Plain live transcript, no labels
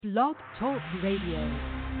Blog Talk Radio.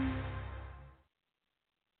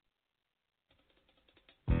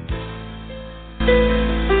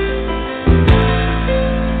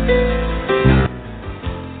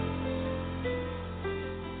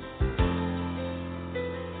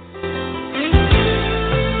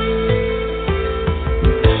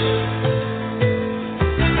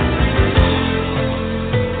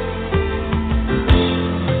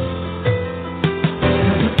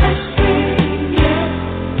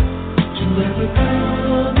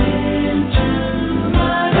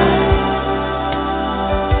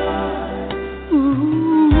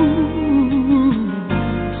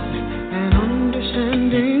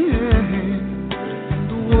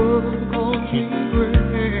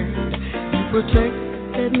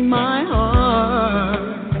 Protected my heart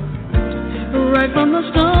right from the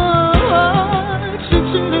start.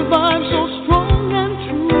 685 so strong and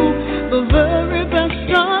true, the very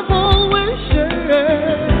best I've always shared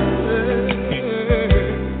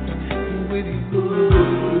with you.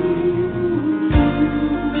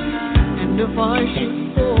 And if I should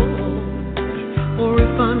fall, or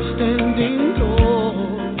if I'm standing tall,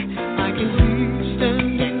 I can be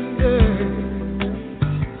standing there,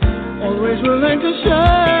 always willing to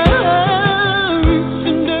share each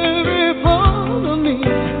and every part of me.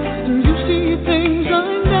 And you see things I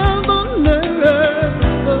never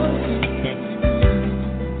see.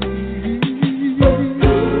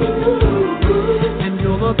 And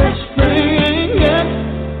you're the best thing yet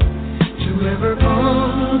to ever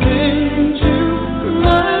come into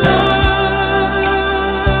my life.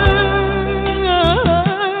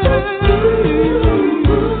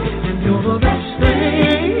 And you're the best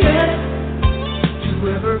thing yet to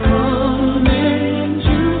ever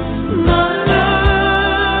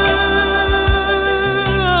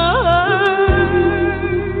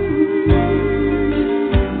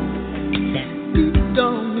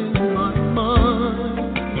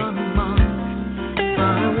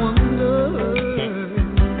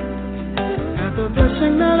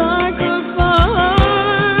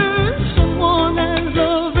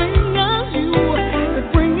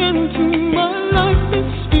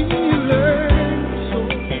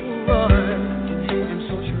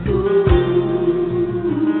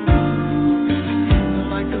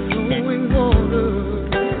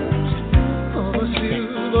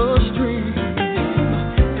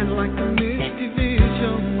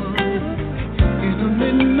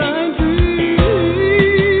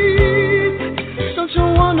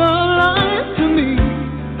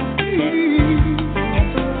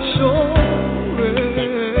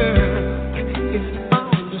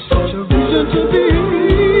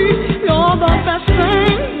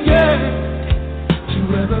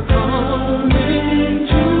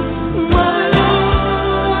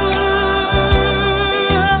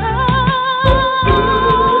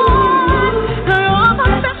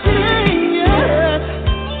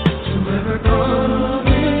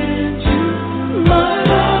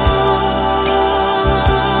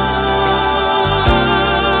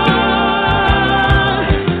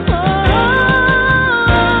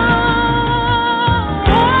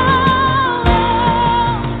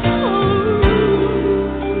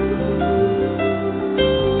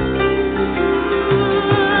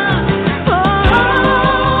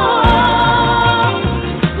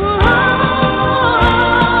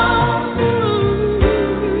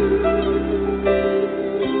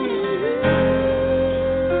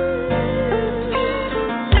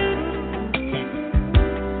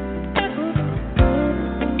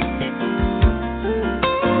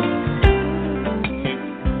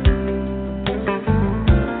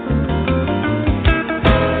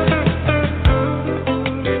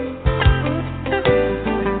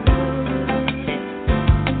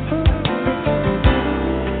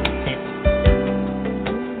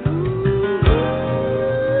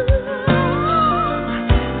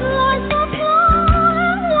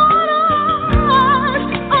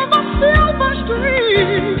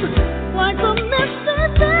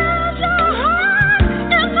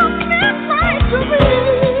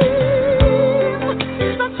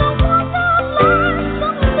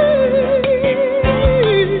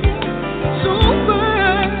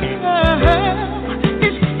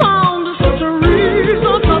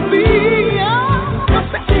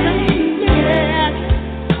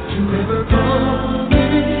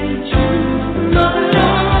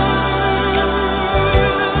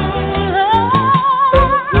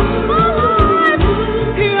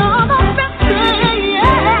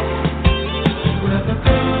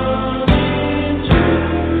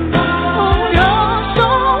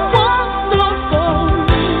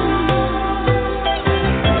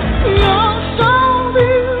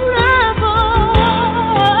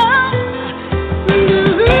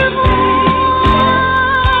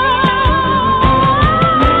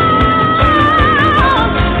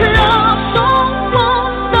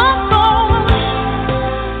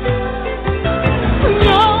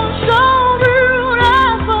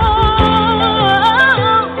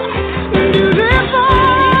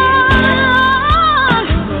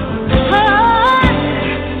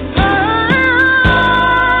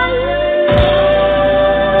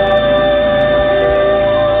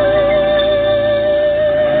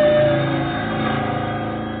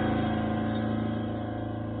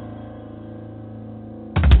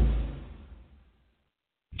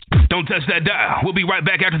Don't touch that dial. We'll be right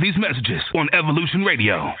back after these messages on Evolution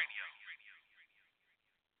Radio.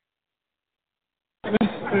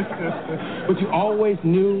 But you always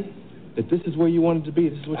knew that this is where you wanted to be.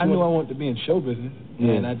 This is what I knew I wanted to be in show business,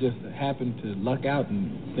 and I just happened to luck out,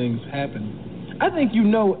 and things happen. I think you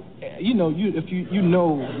know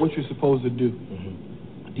what you're supposed to do.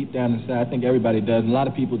 Deep down inside, I think everybody does. And a lot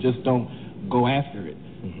of people just don't go after it.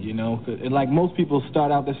 You know, and like most people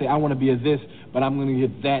start out, they say, I want to be a this, but I'm going to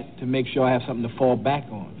get that to make sure I have something to fall back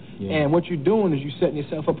on. And what you're doing is you're setting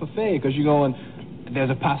yourself up for failure, because you're going,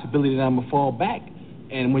 there's a possibility that I'm going to fall back.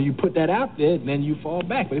 And when you put that out there, then you fall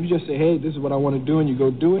back. But if you just say, hey, this is what I want to do, and you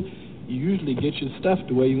go do it, you usually get your stuff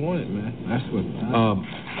the way you want it, man. That's what,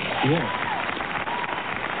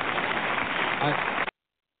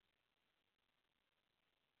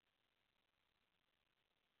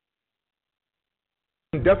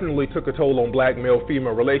 definitely took a toll on black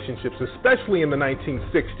male-female relationships, especially in the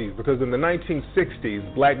 1960s, because in the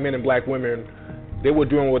 1960s, black men and black women, they were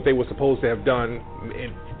doing what they were supposed to have done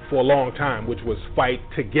for a long time, which was fight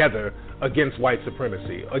together against white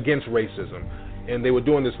supremacy, against racism. And they were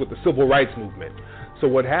doing this with the civil rights movement. So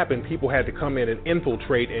what happened, people had to come in and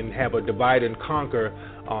infiltrate and have a divide and conquer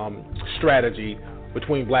strategy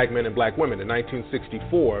between black men and black women. In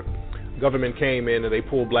 1964, government came in and they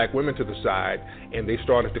pulled black women to the side, and they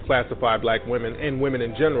started to classify black women and women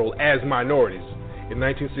in general as minorities. In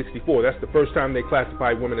 1964, that's the first time they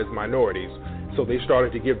classified women as minorities. So they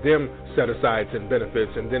started to give them set-asides and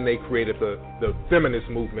benefits, and then they created the feminist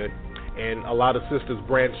movement, and a lot of sisters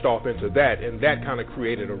branched off into that, and that kind of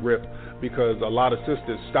created a rift, because a lot of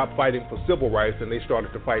sisters stopped fighting for civil rights and they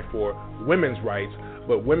started to fight for women's rights,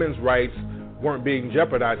 but women's rights weren't being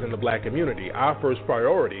jeopardized in the black community. Our first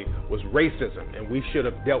priority was racism, and we should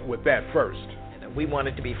have dealt with that first. We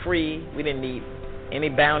wanted to be free. We didn't need any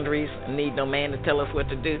boundaries, need no man to tell us what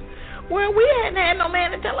to do. Well, we hadn't had no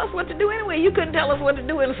man to tell us what to do anyway. You couldn't tell us what to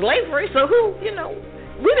do in slavery, so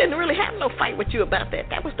we didn't really have no fight with you about that.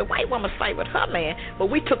 That was the white woman's fight with her man,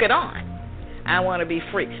 but we took it on. I want to be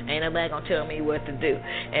free. Ain't nobody going to tell me what to do.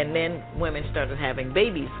 And then women started having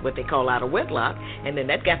babies, what they call out of wedlock, and then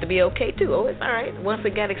that got to be okay, too. Oh, it's all right. Once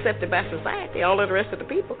it got accepted by society, all of the rest of the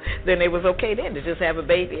people, then it was okay then to just have a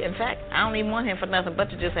baby. In fact, I don't even want him for nothing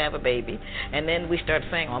but to just have a baby. And then we started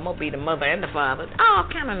saying, I'm going to be the mother and the father. All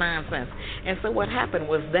kind of nonsense. And so what happened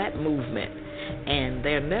was that movement, and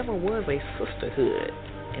there never was a sisterhood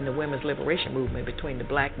in the women's liberation movement between the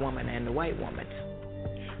black woman and the white woman.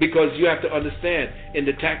 Because you have to understand, in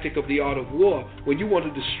the tactic of the art of war, when you want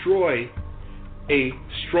to destroy a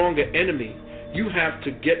stronger enemy, you have to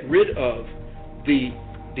get rid of the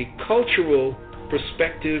cultural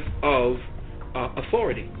perspective of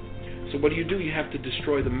authority. So what do? You have to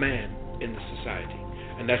destroy the man in the society.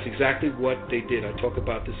 And that's exactly what they did. I talk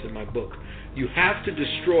about this in my book. You have to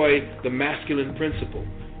destroy the masculine principle,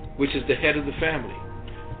 which is the head of the family.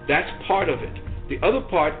 That's part of it. The other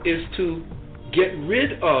part is to get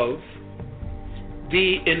rid of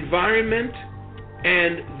the environment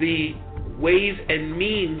and the ways and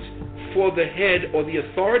means for the head or the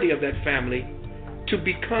authority of that family to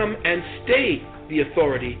become and stay the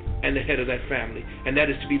authority and the head of that family, and that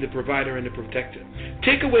is to be the provider and the protector.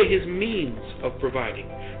 Take away his means of providing,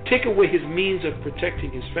 take away his means of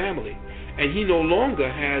protecting his family, and he no longer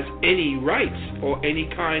has any rights or any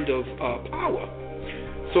kind of power.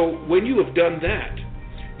 So when you have done that,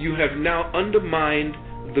 you have now undermined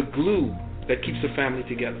the glue that keeps the family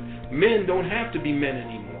together. Men don't have to be men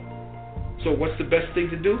anymore. So what's the best thing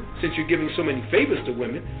to do? Since you're giving so many favors to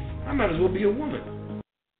women, I might as well be a woman.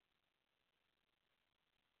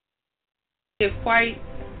 If whites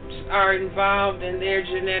are involved in their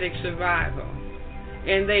genetic survival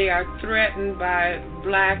and they are threatened by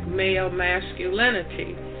black male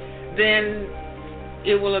masculinity, then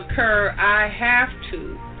it will occur, I have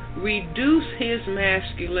to reduce his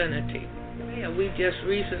masculinity. Yeah, we just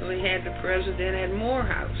recently had the president at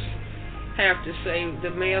Morehouse have to say the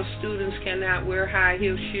male students cannot wear high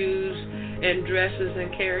heel shoes and dresses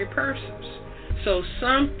and carry purses. So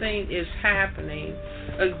something is happening,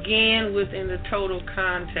 again, within the total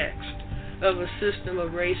context of a system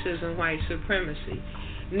of racism, white supremacy.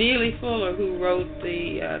 Neely Fuller, who wrote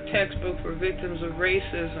the textbook for victims of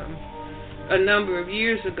racism a number of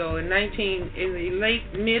years ago, in the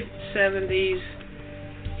mid-70s,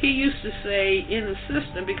 he used to say in the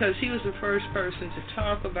system, because he was the first person to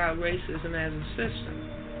talk about racism as a system,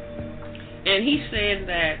 and he said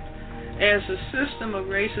that as the system of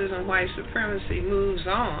racism, white supremacy moves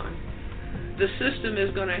on, the system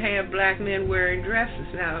is going to have black men wearing dresses.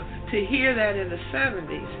 Now, to hear that in the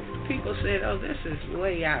 70s, people said, oh, this is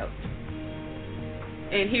way out.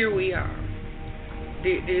 And here we are.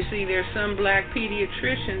 You see, there's some black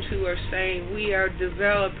pediatricians who are saying we are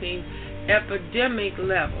developing epidemic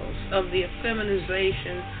levels of the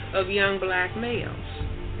effeminization of young black males.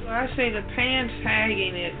 I say the pants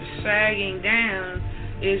sagging down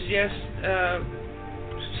is just a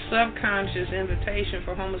subconscious invitation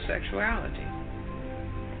for homosexuality.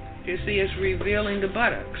 You see, it's revealing the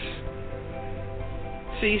buttocks.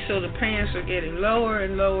 See, so the pants are getting lower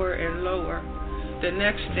and lower and lower. The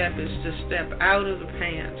next step is to step out of the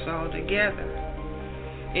pants altogether.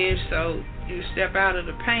 And so you step out of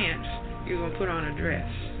the pants, you're going to put on a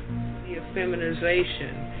dress. The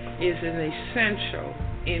effeminization is an essential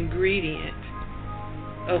ingredient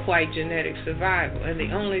of white genetic survival. And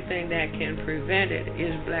the only thing that can prevent it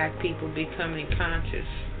is black people becoming conscious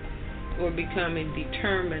or becoming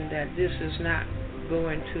determined that this is not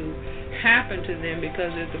going to happen to them,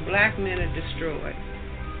 because if the black men are destroyed,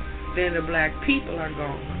 then the black people are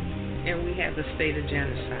gone, and we have the state of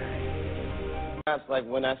genocide. It's like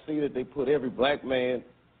when I see that they put every black man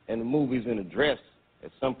in the movies in a dress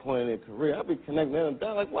at some point in their career, I'll be connecting them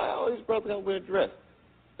down like, wow, all these brothers gotta wear a dress.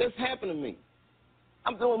 This happened to me.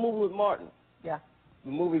 I'm doing a movie with Martin. Yeah.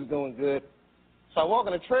 The movie's going good. So I walk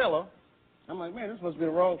in a trailer. I'm like, man, this must be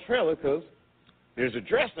the wrong trailer because there's a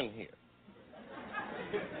dress in here.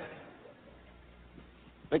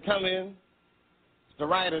 They come in. The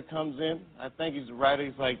writer comes in. I think he's the writer.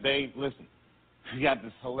 He's like, Dave, listen, we got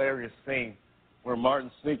this hilarious scene where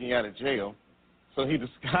Martin's sneaking out of jail, so he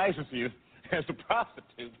disguises you as a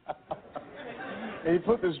prostitute. And he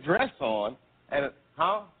put this dress on, and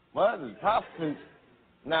what? As a prostitute?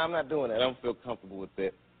 No, I'm not doing that. I don't feel comfortable with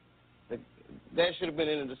that. That should have been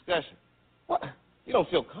in the discussion. What? You don't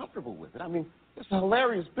feel comfortable with it? I mean, it's a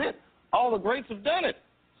hilarious bit. All the greats have done it.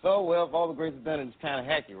 So, well, if all the greats have done it, it's kind of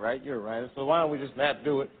hacky, right? You're right. So why don't we just not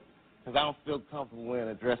do it? Because I don't feel comfortable wearing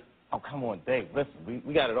a dress. Oh, come on, Dave, listen,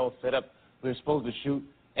 we got it all set up. We're supposed to shoot.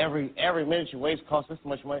 Every minute you waste costs this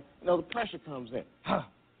much money. You know, the pressure comes in.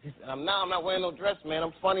 I'm not wearing no dress, man.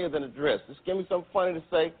 I'm funnier than a dress. Just give me something funny to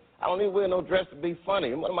say. I don't need to wear no dress to be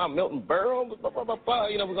funny. What am I, Milton Berle?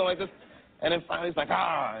 You know, we're going like this. And then finally he's like,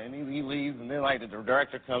 and he leaves. And then, like, the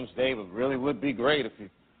director comes, Dave, it really would be great if you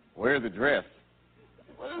wear the dress.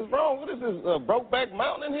 What is wrong? What is this, Brokeback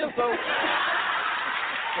Mountain in here? So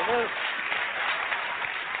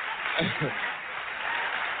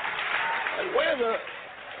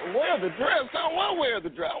wear the dress. I don't want to wear the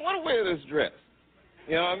dress. I want to wear this dress.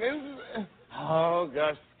 You know what I mean? Oh,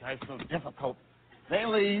 gosh, this guy's so difficult. They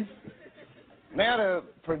leave. Now the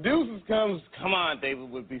producers comes, come on, David,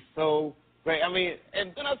 would be so great. I mean,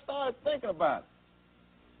 and then I started thinking about it.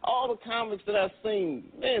 All the comics that I've seen,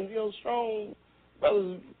 man, you know, strong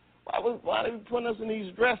brothers, why are they putting us in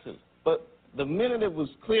these dresses? But the minute it was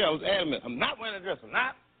clear, I was adamant, I'm not wearing a dress. I'm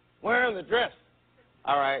not wearing the dress.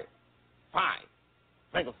 All right, fine.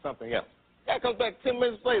 Think of something else. Guy comes back 10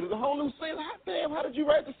 minutes later, the whole new scene. Damn, how did you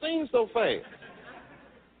write the scene so fast?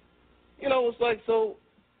 You know, it's like, so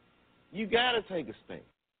you got to take a stand.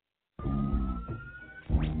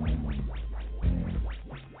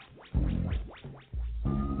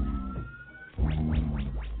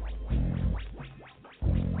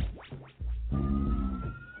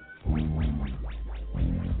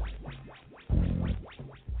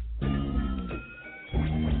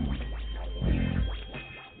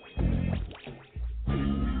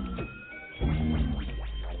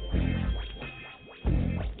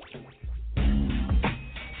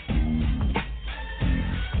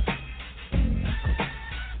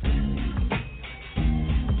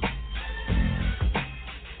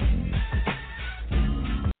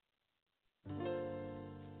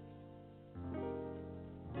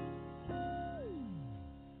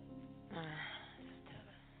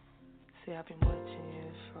 See, I've been watching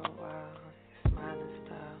you for a while, your smiling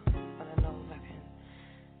style, but I know I can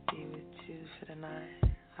be with you for the night,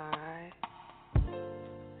 alright?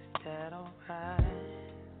 Is that alright,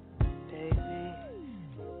 baby,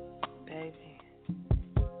 baby?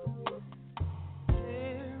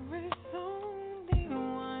 There is only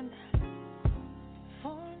one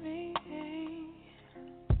for me.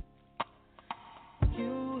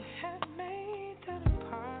 You have made that a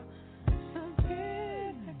possibility.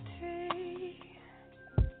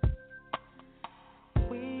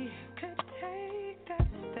 We could take that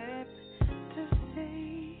step to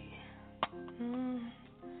see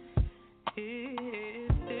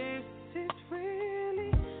if this is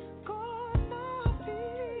really gonna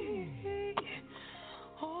be.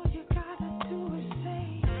 All you gotta do is say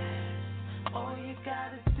yes. All you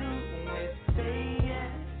gotta do is say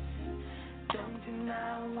yes. Don't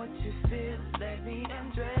deny what you feel. Let me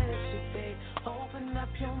undress you, babe. Open up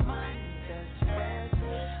your mind and just rest.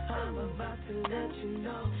 I'm about to let you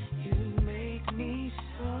know you make me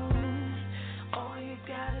so. All you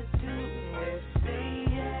gotta do is say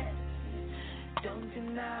yes. Don't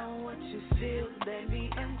deny what you feel, let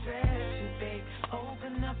me undress you, babe.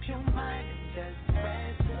 Open up your mind and just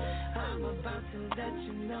rest. I'm about to let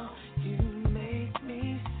you know you make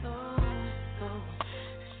me so.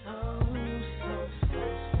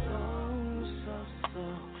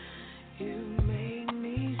 You made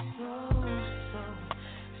me so.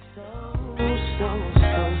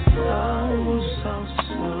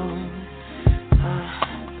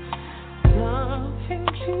 Loving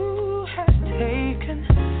you has taken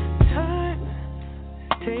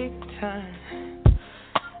time,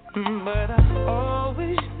 but I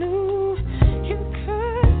always knew you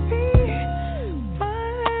could be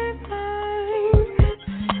mine.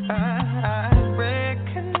 I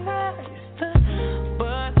recognize the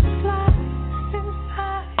butterflies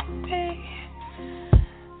inside me.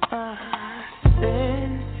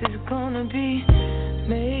 Sense is gonna be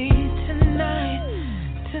made tonight.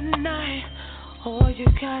 All you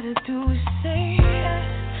gotta do is say yes.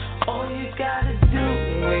 All you gotta do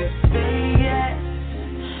is say yes.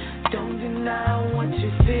 Don't deny what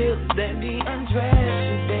you feel, let me undress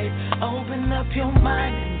you, babe. Open up your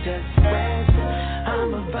mind and just rest.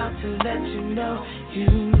 I'm about to let you know you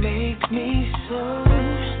make me so.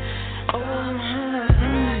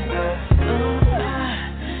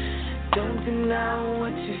 Don't deny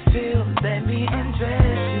what you feel, let me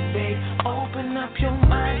undress you, babe. Open up your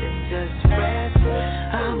mind and just rest.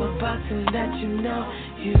 I'm about to let you know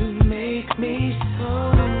you make me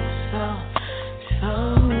so.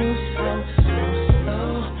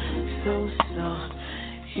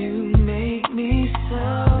 You make me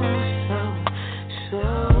so.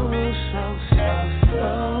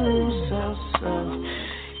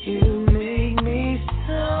 You make me so. You make me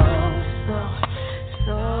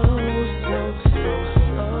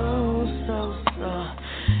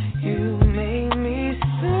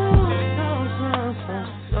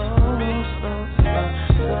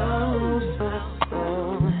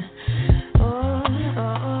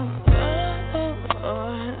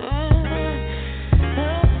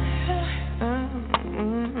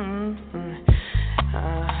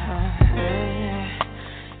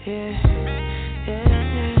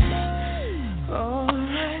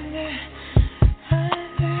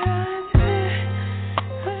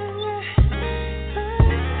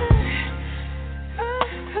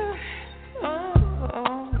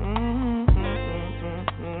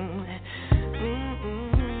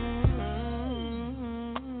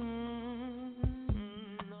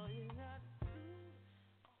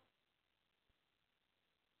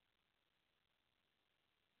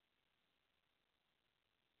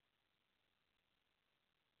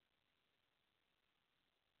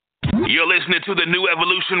You're listening to the New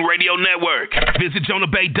Evolution Radio Network. Visit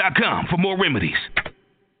JonahBey.com for more remedies.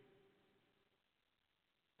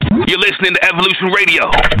 You're listening to Evolution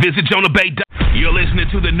Radio. Visit JonahBey.com. You're listening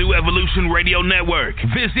to the New Evolution Radio Network.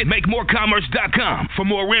 Visit MakeMoreCommerce.com for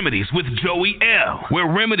more remedies with Joey L., where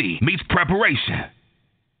remedy meets preparation.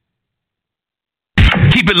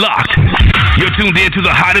 Keep it locked. You're tuned in to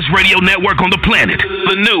the hottest radio network on the planet,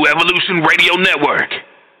 the New Evolution Radio Network.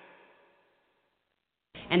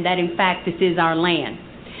 And that, in fact, this is our land.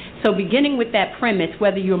 So beginning with that premise,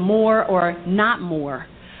 whether you're more or not more,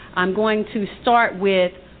 I'm going to start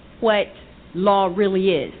with what law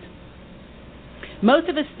really is. Most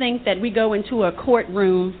of us think that we go into a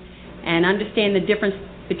courtroom and understand the difference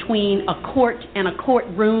between a court and a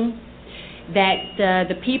courtroom, that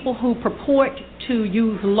the people who purport to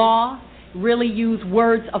use law really use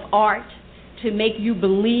words of art to make you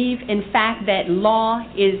believe, in fact, that law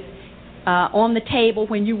is on the table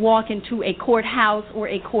when you walk into a courthouse or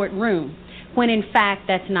a courtroom, when in fact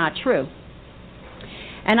that's not true.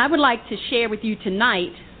 And I would like to share with you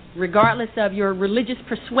tonight, regardless of your religious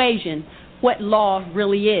persuasion, what law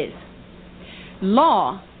really is.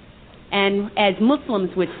 Law, and as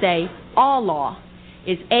Muslims would say, all law,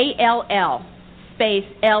 is A-L-L space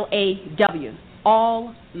L-A-W,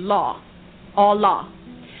 all law, all law.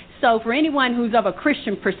 So for anyone who's of a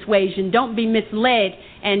Christian persuasion, don't be misled.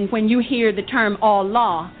 And when you hear the term all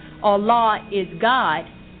law is God,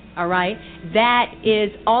 all right? That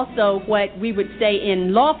is also what we would say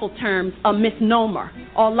in lawful terms, a misnomer.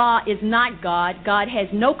 Allah is not God. God has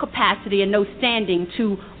no capacity and no standing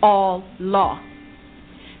to all law.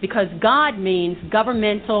 Because God means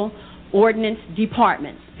governmental ordinance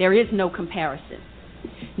departments. There is no comparison.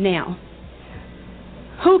 Now,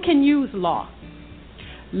 who can use law?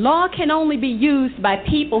 Law can only be used by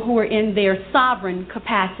people who are in their sovereign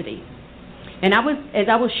capacity. And as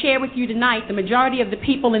I will share with you tonight, the majority of the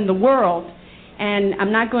people in the world, and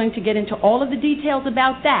I'm not going to get into all of the details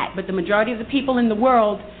about that, but the majority of the people in the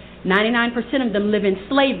world, 99% of them live in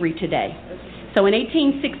slavery today. So in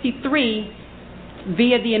 1863,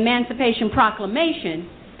 via the Emancipation Proclamation,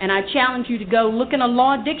 and I challenge you to go look in a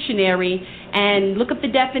law dictionary and look up the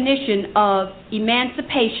definition of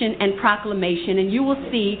emancipation and proclamation, and you will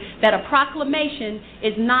see that a proclamation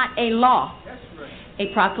is not a law.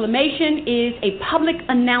 A proclamation is a public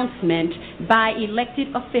announcement by elected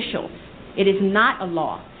officials. It is not a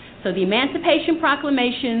law. So the Emancipation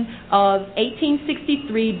Proclamation of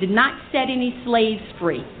 1863 did not set any slaves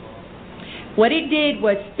free. What it did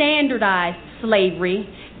was standardize slavery,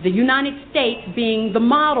 the United States being the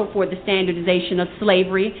model for the standardization of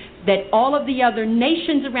slavery, that all of the other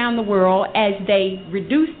nations around the world, as they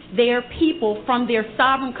reduced their people from their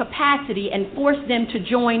sovereign capacity and forced them to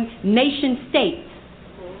join nation states,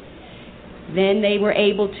 then they were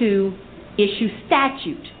able to issue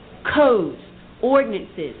statute, codes,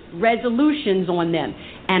 ordinances, resolutions on them.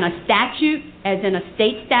 And a statute, as in a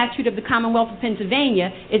state statute of the Commonwealth of Pennsylvania,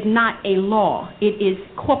 is not a law. It is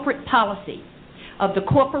corporate policy of the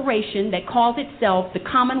corporation that calls itself the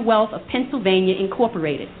Commonwealth of Pennsylvania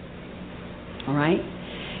Incorporated. All right?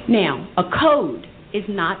 Now, a code is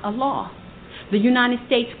not a law. The United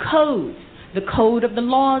States codes, the code of the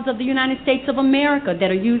laws of the United States of America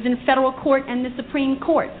that are used in federal court and the Supreme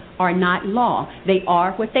Court, are not law. They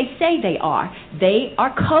are what they say they are. They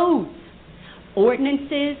are codes,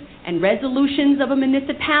 ordinances, and resolutions of a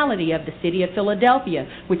municipality of the city of Philadelphia,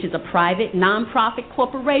 which is a private non-profit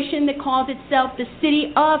corporation that calls itself the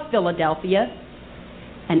City of Philadelphia.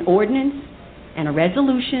 An ordinance and a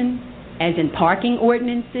resolution, as in parking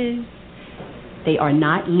ordinances, they are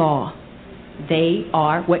not law. They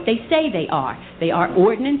are what they say they are. They are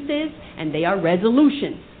ordinances and they are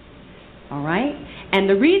resolutions. All right? And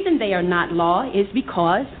the reason they are not law is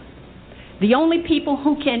because the only people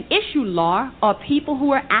who can issue law are people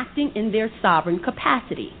who are acting in their sovereign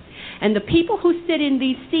capacity. And the people who sit in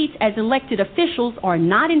these seats as elected officials are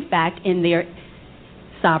not, in fact, in their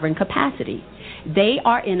sovereign capacity. They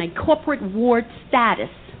are in a corporate ward status,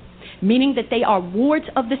 meaning that they are wards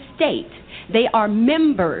of the state. They are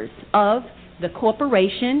members of the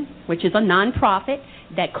corporation, which is a nonprofit,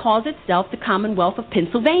 that calls itself the Commonwealth of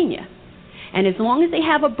Pennsylvania. And as long as they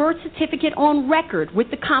have a birth certificate on record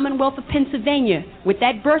with the Commonwealth of Pennsylvania, with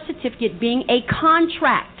that birth certificate being a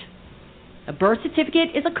contract, a birth certificate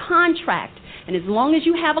is a contract, and as long as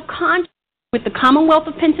you have a contract with the Commonwealth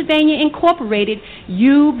of Pennsylvania Incorporated,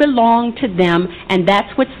 you belong to them, and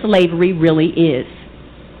that's what slavery really is.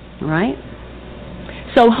 All right?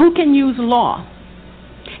 So who can use law?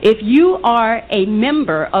 If you are a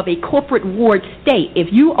member of a corporate ward state, if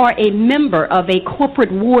you are a member of a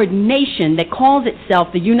corporate ward nation that calls itself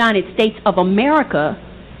the United States of America,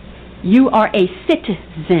 you are a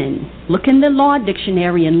citizen. Look in the law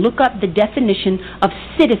dictionary and look up the definition of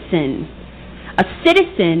citizen. A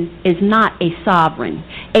citizen is not a sovereign.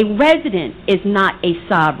 A resident is not a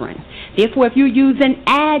sovereign. Therefore, if you use an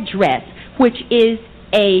address, which is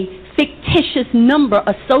a fictitious number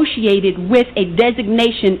associated with a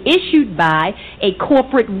designation issued by a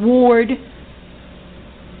corporate ward,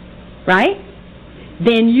 right?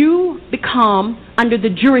 Then you become under the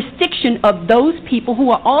jurisdiction of those people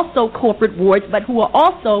who are also corporate wards, but who are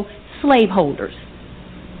also slaveholders.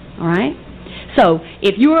 All right? So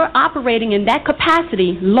if you are operating in that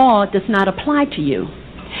capacity, law does not apply to you.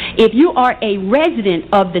 If you are a resident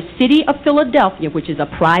of the city of Philadelphia, which is a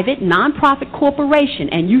private nonprofit corporation,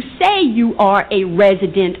 and you say you are a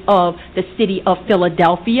resident of the city of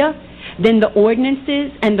Philadelphia, then the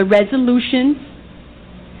ordinances and the resolutions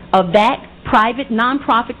of that private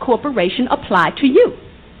nonprofit corporation apply to you.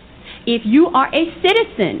 If you are a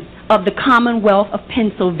citizen of the Commonwealth of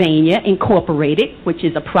Pennsylvania Incorporated, which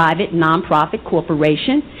is a private nonprofit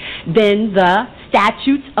corporation, then the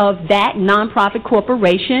statutes of that nonprofit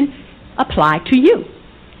corporation apply to you.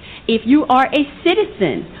 If you are a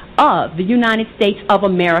citizen of the United States of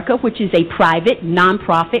America, which is a private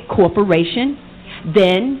nonprofit corporation,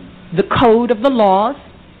 then the code of the laws,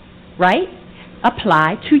 right,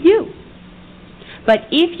 apply to you. But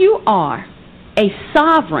if you are a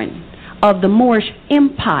sovereign of the Moorish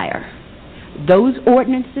Empire, those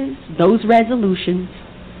ordinances, those resolutions,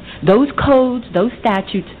 those codes, those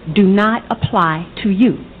statutes do not apply to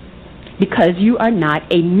you because you are not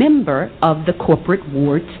a member of the corporate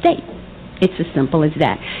ward state. It's as simple as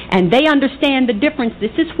that. And they understand the difference.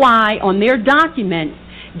 This is why on their documents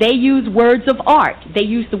they use words of art. They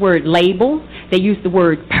use the word label. They use the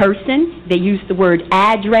word person. They use the word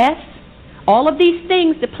address. All of these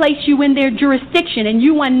things that place you in their jurisdiction, and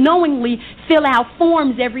you unknowingly fill out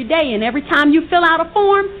forms every day, and every time you fill out a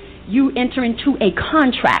form, you enter into a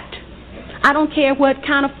contract. I don't care what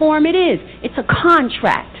kind of form it is. It's a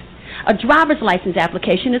contract. A driver's license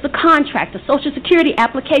application is a contract. A Social Security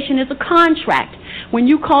application is a contract. When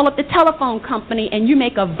you call up the telephone company and you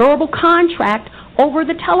make a verbal contract over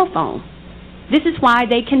the telephone, this is why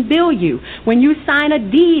they can bill you. When you sign a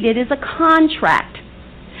deed, it is a contract.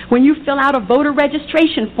 When you fill out a voter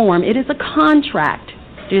registration form, it is a contract.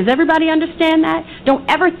 Does everybody understand that? Don't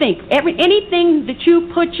ever think anything that you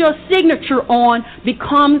put your signature on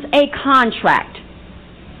becomes a contract.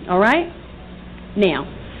 All right? Now,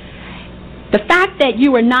 the fact that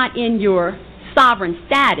you are not in your sovereign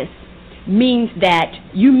status means that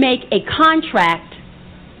you make a contract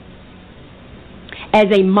as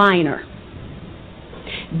a minor.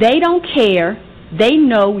 They don't care. They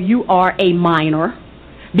know you are a minor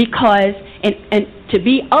because, and to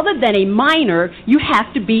be other than a minor, you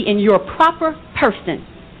have to be in your proper person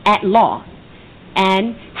at law.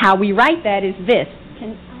 And how we write that is this.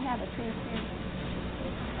 Can I have a pen here?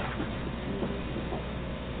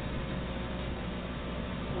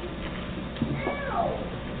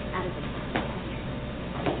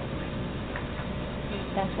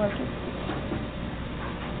 That's working.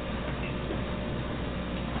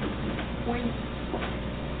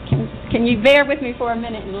 Can you bear with me for a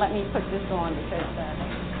minute and let me put this on because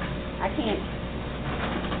I can't.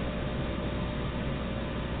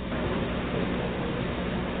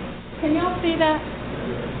 Can y'all see that?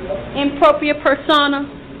 Impropria persona.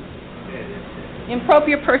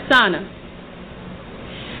 Impropria persona.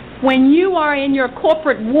 When you are in your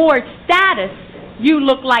corporate ward status, you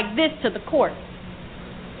look like this to the court.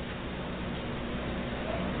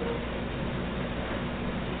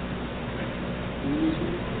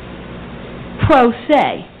 Pro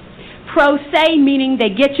se. Pro se meaning they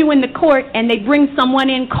get you in the court and they bring someone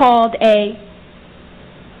in called a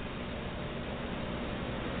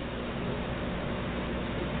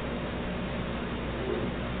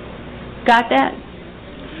got that?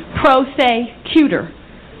 Prosecutor,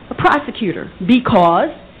 a prosecutor, because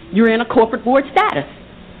you're in a corporate board status.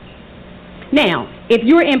 Now, if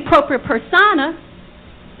you're in propria persona,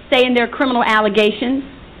 saying there are criminal allegations,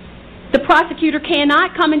 the prosecutor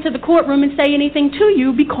cannot come into the courtroom and say anything to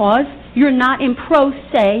you because you're not in pro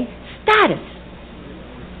se status.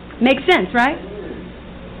 Makes sense, right?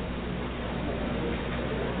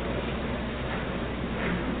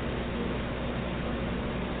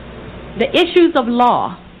 The issues of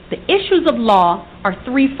law are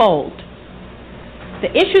threefold.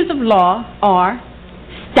 The issues of law are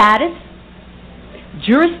status,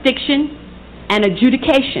 jurisdiction, and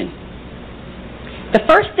adjudication. The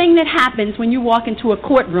first thing that happens when you walk into a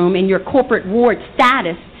courtroom in your corporate ward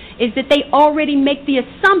status is that they already make the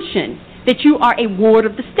assumption that you are a ward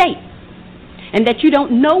of the state and that you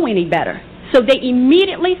don't know any better. So they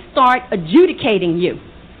immediately start adjudicating you.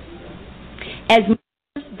 As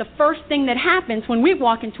the first thing that happens when we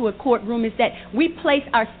walk into a courtroom is that we place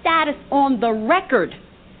our status on the record.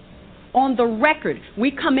 On the record.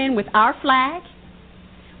 We come in with our flag.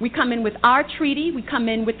 We come in with our treaty. We come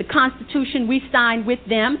in with the Constitution we signed with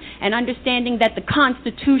them, and understanding that the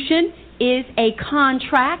Constitution is a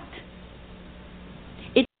contract.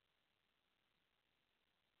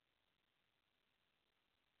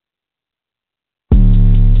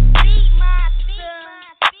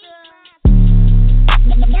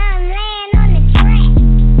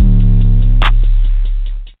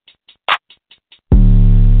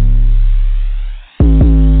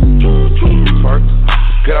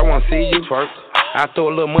 Girl, I wanna see you twerk. I throw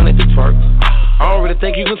a little money to twerk. I don't really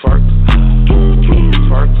think you can twerk.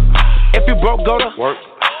 Twerk. If you broke, go to work.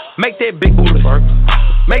 Make that big booty twerk.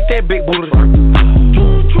 Make that big booty twerk.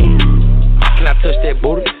 Can I touch that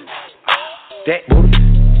booty? That booty.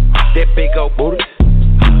 That big old booty.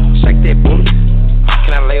 Shake that booty.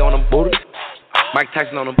 Can I lay on them booty? Mike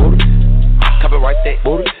Tyson on them booty. Copyright that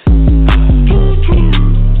booty.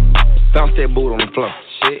 Bounce that booty on the floor.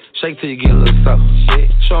 Shit. Shake till you get a little soft.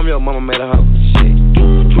 Shit. Show 'em your mama made a hoe. Shit.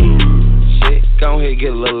 Shit. Go ahead,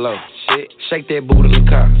 get a little low. Shit. Shake that booty in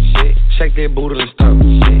the car. Shit. Shake that booty in the stove.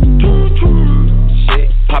 Shit.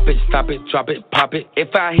 Shit. Pop it, stop it, drop it, pop it.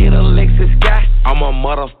 If I hit a Lexus guy, I'm a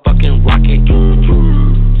motherfucking rocket.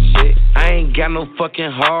 Shit. I ain't got no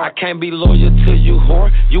fucking heart. I can't be loyal to you,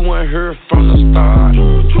 whore. You weren't here from the start.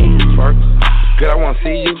 Twerk. Girl, I wanna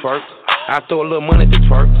see you twerk. I throw a little money to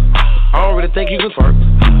twerk. I don't really think you can twerk.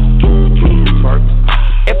 Twerk.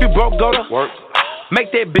 If you broke, go to work.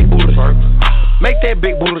 Make that big booty twerk. Make that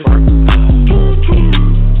big booty twerk.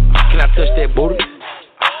 Can I touch that booty?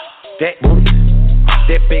 That booty,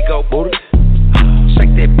 that big old booty.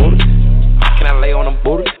 Shake that booty. Can I lay on them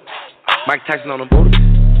booty? Mike Tyson on them booty.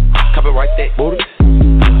 Copyright that booty.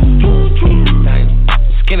 Dang.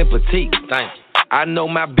 Skinny petite. Dang. I know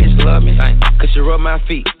my bitch love me. Dang. Cause she rub my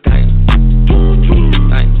feet. Dang.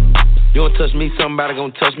 Dang. You don't touch me, somebody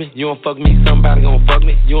gon' touch me. You don't fuck me, somebody gon' fuck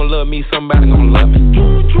me. You don't love me, somebody gon' love me.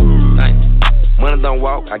 Dang. Money don't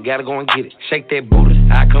walk, I gotta go and get it. Shake that booty,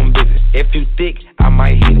 I come visit. If you thick, I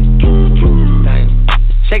might hit it. Dang.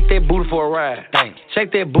 Shake that booty for a ride. Dang.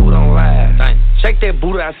 Shake that booty on live. Dang. Shake that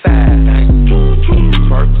booty outside. Dang.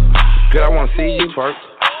 Twerk. Girl, I wanna see you twerk.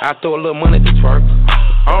 I throw a little money to twerk.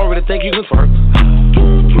 I don't really think you can twerk.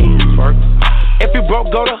 Twerk. If you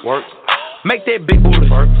broke, go to work. Make that big booty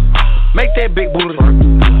twerk. Make that big booty twerk.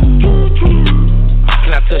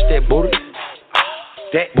 Can I touch that booty?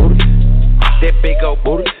 That booty. That big old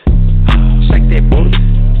booty. Shake that booty.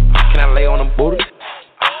 Can I lay on them booty?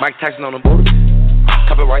 Mike Tyson on them booty.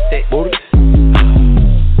 Copyright that booty.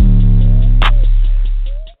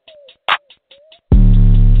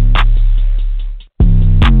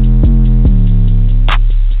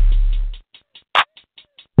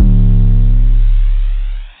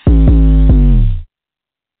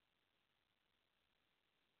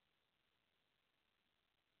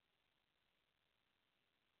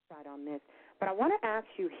 On this, but I want to ask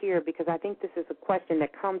you here because I think this is a question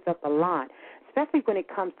that comes up a lot, especially when it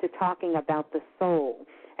comes to talking about the soul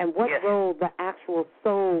and what role the actual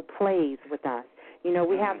soul plays with us. You know,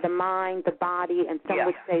 we have the mind, the body, and some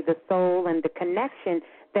would say the soul, and the connection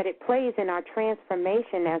that it plays in our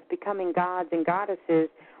transformation as becoming gods and goddesses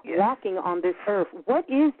walking on this earth. What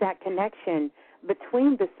is that connection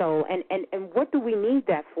between the soul, and what do we need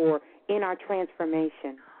that for in our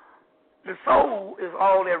transformation? The soul is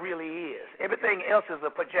all there really is. Everything else is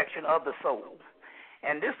a projection of the soul.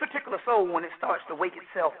 And this particular soul, when it starts to wake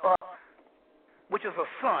itself up, which is a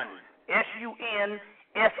sun, S-U-N-S-O-N.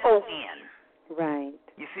 Right.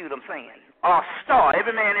 You see what I'm saying? Or a star.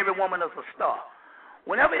 Every man, every woman is a star.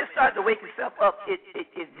 Whenever it starts to wake itself up, it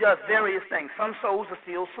does various things. Some souls are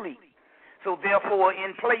still asleep. So therefore,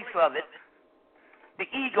 in place of it, the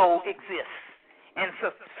ego exists and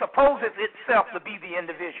supposes itself to be the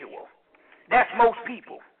individual. That's most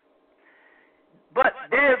people. But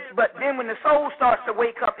then when the soul starts to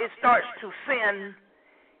wake up, it starts to send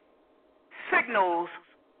signals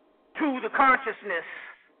to the consciousness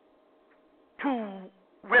to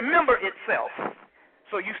remember itself.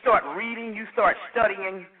 So you start reading, you start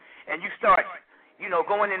studying, and you start,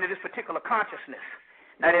 going into this particular consciousness.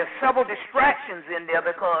 Now, there's several distractions in there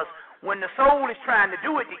because when the soul is trying to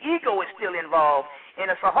do it, the ego is still involved, and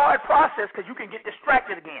it's a hard process because you can get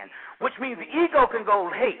distracted again, which means the ego can go,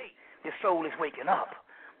 hey, this soul is waking up,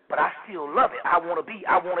 but I still love it. I want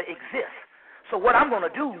to exist. So what I'm going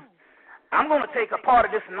to do, I'm going to take a part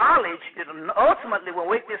of this knowledge that ultimately will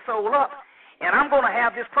wake this soul up, and I'm going to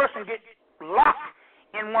have this person get locked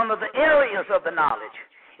in one of the areas of the knowledge.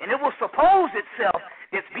 And it will suppose itself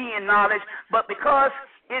it's being knowledge, but because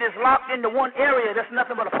it is locked into one area, that's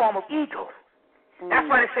nothing but a form of ego. That's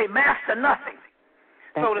why they say master nothing.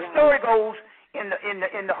 So the story goes in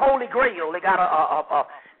the Holy Grail. They got a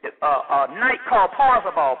knight called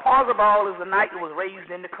Parzival. Parzival is a knight that was raised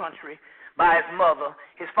in the country by his mother.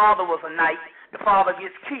 His father was a knight. The father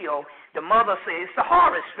gets killed. The mother says it's a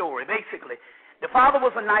horror story basically. The father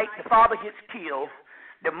was a knight. The father gets killed.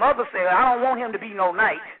 The mother said, I don't want him to be no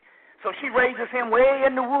knight. So she raises him way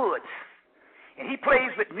in the woods. And he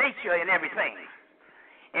plays with nature and everything.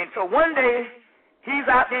 And so one day, he's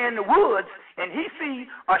out there in the woods, and he sees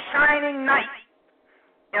a shining knight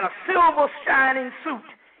in a silver shining suit.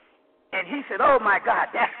 And he said, oh, my God,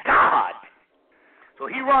 that's God. So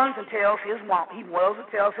he runs and tells his mom,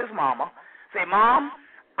 say, Mom,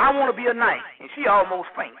 I want to be a knight. And she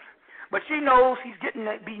almost faints. But she knows he's getting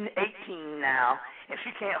to be 18 now, and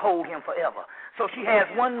she can't hold him forever. So she has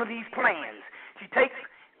one of these plans. She takes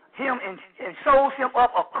him and sews him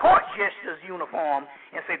up a court jester's uniform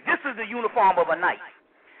and say, this is the uniform of a knight.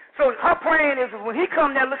 So her plan is when he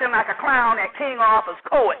comes there looking like a clown at King Arthur's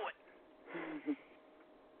court,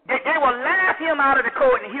 they will laugh him out of the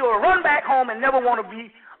court and he will run back home and never want to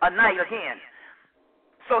be a knight again.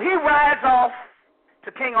 So he rides off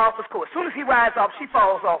to King Arthur's court. As soon as he rides off, she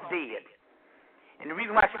falls off dead. And the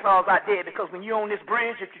reason why she falls out dead because when you're on this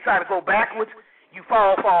bridge, if you try to go backwards, you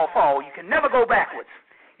fall. You can never go backwards.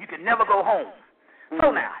 You can never go home.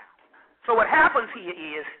 So what happens here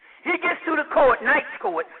is he gets to the court, knight's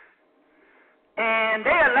court, and they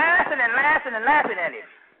are laughing at him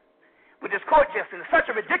with this court jester in such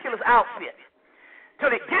a ridiculous outfit till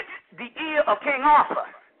it gets the ear of King Arthur.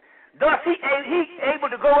 Thus, he's able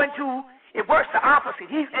to go into, it works the opposite.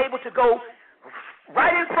 He's able to go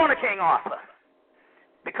right in front of King Arthur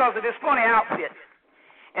because of this funny outfit.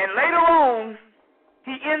 And later on,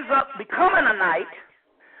 he ends up becoming a knight,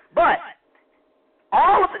 but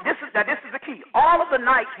this is the key. All of the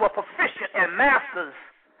knights were proficient and masters,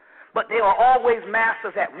 but they were always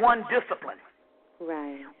masters at one discipline.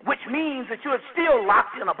 Right. Which means that you're still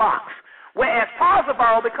locked in a box. Whereas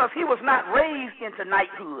Parzival, because he was not raised into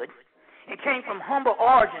knighthood and came from humble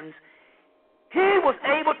origins, he was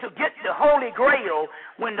able to get the Holy Grail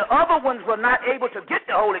when the other ones were not able to get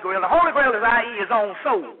the Holy Grail. The Holy Grail is, i.e., his own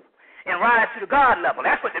soul, and rise to the God level.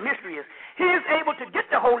 That's what the mystery is. He is able to get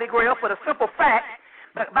the Holy Grail for the simple fact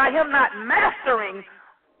that by him not mastering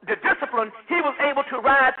the discipline, he was able to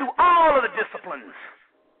ride through all of the disciplines.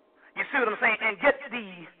 You see what I'm saying? And get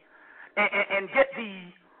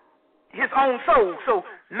his own soul. So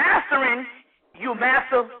mastering, you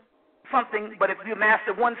master something, but if you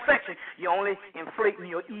master one section, you're only inflating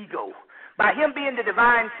your ego. By him being the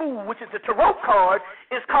divine fool, which is the tarot card,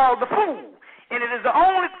 is called the fool. And it is the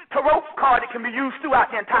only tarot card that can be used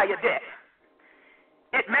throughout the entire deck.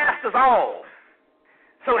 It masters all.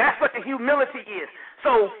 So that's what the humility is.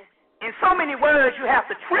 So in so many words, you have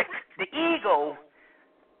to trick the ego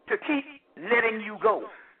to keep letting you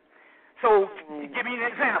go. So to give you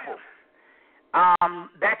an example,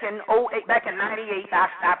 back in 98,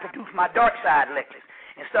 I produced my dark side lectures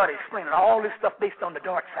and started explaining all this stuff based on the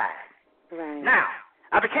dark side. Right. Now,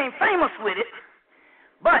 I became famous with it,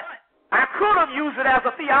 but I could have used it as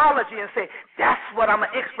a theology and said, that's what I'm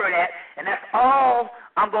an expert at, and that's all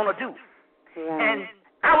I'm going to do. Right. And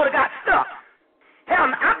I would have got stuck. Hell,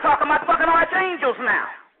 I'm talking about fucking archangels now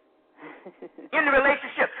in the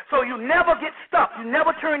relationship. So you never get stuck. You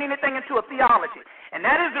never turn anything into a theology. And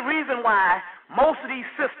that is the reason why most of these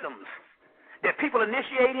systems that people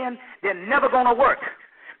initiate in, they're never going to work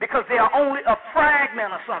because they are only a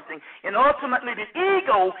fragment of something. And ultimately, the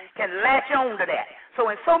ego can latch on to that. So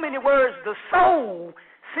in so many words, the soul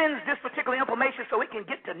sends this particular information so it can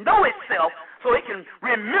get to know itself, so it can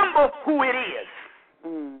remember who it is.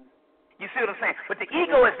 You see what I'm saying? But the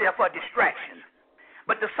ego is there for distraction.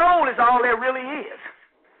 But the soul is all there really is.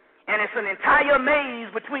 And it's an entire maze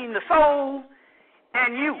between the soul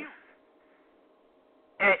and you.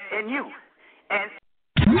 And you. And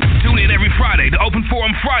tune in every Friday to Open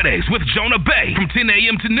Forum Fridays with Jonah Bey from 10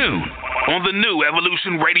 a.m. to noon on the new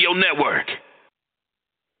Evolution Radio Network.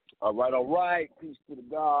 All right. Peace to the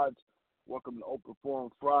gods. Welcome to Open Forum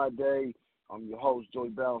Friday. I'm your host, Joey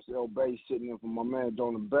Bounce L. Bey, sitting in for my man,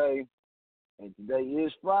 Jonah Bey. And today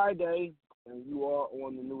is Friday, and you are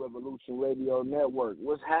on the new Evolution Radio Network.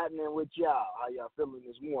 What's happening with y'all? How y'all feeling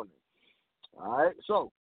this morning? All right,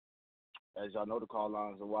 so as y'all know, the call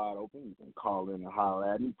lines are wide open. You can call in and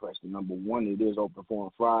holler at me. Press the number 1. It is Open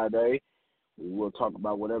Forum Friday. We will talk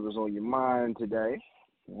about whatever's on your mind today.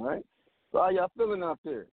 All right, so how y'all feeling out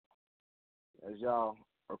there? As y'all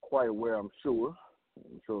are quite aware, I'm sure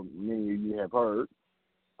many of you have heard,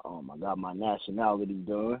 I got my nationality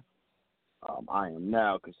done. I am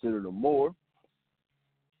now considered a Moor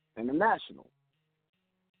and a national.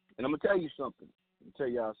 And I'm going to tell you something. I'm going to tell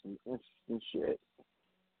y'all some interesting shit.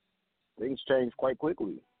 Things change quite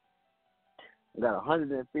quickly. I got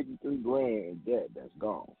 $153 grand in debt that's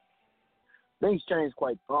gone. Things change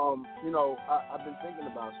quite, I've been thinking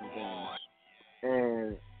about some things.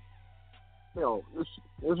 And,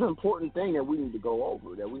 there's an important thing that we need to go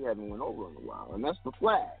over that we haven't went over in a while, and that's the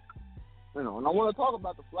flag. And I want to talk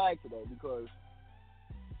about the flag today because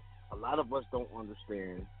a lot of us don't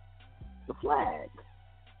understand the flag.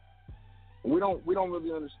 We don't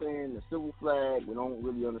really understand the civil flag. We don't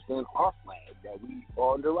really understand our flag that we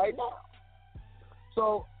are under right now.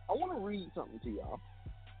 So I want to read something to y'all,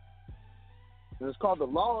 and it's called the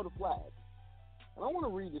Law of the Flag. And I want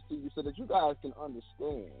to read this to you so that you guys can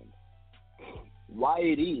understand why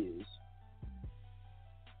it is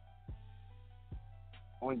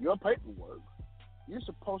on your paperwork you're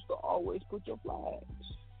supposed to always put your flags.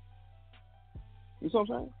 You see what I'm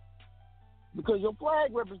saying? Because your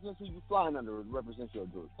flag represents who you're flying under. It represents your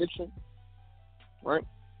jurisdiction, right?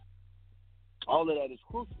 All of that is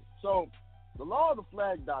crucial. So the Law of the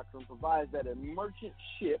Flag doctrine provides that a merchant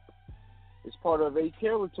ship is part of a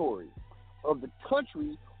territory of the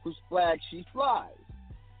country whose flag she flies.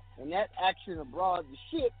 And that action abroad, the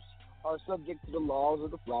ships are subject to the laws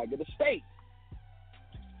of the flag of the state.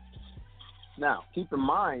 Now, keep in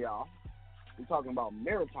mind, y'all, we're talking about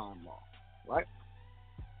maritime law, right?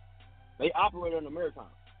 They operate under maritime.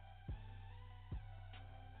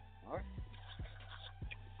 All right?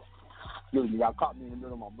 Excuse me, y'all caught me in the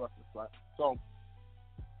middle of my breakfast, right? So,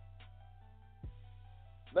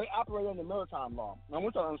 they operate under maritime law. Now, I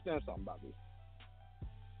want y'all to understand something about this.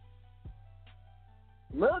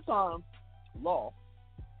 Maritime law,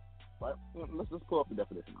 right? Let's just pull up the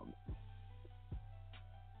definition of it.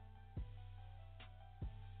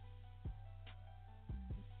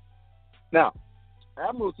 Now,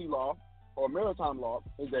 admiralty law or maritime law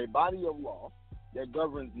is a body of law that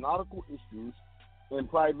governs nautical issues in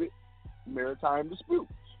private maritime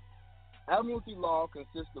disputes. Admiralty law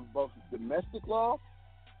consists of both domestic law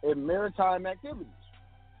and maritime activities.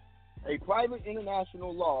 A private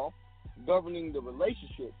international law governing the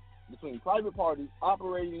relationship between private parties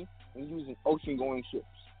operating and using ocean-going ships.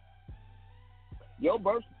 Your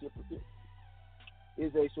birth certificate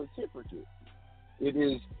is a certificate. It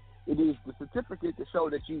is the certificate to show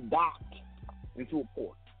that you docked into a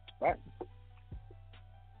port, right?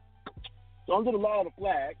 So under the law of the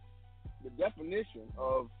flag, the definition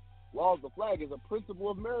of law of the flag is a principle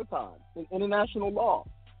of maritime and international law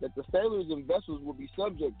that the sailors and vessels will be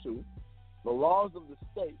subject to the laws of the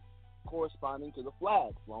state corresponding to the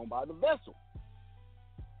flag flown by the vessel.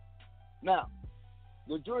 Now,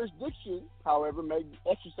 the jurisdiction, however, may be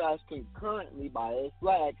exercised concurrently by a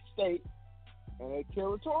flag state and a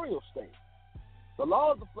territorial state. The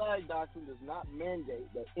law of the flag doctrine does not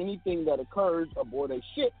mandate that anything that occurs aboard a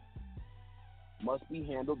ship must be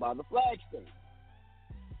handled by the flag state.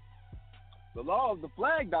 The law of the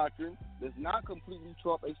flag doctrine does not completely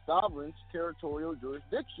trump a sovereign's territorial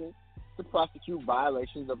jurisdiction to prosecute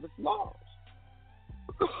violations of its laws.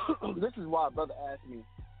 This is why a brother asked me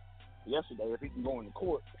yesterday if he can go into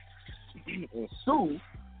court and sue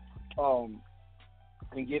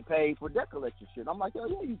and get paid for debt collection shit. I'm like, yeah,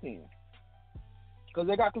 you can. Because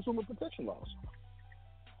they got consumer protection laws.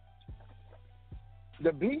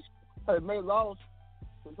 The beast has made laws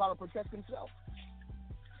to try to protect himself.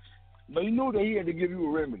 But he knew that he had to give you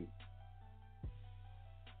a remedy.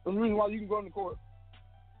 That's the reason why you can go into court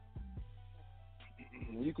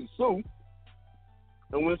and you can sue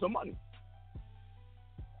and win some money.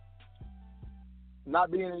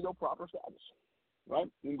 Not being in your proper status, right?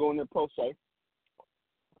 You can go in there pro se,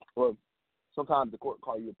 or sometimes the court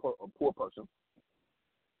call you a poor person,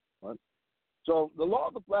 right? So the law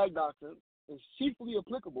of the flag doctrine is chiefly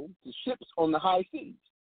applicable to ships on the high seas,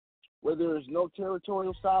 where there is no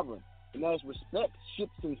territorial sovereign, and thus respects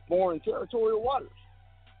ships in foreign territorial waters.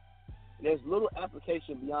 There's little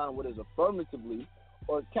application beyond what is affirmatively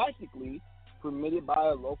or tactically permitted by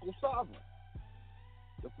a local sovereign.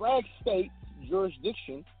 The flag state's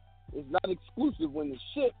jurisdiction is not exclusive when the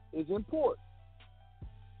ship is in port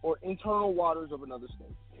or internal waters of another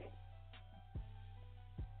state.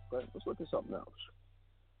 Okay, let's look at something else.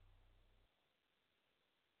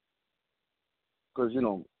 Because,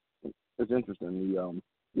 it's interesting. The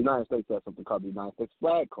United States has something called the United States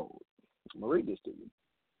Flag Code. I'm going to read this to you.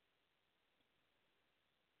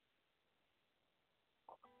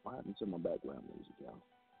 What happened to my background music, y'all?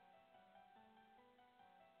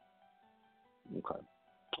 Okay.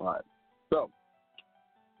 All right. So,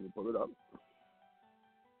 let me pull it up.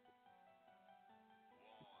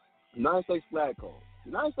 United States Flag Code.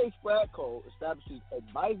 The United States Flag Code establishes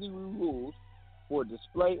advisory rules for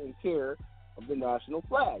display and care of the national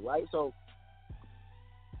flag, right? So,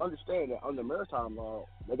 understand that under maritime law,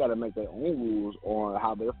 they got to make their own rules on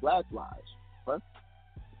how their flag flies, right?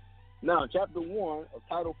 Now, Chapter 1 of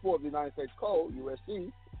Title 4 of the United States Code,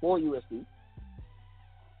 USC,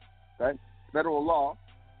 okay, federal law,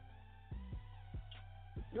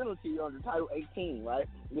 the penalty under Title 18, right?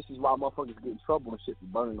 This is why motherfuckers get in trouble and shit for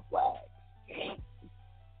burning the flag.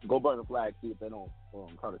 Go burn the flag, see if they don't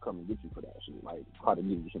try to come and get you for that shit, like try to give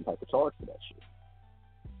you some type of charge for that shit.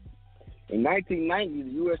 In 1990,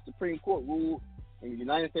 the U.S. Supreme Court ruled in the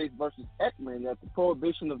United States versus Ekman that the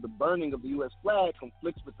prohibition of the burning of the U.S. flag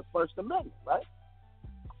conflicts with the First Amendment, right?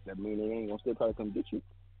 That means they ain't gonna still try to come get you.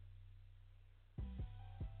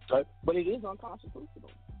 Right? But it is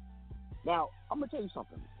unconstitutional. Now, I'm gonna tell you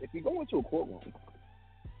something. If you go into a courtroom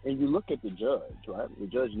and you look at the judge, right? The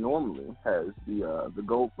judge normally has the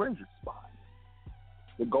gold fringes behind him.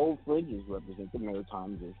 The gold fringes represent the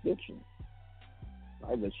maritime jurisdiction,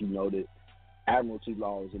 right? That you know that admiralty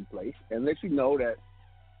law is in place, and let you know that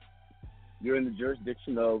you're in the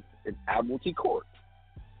jurisdiction of an admiralty court.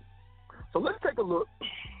 So let's take a look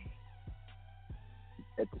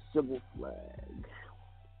at the civil flag.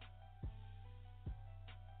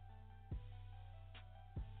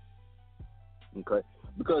 Okay,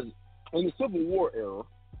 because in the Civil War era,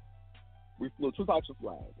 we flew two types of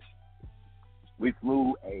flags. We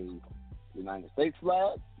flew a United States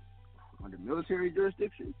flag under military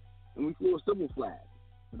jurisdiction, and we flew a civil flag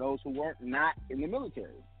for those who weren't not in the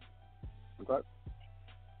military. Okay,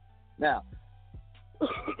 Now,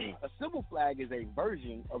 a civil flag is a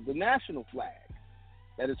version of the national flag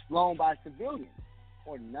that is flown by civilians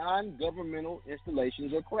or non-governmental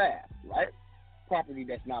installations or crafts, right? Property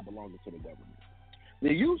that's not belonging to the government.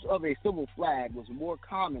 The use of a civil flag was more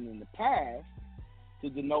common in the past to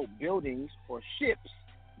denote buildings or ships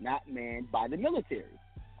not manned by the military.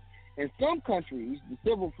 In some countries, the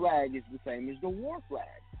civil flag is the same as the war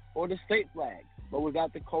flag or the state flag, but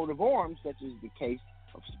without the coat of arms, such as the case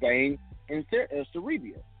of Spain and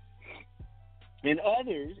Serbia. In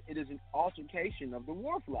others, it is an altercation of the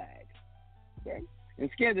war flag. Okay? In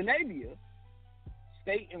Scandinavia,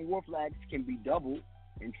 state and war flags can be double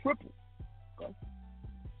and triple. Okay?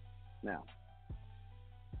 Now,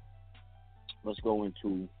 let's go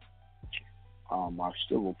into our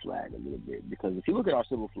civil flag a little bit, because if you look at our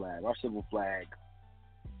civil flag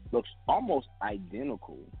looks almost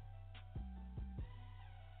identical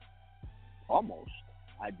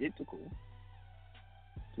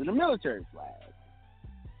to the military flag,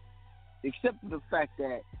 except for the fact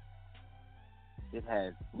that it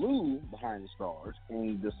has blue behind the stars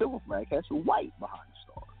and the civil flag has white behind the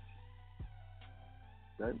stars.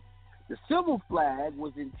 Okay? The civil flag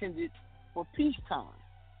was intended for peacetime.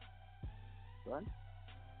 Right?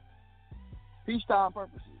 Peacetime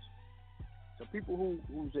purposes. So people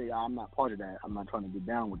who say, I'm not part of that, I'm not trying to get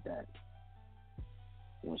down with that.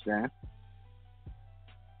 You understand?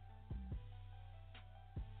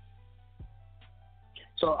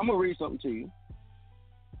 So I'm going to read something to you.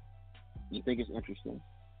 You think it's interesting?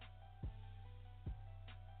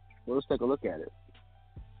 Well, let's take a look at it.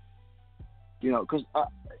 You know, because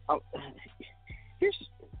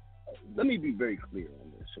let me be very clear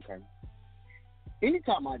on this, okay?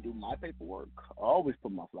 Anytime I do my paperwork, I always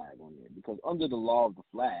put my flag on there, because under the law of the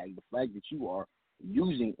flag that you are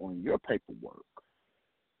using on your paperwork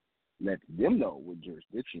lets them know what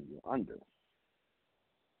jurisdiction you're under.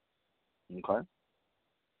 Okay?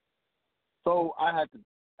 So I had to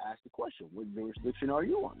ask the question, what jurisdiction are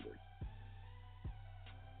you under?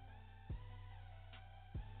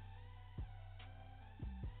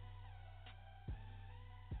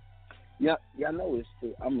 Yeah, I know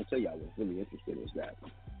I'm going to tell y'all what's really interesting is that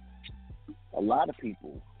a lot of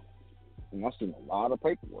people, and I've seen a lot of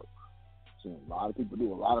paperwork, seen a lot of people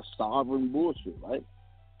do a lot of sovereign bullshit, right?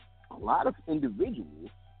 A lot of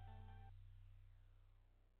individuals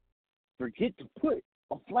forget to put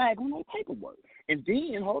a flag on their paperwork. And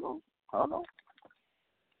then, hold on.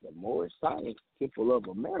 The Morris Science Temple of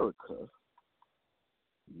America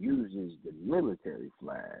uses the military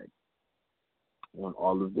flag on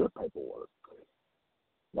all of their paperwork.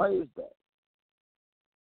 Why is that?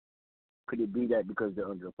 Could it be that because they're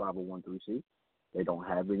under a 501(c)(3), they don't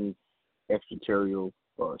have any extraterritorial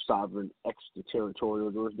or sovereign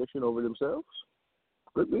extraterritorial jurisdiction over themselves?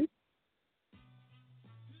 Could be.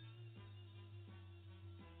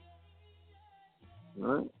 All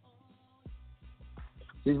right.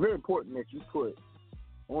 It's very important that you put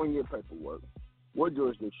on your paperwork what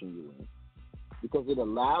jurisdiction you're in, because it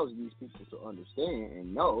allows these people to understand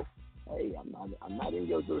and know, hey, I'm not in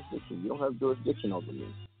your jurisdiction. You don't have jurisdiction over me.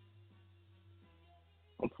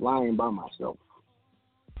 I'm flying by myself.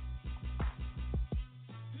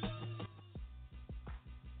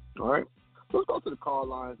 All right. Let's go to the call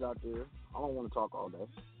lines out there. I don't want to talk all day.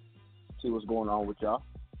 See what's going on with y'all.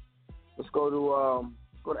 Let's go to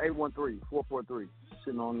 813-443.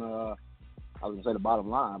 Sitting on I was gonna say the bottom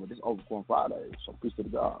line, but this is Overcorn Friday, so peace to the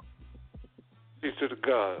God. Peace to the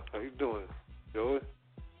God. How you doing, Joey?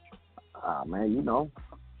 Man, you know,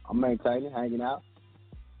 I'm maintaining, hanging out.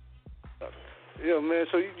 Yeah, man.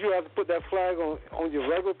 So you have to put that flag on your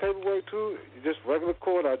regular paperwork too? Just regular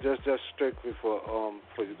court, or just strictly for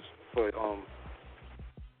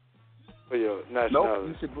your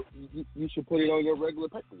nationality? Nope. You should put it on your regular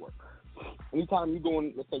paperwork. Anytime you go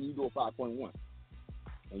in, let's say you do a 5.1,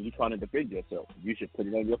 and you're trying to defend yourself, you should put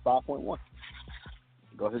it on your 5.1.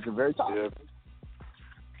 It goes at the very top. Yeah,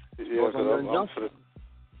 because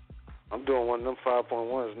I'm doing one of them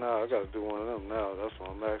 5.1s now. I got to do one of them now. That's what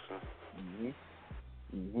I'm asking.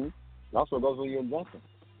 It also goes on your injunction.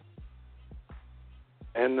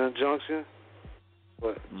 And the injunction?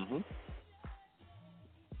 What?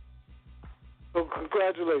 So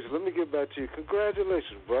congratulations. Let me get back to you.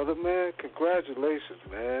 Congratulations, brother, man. Congratulations,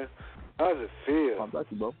 man. How does it feel? God bless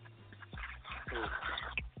you,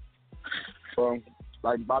 bro.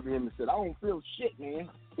 Like Bobby Hemmings said, I don't feel shit, man.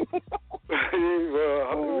 Well,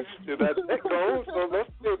 that goes, so that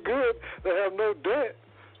feel good to have no debt.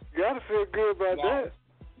 You gotta feel good about that.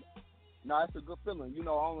 No, it's a good feeling. You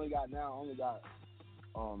know, I only got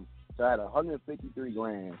so I had $153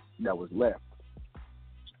 grand that was left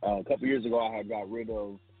A couple years ago, I had got rid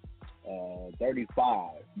of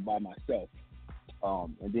 35 by myself.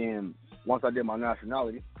 And then once I did my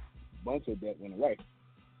nationality, a bunch of debt went away.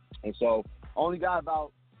 And so I only got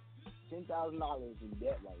about $10,000 in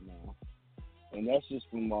debt right now. And that's just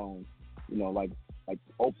from, like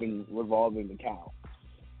open revolving accounts.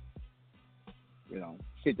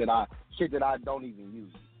 Shit that I don't even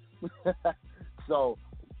use. So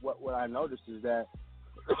what I noticed is that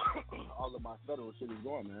all of my federal shit is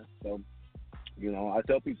gone, man. So, I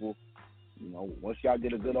tell people, once y'all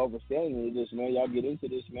get a good understanding of this, man, y'all get into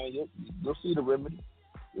this, man, you'll see the remedy.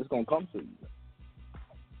 It's gonna come to you.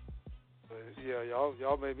 Yeah,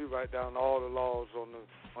 y'all made me write down all the laws on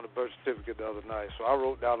the birth certificate the other night, so I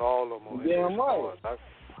wrote down all of them on Damn right.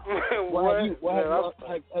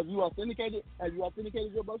 Have you authenticated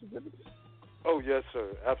your birth certificate? Oh yes,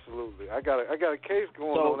 sir, absolutely. I got a case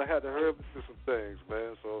going on. I had to hurry up and do some things,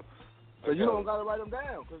 man. So you don't gotta write them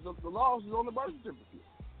down because the laws is on the birth certificate.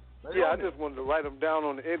 I just wanted to write them down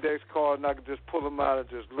on the index card, and I could just pull them out and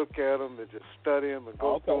just look at them and just study them and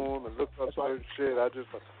go through them and look up certain shit. I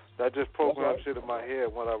just program shit in my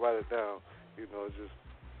head when I write it down. It's just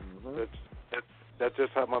that's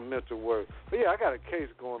just how my mental works. But yeah, I got a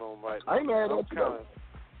case going on right now. I ain't mad at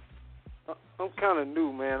you. I'm kind of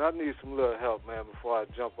new, man. I need some little help, man, before I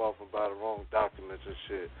jump off and buy the wrong documents and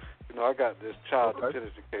shit. I got this child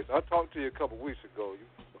dependency case. I talked to you a couple weeks ago.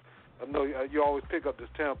 I know you always pick up this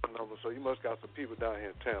Tampa number, so you must got some people down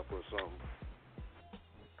here in Tampa or something.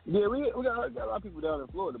 Yeah, we got a lot of people down in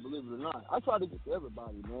Florida, believe it or not. I try to get to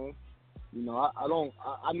everybody, man. I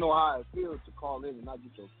know how it feels to call in and not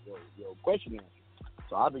get your question answered.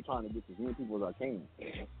 So I've been trying to get to as many people as I can.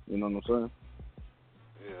 You know what I'm saying?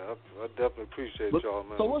 Yeah, I definitely appreciate y'all,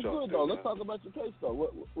 man. So what's good, though? Let's talk about your case, though.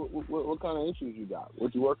 What kind of issues you got?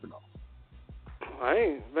 What you working on?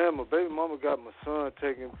 Man, my baby mama got my son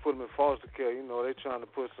put him in foster care. They trying to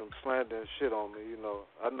put some slander and shit on me,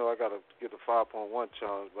 I know I got to get the 5.1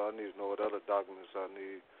 challenge, but I need to know what other documents I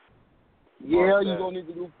need. Yeah, you're going to need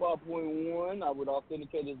to do 5.1. I would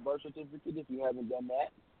authenticate his birth certificate if you haven't done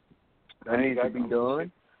that. That needs to be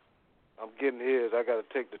done. I'm getting his. I got to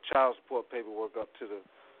take the child support paperwork up to the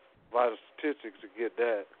vital statistics to get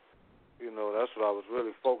that. That's what I was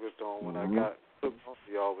really focused on when I got hooked on to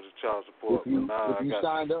y'all with the child support. If you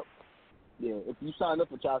signed up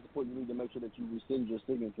for child support, you need to make sure that you rescind your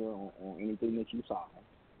signature on anything that you sign.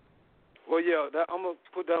 Well, yeah, I'm going to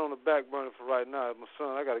put that on the back burner for right now. My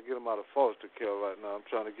son, I got to get him out of foster care right now. I'm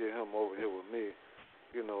trying to get him over here with me,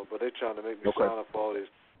 but they're trying to make me sign up for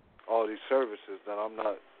all these services that I'm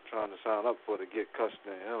not trying to sign up for to get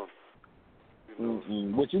custody of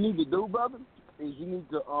him. What you need to do, brother, is you need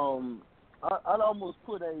to I'd almost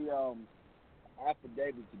put a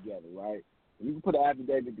affidavit together, right? You can put an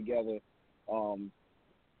affidavit together.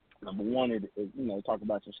 Number one, it talk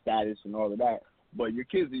about your status and all of that. But your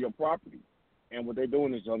kids are your property, and what they're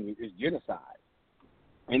doing is genocide,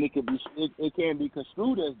 and it can be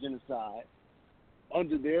construed as genocide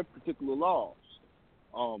under their particular laws.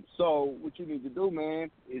 So what you need to do,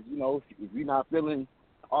 man, is if you're not feeling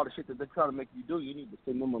all the shit that they're trying to make you do, you need to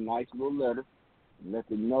send them a nice little letter and let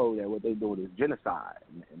them know that what they're doing is genocide,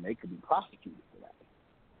 and they could be prosecuted for that.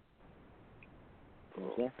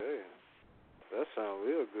 Okay. That sounds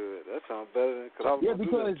real good. That sounds better than because I was going to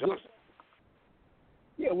do the injunction.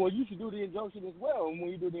 Yeah, well, you should do the injunction as well. And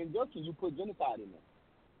when you do the injunction, you put genocide in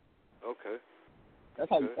there. Okay. That's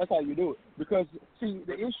how you do it. Because see,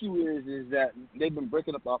 the issue is that they've been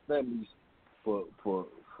breaking up our families for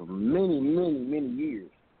many years.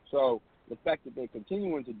 So the fact that they're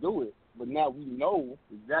continuing to do it, but now we know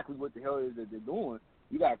exactly what the hell it is that they're doing,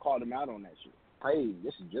 you gotta call them out on that shit. Hey,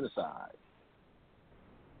 this is genocide.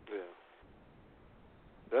 Yeah.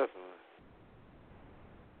 Definitely.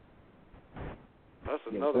 That's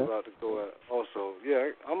another route to go at also.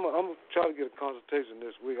 Yeah, I'm gonna try to get a consultation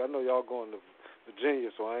this week. I know y'all going to Virginia,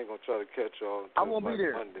 so I ain't gonna try to catch y'all until I won't be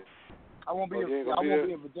there. Monday. I won't be in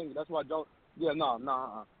Virginia. That's why I don't. Yeah,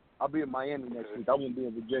 I'll be in Miami next week. I won't be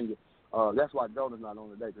in Virginia. That's why Jonah's not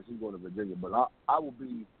on today because he's going to Virginia. But I will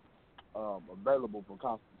be available for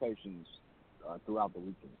consultations throughout the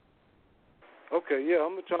weekend. Okay, yeah,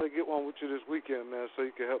 I'm gonna try to get one with you this weekend, man, so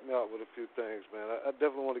you can help me out with a few things, man. I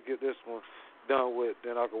definitely want to get this one done with,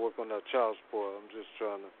 then I can work on that child support. I'm just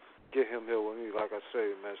trying to get him here with me. Like I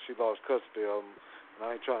say, man, she lost custody of him, and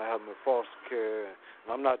I ain't trying to have him in foster care, and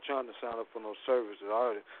I'm not trying to sign up for no services.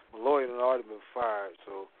 My lawyer had already been fired,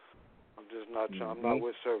 so I'm just not trying. I'm not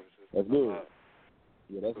with services. That's good.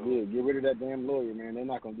 Yeah, that's good. Get rid of that damn lawyer, man. They're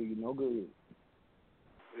not gonna do you no good.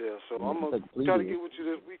 Yeah, so I'm gonna try to get with you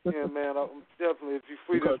this weekend, man. I'm definitely, if you're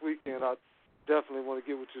free this weekend, definitely want to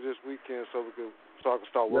get with you this weekend so I can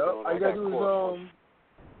start working on all that. you gotta do is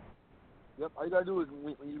all you gotta do is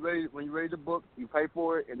when you read the book, you pay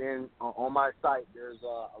for it, and then on my site there's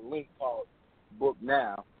a link called Book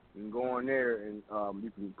Now. You can go on there and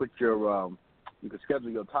you can put your you can schedule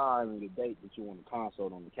your time and the date that you want to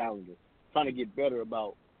consult on the calendar. Trying to get better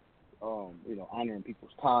about honoring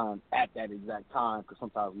people's time at that exact time, because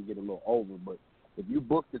sometimes we get a little over. But if you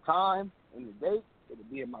book the time and the date, it'll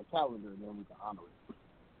be in my calendar, and then we can honor it.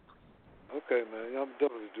 Okay, man. I'm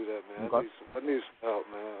definitely do that, man. Okay. I need some help,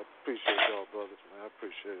 man. I appreciate y'all, brothers, man. I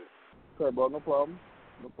appreciate it. Okay, bro. No problem.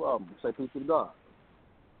 No problem. Say peace to the God.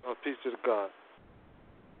 Peace to the God.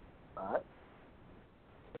 All right.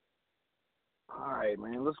 All right,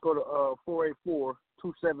 man. Let's go to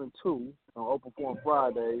 484-272 on Open Forum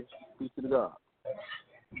Fridays. Peace to the God.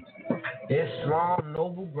 Islam,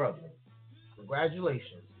 noble brother.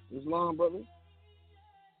 Congratulations. Islam, brother.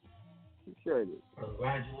 Appreciate it.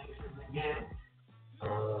 Congratulations again.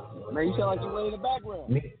 Man, you sound like you're way in the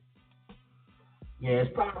background. Yeah,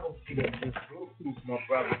 it's probably just Bluetooth, my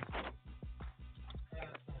brother.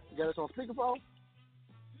 You got us on speakerphone?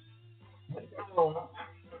 No,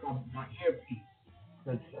 my earpiece.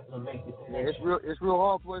 It's real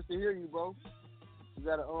hard for us to hear you, bro. You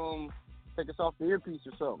gotta take us off the earpiece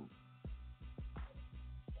or something.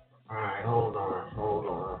 All right, hold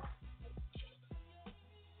on.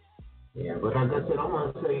 Yeah, but like I said, I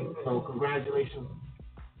want to say, congratulations.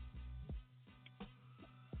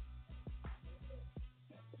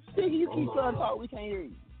 Diggy, you keep trying to talk, we can't hear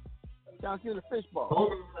you. Sounds like a fishbowl.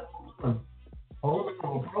 Hold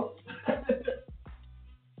on, bro.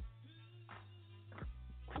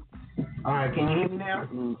 All right, can you hear me now?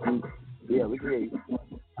 Mm-hmm. Yeah, we can hear you.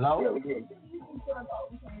 Hello? Yeah, we can hear you.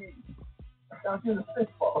 Sounds like a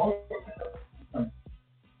fishbowl.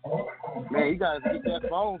 Man, you guys get that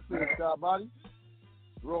phone fixed, buddy.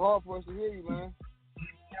 Real hard for us to hear you, man.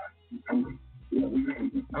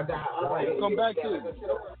 I got. All right. I'm gonna come back to you.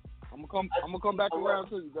 I'm gonna come back around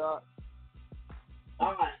to you, God.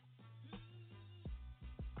 All right.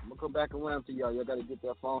 I'm gonna come back around to y'all. Y'all gotta get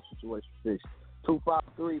that phone situation fixed.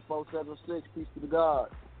 253-476. Peace to the God.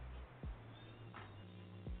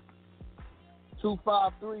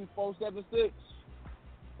 253-476.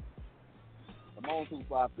 Come on,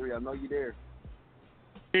 253. I know you're there.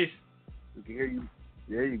 Peace. We can hear you.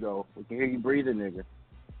 There you go. We can hear you breathing, nigga.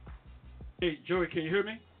 Hey, Joey, can you hear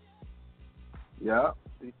me? Yeah.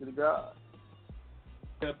 Peace to the God.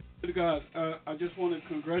 Yeah, peace to the God. I just want to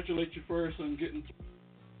congratulate you first on getting through.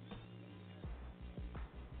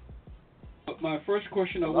 My first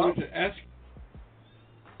question I wanted to ask you.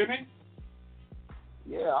 Hear me?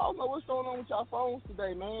 Yeah, I don't know what's going on with y'all phones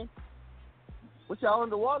today, man. What, y'all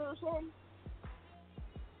underwater or something?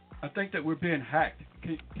 I think that we're being hacked.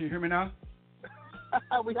 Can you hear me now?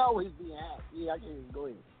 We always be hacked. Yeah, I can hear you. Go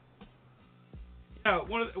ahead. Yeah,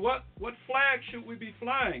 what flag should we be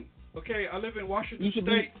flying? Okay, I live in Washington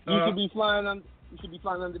State. You should be flying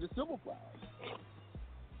under the civil flag.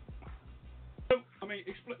 I mean,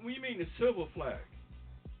 what do you mean the civil flag?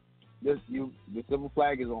 The civil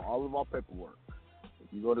flag is on all of our paperwork.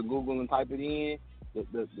 If you go to Google and type it in,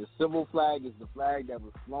 the civil flag is the flag that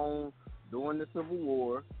was flown during the Civil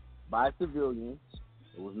War by civilians.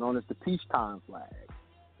 It was known as the peacetime flag.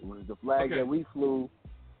 It was the flag that we flew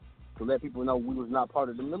to let people know we was not part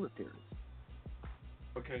of the military.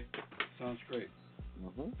 Okay, sounds great.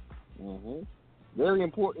 Very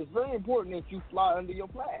important. It's very important that you fly under your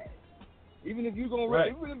flag. Even if even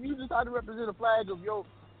if you decide to represent a flag of your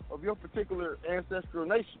particular ancestral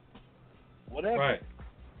nation, whatever. Right.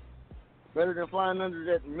 Better than flying under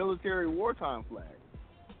that military wartime flag.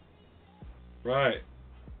 Right.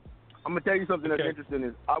 I'm gonna tell you something that's interesting.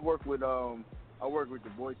 Is I work with the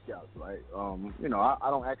Boy Scouts, right? I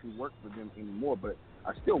don't actually work for them anymore, but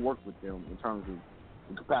I still work with them in terms of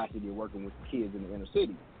the capacity of working with the kids in the inner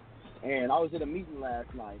city. And I was at a meeting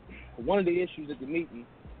last night. One of the issues at the meeting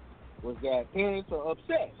was that parents are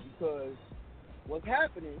upset because what's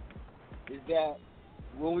happening is that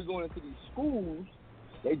when we go into these schools,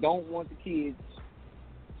 they don't want the kids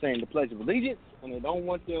saying the Pledge of Allegiance, and they don't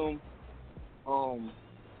want them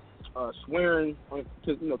swearing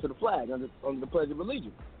to the flag under the Pledge of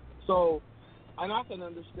Allegiance. So, and I can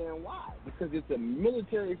understand why, because it's a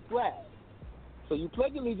military flag. So you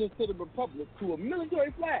pledge allegiance to the Republic, to a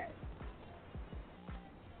military flag.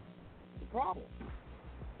 The problem.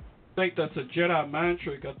 I think that's a Jedi mind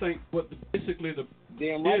trick. I think basically the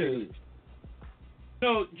damn right is.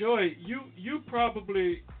 No, Joy, you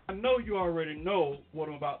probably, I know you already know what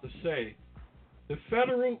I'm about to say. The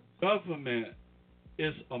federal government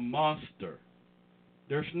is a monster.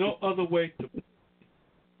 There's no other way to.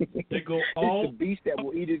 They go all it's the beast that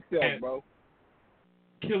will eat itself, bro.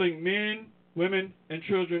 Killing men, women, and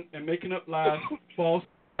children, and making up lies, false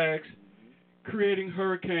flags, creating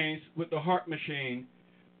hurricanes with the heart machine.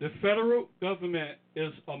 The federal government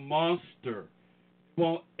is a monster. They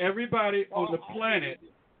want everybody on the planet.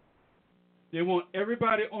 They want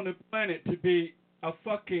everybody on the planet to be a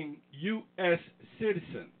fucking U.S.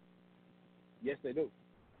 citizen. Yes, they do.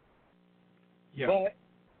 Yeah. But,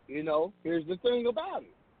 here's the thing about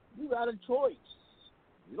it. You got a choice.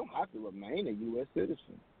 You don't have to remain a U.S.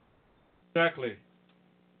 citizen. Exactly.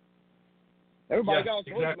 Everybody got a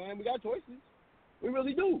choice, man. We got choices. We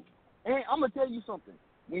really do. And I'm going to tell you something.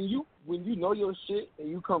 When you know your shit and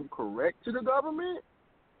you come correct to the government,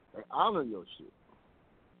 they honor your shit.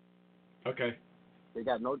 Okay. They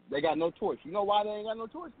got no choice. You know why they ain't got no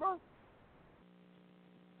choice, bro?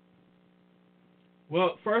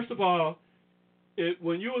 Well, first of all,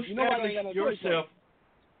 when you establish yourself,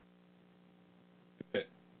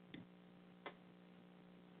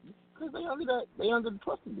 because they under the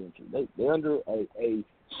trust indenture. They under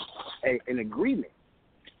an agreement.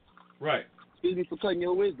 Right. Excuse me for cutting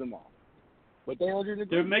your wisdom off, but they under an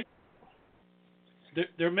agreement.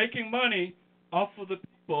 They're making money off of the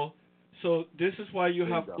people, so this is why you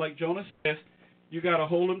have, like Jonah says, you got to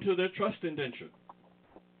hold them to their trust indenture.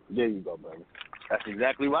 There you go, brother. That's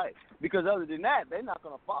exactly right. Because other than that, they're not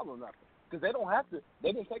going to follow nothing. Because they don't have to.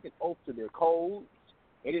 They didn't take an oath to their codes.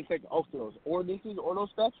 They didn't take an oath to those ordinances or those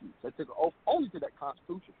statutes. They took an oath only to that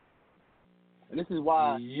Constitution. And this is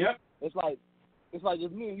why. Yep. It's like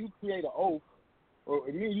if me and you create an oath, or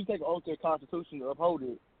if me and you take an oath to the Constitution to uphold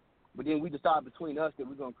it, but then we decide between us that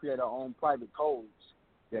we're going to create our own private codes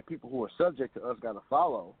that people who are subject to us got to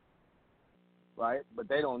follow, right? But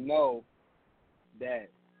they don't know that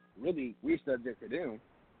really we're subject to them.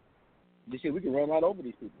 This shit, we can run right over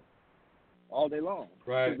these people all day long.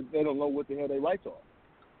 Right. Because they don't know what the hell their rights are.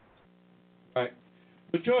 Right.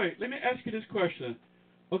 But Joy, let me ask you this question.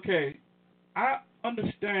 Okay, I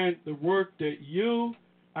understand the work that you,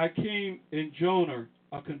 Akeem, and Jonah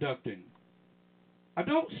are conducting. I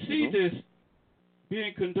don't see this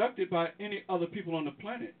being conducted by any other people on the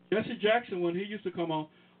planet. Jesse Jackson, when he used to come on,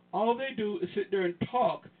 all they do is sit there and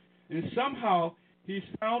talk, and somehow he's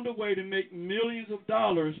found a way to make millions of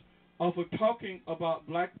dollars off of talking about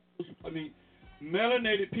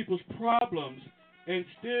melanated people's problems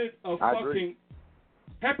instead of fucking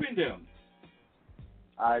helping them.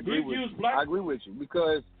 I agree with you. I agree with you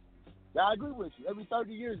because I agree with you. Every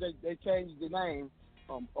 30 years they change the name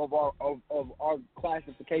of our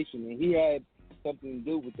classification, and he had something to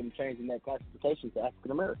do with them changing that classification to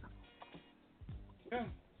African American. Yeah,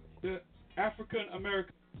 the African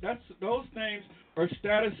American. Those names are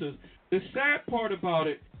statuses. The sad part about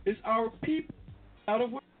it is our people out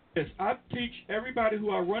of this. I teach everybody who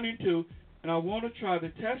I run into, and I want to try to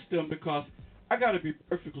test them because I got to be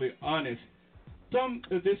perfectly honest. Some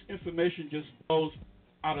of this information just blows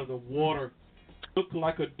out of the water, look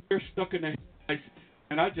like a deer stuck in the headlights,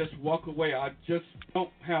 and I just walk away. I just don't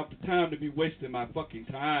have the time to be wasting my fucking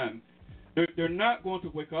time. They're not going to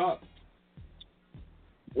wake up.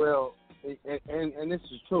 Well, and this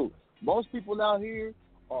is true. Most people out here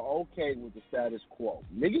are okay with the status quo.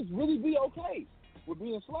 Niggas really be okay with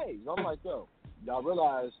being slaves. I'm like, yo, y'all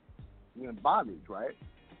realize we're in bondage, right?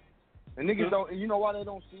 And niggas don't, and you know why they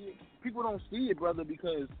don't see it? People don't see it, brother,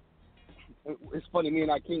 because it's funny, me and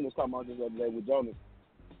Akeem was talking about this the other day with Jonah.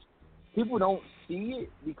 People don't see it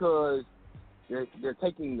because they're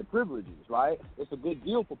taking the privileges, right? It's a good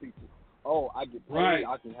deal for people. Oh, I get paid, right.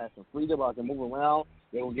 I can have some freedom, I can move around,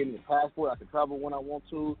 they will give me a passport, I can travel when I want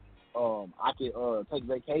to, I can take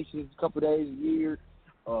vacations a couple days a year,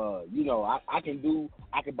 I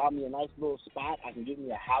can buy me a nice little spot, I can get me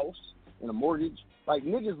a house and a mortgage. Like,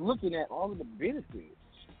 niggas looking at all of the benefits.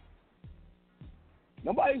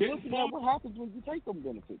 Nobody's looking at what happens when you take them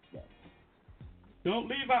benefits back. Don't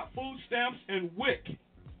leave out food stamps and WIC.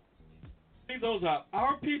 Leave those out.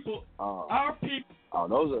 Our people. Oh,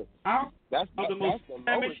 those are. That's the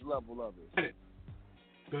lowest level of it.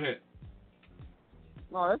 Go ahead.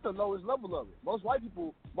 No, that's the lowest level of it. Most white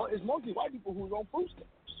people. It's mostly white people who's on food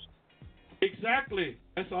stamps. Exactly.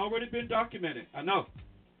 That's already been documented. I know.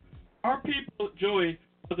 Our people, Joey,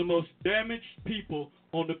 are the most damaged people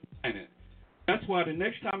on the planet. That's why the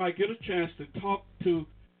next time I get a chance to talk to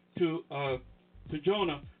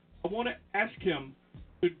Jonah, I want to ask him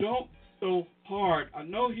to don't so hard. I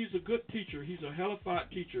know he's a good teacher. He's a hellified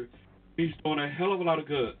teacher. He's doing a hell of a lot of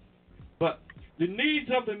good. But the needs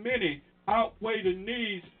of the many outweigh the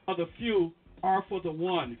needs of the few are for the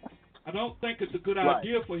one. I don't think it's a good Right.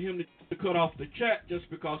 idea for him to cut off the chat just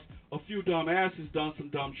because a few dumb asses done some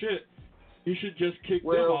dumb shit. He should just kick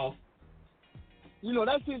them off. You know,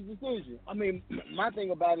 that's his decision. I mean, my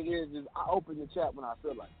thing about it is I open the chat when I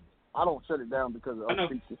feel like it. I don't shut it down because of other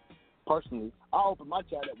people. Personally, I open my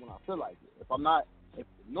chat up when I feel like it.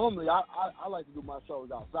 Normally I like to do my shows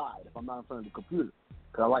outside if I'm not in front of the computer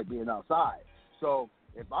because I like being outside. So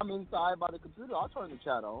if I'm inside by the computer, I'll turn the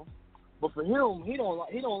chat on. But for him, he don't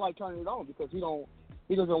like turning it on because he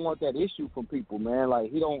doesn't want that issue from people, man.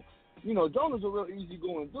 Like he don't. You know, Jonah's a real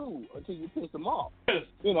easygoing dude until you piss him off,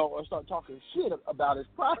 you know, or start talking shit about his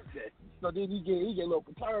process. So then he get a little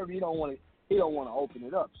perturbed. He don't want to open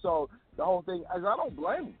it up. So the whole thing, I don't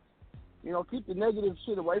blame him. You know, keep the negative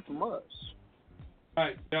shit away from us.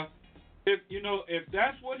 Right. Yeah. If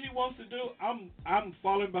that's what he wants to do, I'm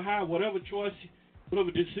falling behind whatever choice, whatever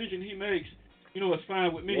decision he makes. You know, it's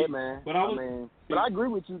fine with me. Yeah, man. But I agree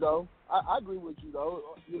with you though. I agree with you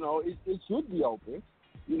though. You know, it should be open.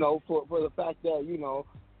 You know, for the fact that, you know,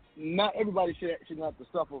 not everybody should have to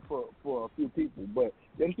suffer for a few people, but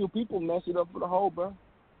them few people mess it up for the whole, bro.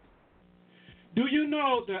 Do you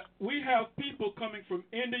know that we have people coming from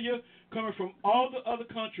India, coming from all the other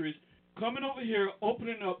countries, coming over here,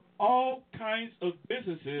 opening up all kinds of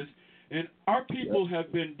businesses, and our people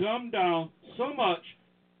have been dumbed down so much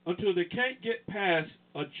until they can't get past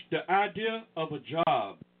the idea of a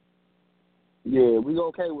job. Yeah, we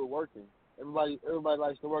okay with working. Everybody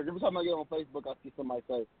likes to work. Every time I get on Facebook, I see somebody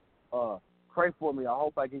say, pray for me. I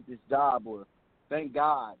hope I get this job, or thank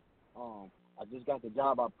God I just got the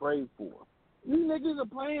job I prayed for. You niggas are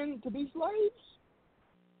praying to be slaves?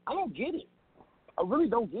 I don't get it. I really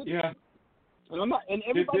don't get it. Yeah. And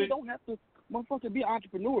everybody don't have to motherfucking be an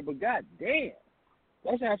entrepreneur, but god damn.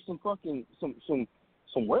 Let's have some fucking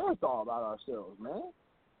some wherewithal about ourselves, man.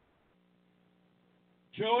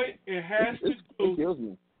 Joey, it has to do. It kills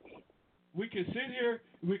me. We can sit here,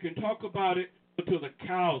 we can talk about it until the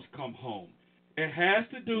cows come home. It has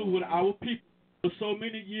to do with our people for so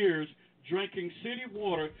many years drinking city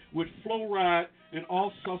water with fluoride and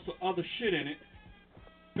all sorts of other shit in it,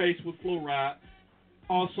 paste with fluoride,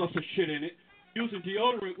 all sorts of shit in it, using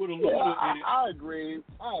deodorant with aluminum in it. I agree,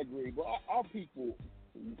 but our people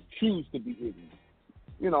choose to be ignorant.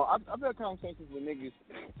 You know, I've had conversations with niggas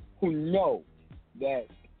who know that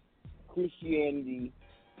Christianity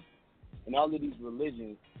and all of these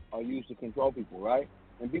religions are used to control people, right?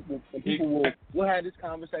 And people will have this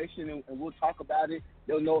conversation and we'll talk about it.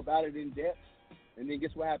 They'll know about it in depth, and then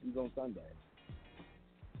guess what happens on Sunday?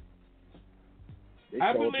 They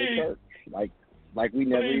show up at church like we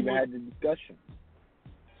never even had the discussion.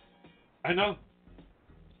 I know.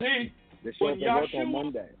 See, they show up at work on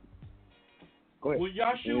Monday. Go ahead. When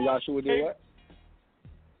Yahshua did what?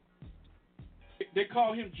 They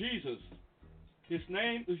call him Jesus. His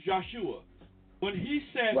name is Yahshua. When he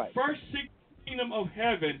said, first seek the kingdom of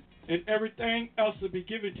heaven and everything else will be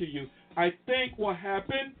given to you, I think what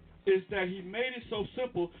happened is that he made it so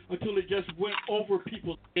simple until it just went over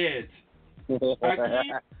people's heads.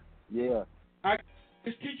 I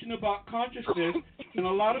was teaching about consciousness, and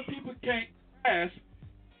a lot of people can't grasp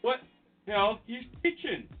what hell he's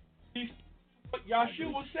teaching. He's what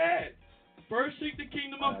Yahshua said. First seek the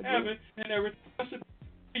kingdom of heaven and everything else will be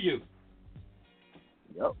given to you.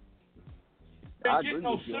 Yep. I agree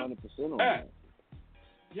with you 100% on that.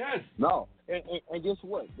 Yes. No, and guess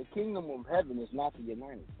what? The kingdom of heaven is not the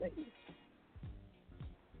United States.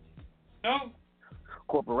 No.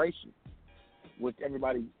 Corporation, which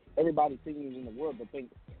everybody thinking in the world will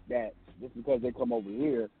think that just because they come over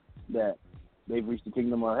here that they've reached the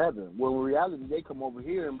kingdom of heaven. Well, in reality, they come over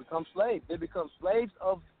here and become slaves. They become slaves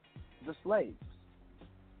of the slaves.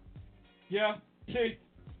 Yeah. See,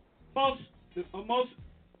 a most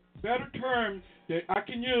better term that I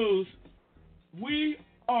can use, we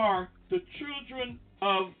are the children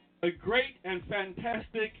of a great and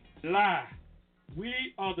fantastic lie. We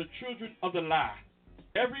are the children of the lie.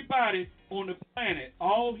 Everybody on the planet,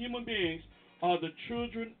 all human beings, are the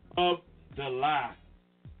children of the lie.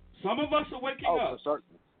 Some of us are waking up. For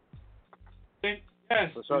certain. And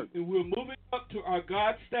yes, for certain. We're moving up to our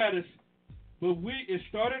God status, but it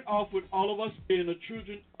started off with all of us being the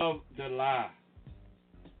children of the lie.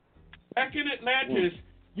 Back in Atlantis,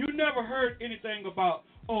 you never heard anything about,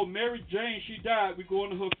 oh, Mary Jane, she died, we're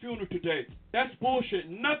going to her funeral today. That's bullshit.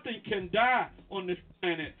 Nothing can die on this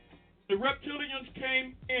planet. The reptilians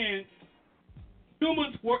came in,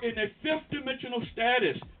 humans were in a fifth dimensional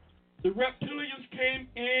status. The reptilians came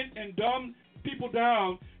in and dumbed people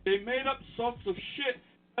down. They made up sorts of shit,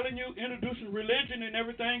 telling you, introducing religion and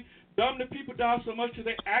everything, dumbed the people down so much that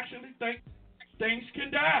they actually think things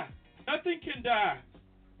can die. Nothing can die.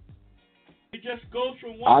 It just goes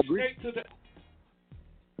from one state to the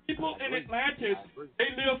people in Atlantis. They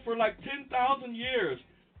lived for like 10,000 years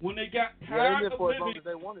when they got tired of living. As long as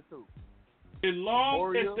they wanted to. As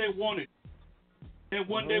long as they wanted. And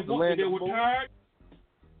when they were tired.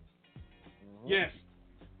 Yes.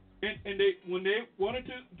 And when they wanted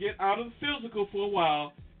to get out of the physical for a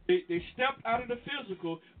while, they stepped out of the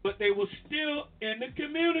physical, but they were still in the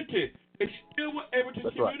community. They still were able to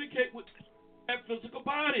communicate with their physical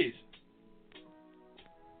bodies.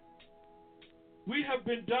 We have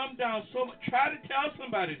been dumbed down so much. Try to tell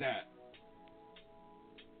somebody that.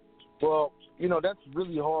 Well, that's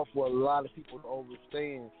really hard for a lot of people to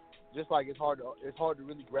understand. Just like it's hard to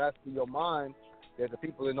really grasp in your mind that the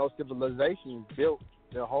people in those civilizations built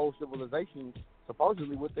their whole civilization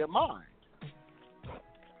supposedly with their mind.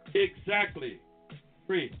 Exactly.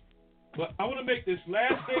 Free. But I want to make this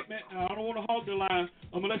last statement, and I don't want to hog the line.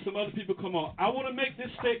 I'm going to let some other people come on. I want to make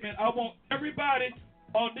this statement. I want everybody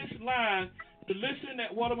on this line to listen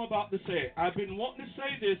at what I'm about to say. I've been wanting to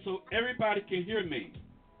say this so everybody can hear me.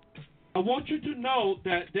 I want you to know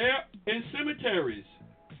that there in cemeteries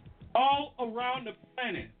all around the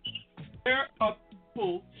planet, there are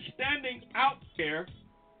people standing out there,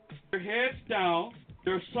 their heads down.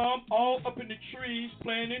 There are some all up in the trees,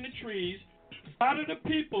 playing in the trees. A lot of the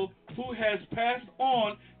people who has passed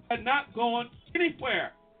on are not going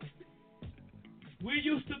anywhere. We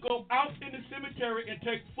used to go out in the cemetery and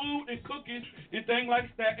take food and cookies and things like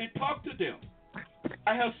that and talk to them.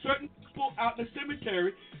 I have certain people out in the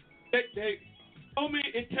cemetery that they told me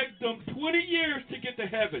it takes them 20 years to get to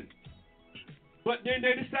heaven. But then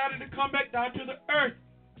they decided to come back down to the earth,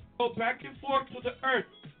 go back and forth to the earth.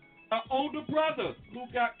 An older brother who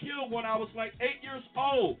got killed when I was like 8 years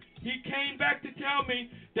old, he came back to tell me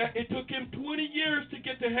that it took him 20 years to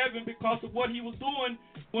get to heaven because of what he was doing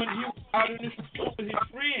when he was out in the street with his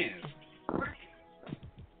friends.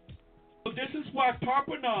 So this is why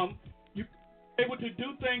Tarpanum, you're able to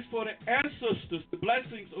do things for the ancestors, the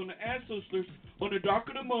blessings on the ancestors on the dark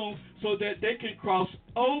of the moon so that they can cross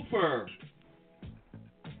over.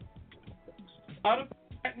 Out of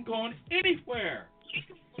and going anywhere.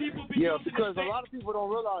 People be because a lot of people don't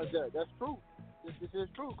realize that. That's true. This is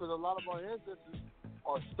true because a lot of our ancestors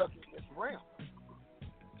are stuck in this realm.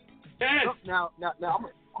 Yes. Now, I'm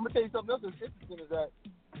gonna tell you something else that's interesting is that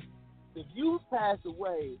if you pass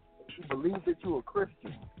away and you believe that you're a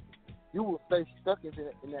Christian, you will stay stuck in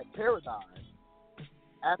that paradigm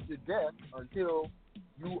after death until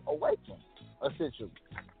you awaken, essentially.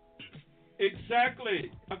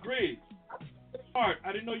 Exactly. Agreed. Art,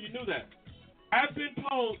 I didn't know you knew that. I've been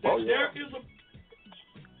told that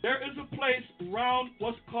there is a place around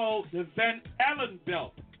what's called the Van Allen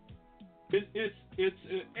Belt. It's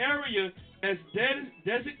an area that's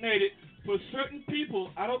designated for certain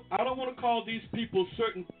people. I don't want to call these people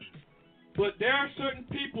certain, but there are certain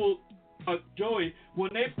people, Joey,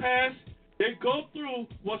 when they pass, they go through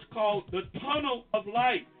what's called the tunnel of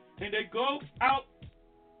light, and they go out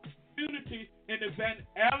community in the Van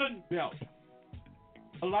Allen Belt.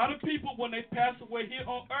 A lot of people, when they pass away here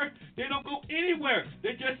on Earth, they don't go anywhere.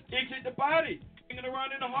 They just exit the body, hanging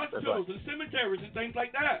around in the hospitals and cemeteries and things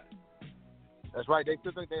like that. That's right. They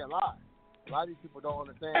still think they're alive. A lot of these people don't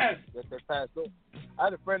understand that they passed away. I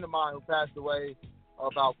had a friend of mine who passed away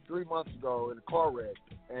about 3 months ago in a car wreck,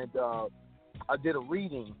 and I did a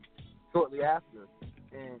reading shortly after.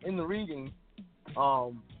 And in the reading,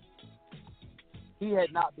 he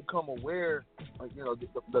had not become aware.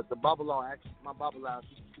 The Babylon, actually, my Babylon,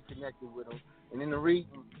 she connected with him. And in the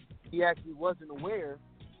reading, he actually wasn't aware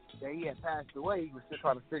that he had passed away. He was still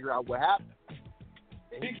trying to figure out what happened.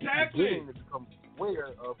 And exactly. He was beginning to become aware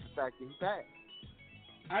of the fact that he passed.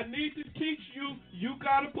 I need to teach you, you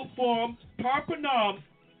got to perform Tarpanam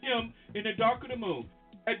him in the dark of the moon.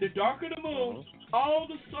 At the dark of the moon, all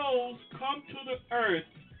the souls come to the earth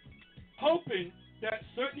hoping that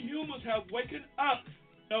certain humans have waken up,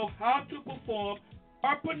 know how to perform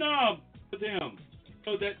Tarpanam for them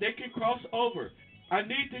so that they can cross over. I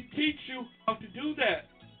need to teach you how to do that.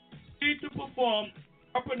 You need to perform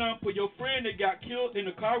Tarpanam for your friend that got killed in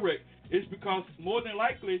a car wreck. It's because more than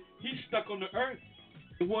likely he's stuck on the earth.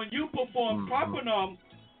 And when you perform Tarpanam,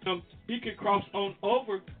 he can cross on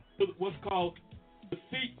over to what's called the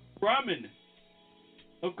feet Brahmin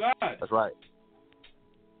of God. That's right.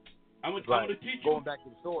 I'm going to teach you. Going back to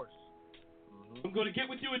the source. I'm going to get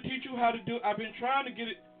with you and teach you how to do it. I've been trying to get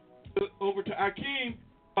it over to Akeem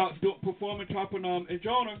about performing Tarpanam and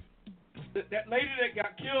Jonah. That lady that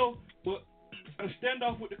got killed was a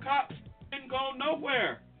standoff with the cops. Didn't go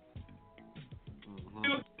nowhere.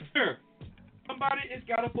 Still here. somebody has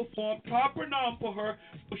got to perform proper nom for her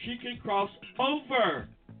so she can cross over.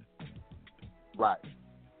 Right.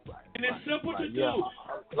 And it's simple to do. Yeah.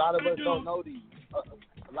 A lot of us don't know these.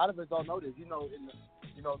 A lot of us don't know this. You know,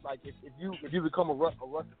 like if you become a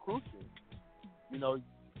Rosicrucian, you know,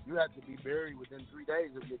 you have to be buried within 3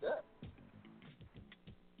 days of your death.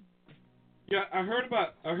 Yeah, I heard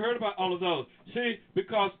about all of those. See,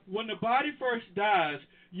 because when the body first dies,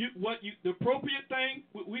 the appropriate thing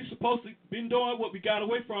we supposed to been doing, what we got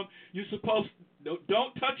away from, you're supposed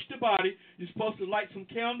don't touch the body. You're supposed to light some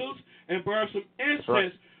candles and burn some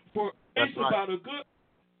incense for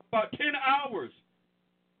about 10 hours.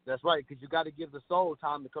 That's right, because you got to give the soul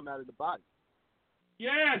time to come out of the body.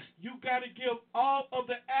 Yes, you got to give all of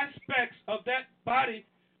the aspects of that body,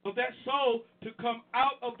 of that soul, to come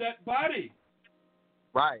out of that body.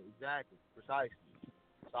 Right, exactly, precisely.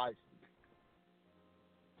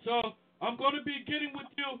 So I'm going to be getting with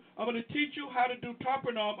you. I'm going to teach you how to do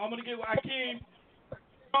Topernom. I'm going to get with Akeem.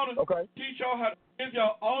 I'm going to teach y'all how to give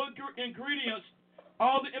y'all all the ingredients,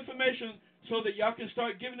 all the information, so that y'all can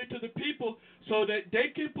start giving it to the people so that they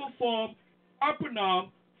can perform Topernom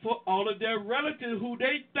for all of their relatives who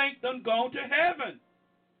they think done gone to heaven.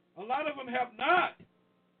 A lot of them have not.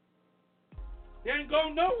 They ain't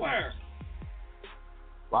going nowhere.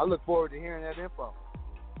 Well, I look forward to hearing that info.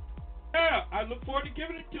 Yeah, I look forward to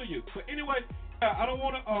giving it to you. But anyway, I don't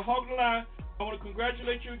want to hog the line. I want to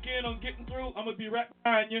congratulate you again on getting through. I'm going to be right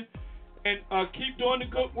behind you. And keep doing the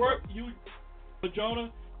good work. You,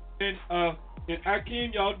 Jonah, and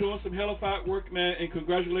Akeem, y'all doing some hellified work, man. And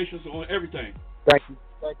congratulations on everything. Thank you,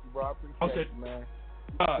 bro. I appreciate it, man.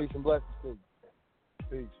 Peace and blessings to you.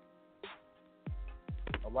 Peace.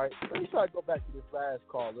 All right, let me try to go back to this last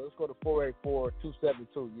call. Let's go to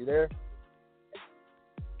 484-272. You there?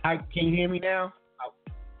 Hi, can you hear me now?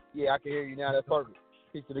 Yeah, I can hear you now. That's perfect.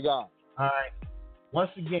 Peace to the God. All right.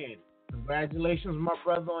 Once again, congratulations, my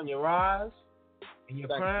brother, on your rise and your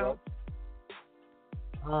crown.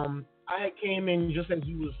 I came in just as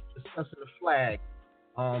you was discussing the flag.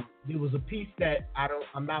 There was a piece that I don't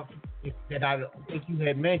think you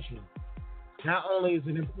had mentioned. Not only is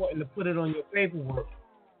it important to put it on your paperwork,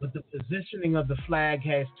 but the positioning of the flag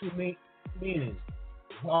has two meanings.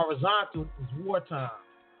 Horizontal is wartime.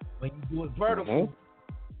 When you do it vertical,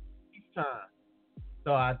 peacetime.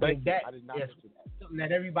 So I think that's something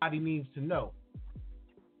that everybody needs to know.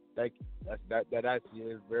 Thank you. That actually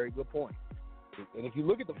is a very good point. And if you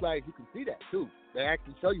look at the flags, you can see that too. They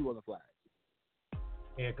actually show you on the flag.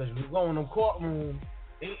 Yeah, because we go in the courtroom,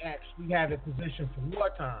 they actually have it positioned for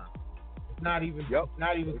wartime. It's not even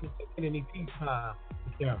considered any peacetime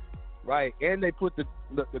with them. Right, and they put the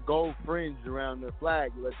gold fringe around their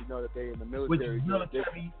flag to let you know that they're in the military. Which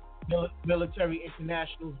is military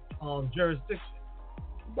international jurisdiction.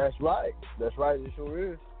 That's right. It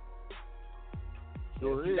sure is.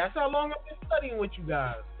 That's how long I've been studying with you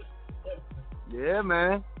guys. Yeah,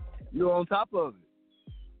 man. You're on top of it.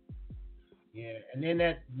 Yeah, and then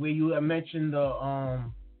that where you mentioned the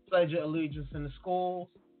Pledge of Allegiance in the schools.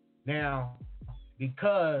 Now,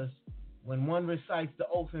 because when one recites the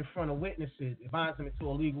oath in front of witnesses, it binds them into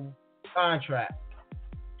a legal contract.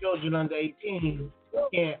 Children under 18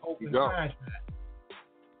 can't open contract.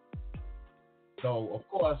 So, of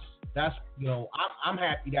course, that's, I'm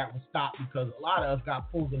happy that was stopped because a lot of us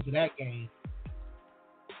got pulled into that game.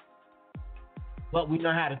 But we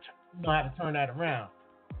know how to turn that around.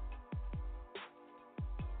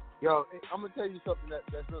 Yo, I'm gonna tell you something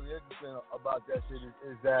that's really interesting about that shit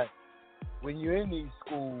is that when you're in these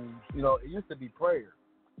schools, it used to be prayer,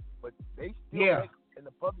 but they still make, in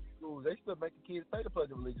the public schools, they still make the kids say the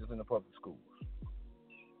Pledge of Allegiance in the public schools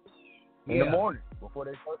in the morning before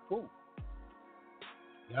they start school.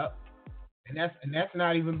 Yep, and that's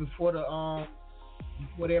not even before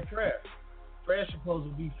before their prayer. Prayer's supposed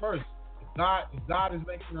to be first. If God is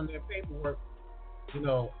mentioned on their paperwork,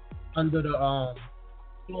 under the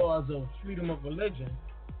clause of freedom of religion,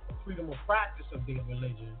 or freedom of practice of their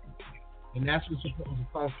religion, and that's what's supposed to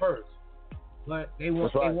come first. But they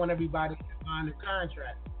want everybody to sign the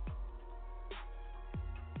contract.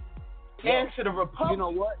 And to the Republic. You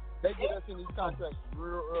know what? They get us in these contracts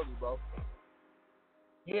real early, bro.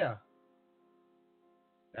 Yeah.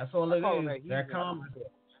 That's all it is. They're common.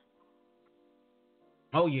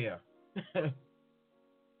 Oh, yeah. And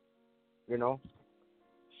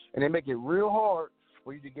they make it real hard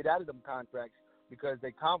for you to get out of them contracts because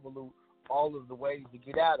they convolute all of the ways to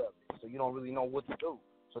get out of it. So you don't really know what to do.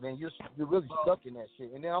 So then you're really stuck in that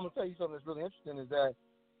shit. And then I'm gonna tell you something that's really interesting is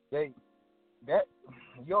that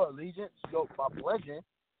your allegiance, by pledging,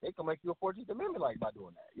 they can make you a 14th Amendment like by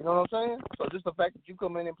doing that. You know what I'm saying? So just the fact that you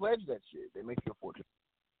come in and pledge that shit, they make you a 14th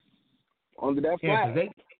under that flag.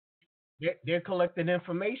 They're collecting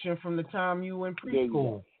information from the time you were in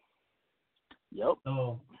preschool. Yep.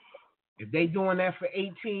 So if they doing that for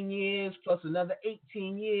 18 years plus another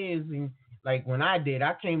 18 years, and like when I did,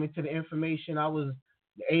 I came into the information, I was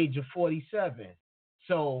the age of 47.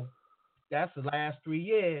 So that's the last 3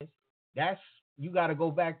 years. You got to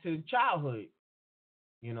go back to childhood,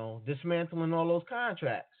 dismantling all those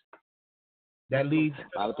contracts. That leads.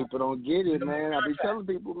 A lot of people don't get it, man. I be telling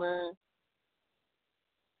people, man.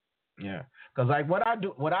 Yeah, because like what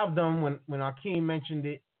I've done when Akeem mentioned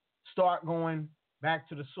it, start going back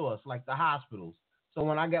to the source, like the hospitals. So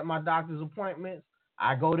when I get my doctor's appointments,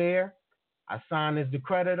 I go there, I sign as the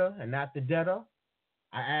creditor and not the debtor.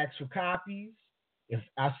 I ask for copies. If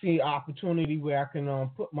I see opportunity where I can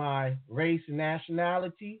put my race and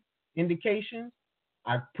nationality indications,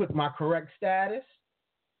 I put my correct status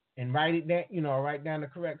and write it down, write down the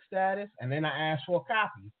correct status, and then I ask for a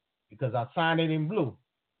copy because I signed it in blue.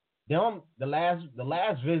 Then the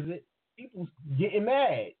last visit, people getting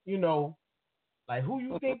mad, like who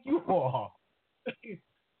you think you are,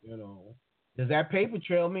 because that paper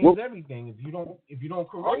trail means everything. If you don't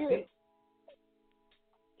correct it.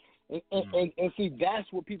 And see, that's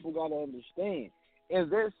what people got to understand. In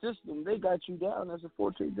their system, they got you down as a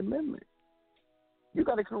 14th Amendment. You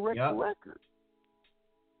got to correct the record.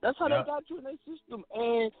 That's how they got you in their system.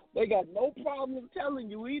 And they got no problem telling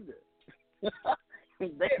you either.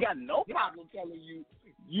 They got no problem telling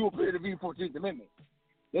you appear to be 14th Amendment.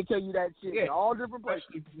 They tell you that shit in all different places.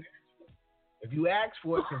 If you ask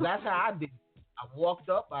for it, because that's how I did. I walked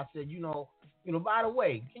up, I said, by the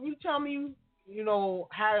way, can you tell me,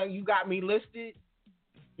 how you got me listed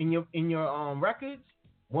in your records?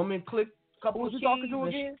 Woman clicked a couple of keys. Who was you talking to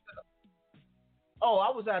again?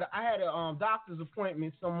 I had a doctor's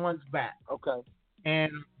appointment some months back. Okay.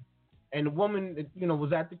 And the woman,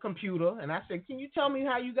 was at the computer, and I said, can you tell me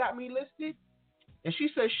how you got me listed? And she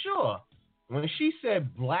said, sure. When she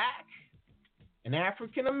said black and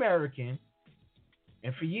African American,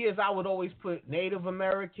 and for years I would always put Native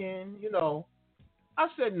American, I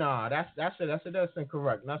said, nah, that's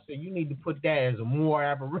incorrect. And I said, you need to put that as a more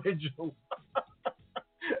Aboriginal.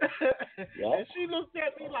 And she looked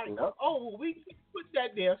at me like, oh, well, we can put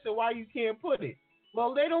that there. I said, why you can't put it?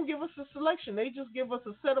 Well, they don't give us a selection. They just give us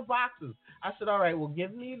a set of boxes. I said, all right, well,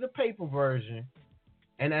 give me the paper version,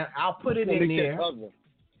 and then I'll put it in there.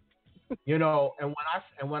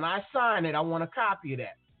 And when I sign it, I want a copy of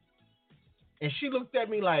that. And she looked at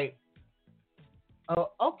me like,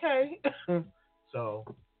 okay. So.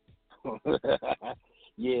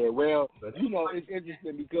 Yeah, well, it's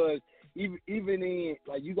interesting because even in,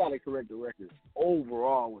 like, you got to correct the records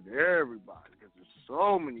overall with everybody because there's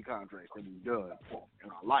so many contracts that we've done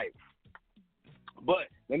in our life. But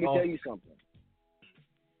let me tell you something.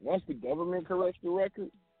 Once the government corrects the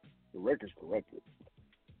record's corrected.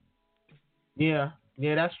 Yeah,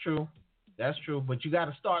 that's true. That's true. But you got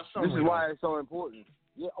to start somewhere. This is why it's so important.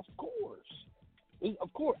 Yeah, of course.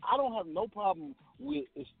 Of course, I don't have no problem with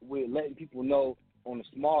letting people know on a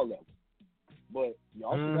small level. But you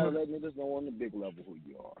also got to let niggas know on the big level who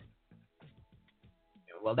you are.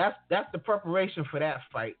 Well, that's the preparation for that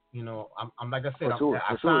fight. I'm like I said,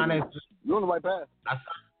 I sign as you're on the right path.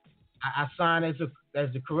 I sign as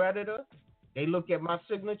the creditor. They look at my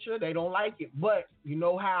signature. They don't like it. But you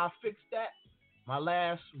know how I fixed that? My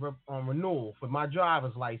last renewal for my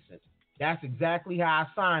driver's license. That's exactly how I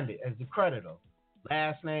signed it, as the creditor.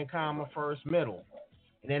 Last name, comma, first, middle.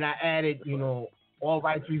 And then I added, all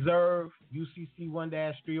rights reserved, UCC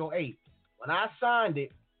 1-308. When I signed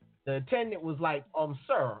it, the attendant was like,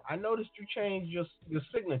 sir, I noticed you changed your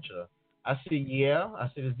signature. I said, yeah.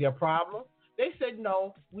 I said, is there a problem? They said,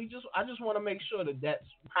 no. I just want to make sure that's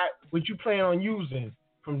what you plan on using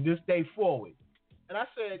from this day forward. And I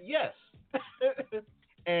said, yes.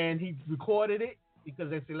 And he recorded it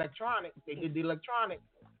because it's electronic. They did the electronic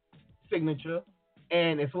signature,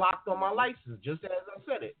 and it's locked on my license, just as I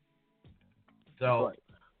said it. So, right.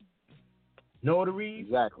 Notary,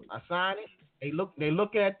 exactly. I sign it. They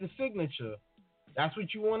look at the signature. That's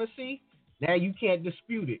what you want to see. Now you can't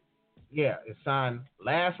dispute it. Yeah, it's signed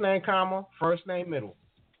last name, comma, first name, middle.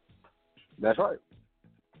 That's right.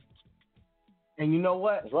 And you know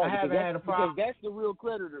what? That's right, I haven't had a problem. Because that's the real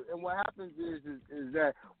creditor. And what happens is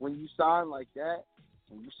that when you sign like that,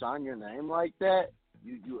 when you sign your name like that,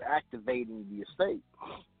 you're activating the estate.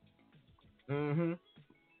 Mm-hmm.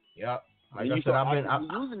 Yep. Like and I said, I've been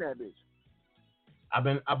using that bitch.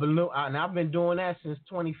 I've been doing that since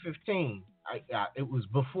 2015. It was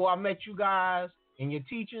before I met you guys in your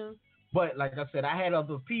teachings, but like I said, I had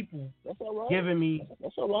other people giving me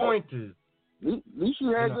pointers. At least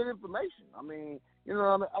you had good information. I mean, you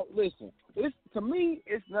know what I mean? Listen, to me,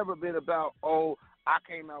 it's never been about, I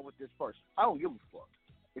came out with this first. I don't give a fuck.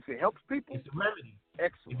 If it helps people, it's the remedy.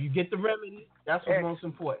 Excellent. If you get the remedy, that's what's most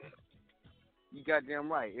important. You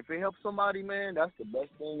goddamn right. If it helps somebody, man, that's the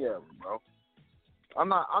best thing ever, bro. I'm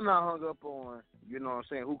not hung up on, you know what I'm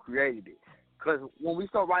saying, who created it. Because when we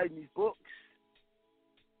start writing these books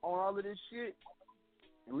on all of this shit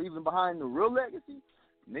and leaving behind the real legacy,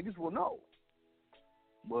 niggas will know.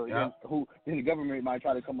 But then the government might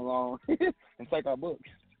try to come along and take our books.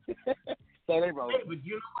 So they wrote it. But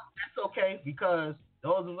you know what? That's okay, because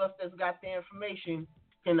those of us that's got the information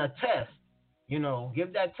can attest,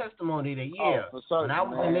 give that testimony that, for certain, when I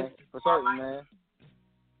was man.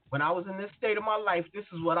 When I was in this state of my life, this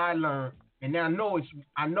is what I learned, and now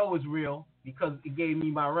I know it's real because it gave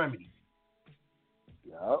me my remedy.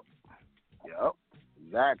 Yup,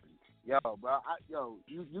 exactly. Yo, bro,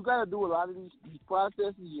 you gotta do a lot of these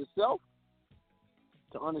processes yourself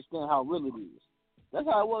to understand how real it is. That's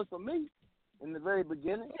how it was for me in the very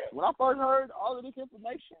beginning. When I first heard all of this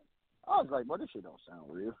information, I was like, bro, this shit don't sound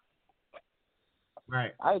real.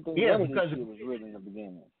 Right. I didn't think none of this shit was real in the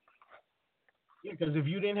beginning. Yeah, because if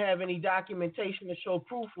you didn't have any documentation to show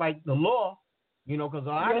proof, like the law, because a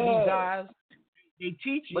lot of these guys, they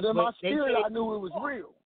teach you. But in my spirit, I knew it was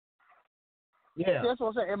real. Yeah. That's what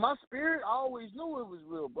I'm saying. In my spirit, I always knew it was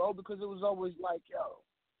real, bro, because it was always like,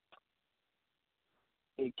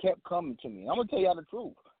 it kept coming to me. I'm going to tell y'all the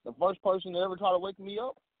truth. The first person that ever tried to wake me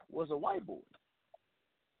up was a white boy.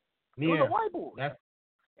 It was a white boy.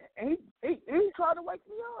 And he tried to wake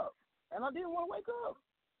me up, and I didn't want to wake up.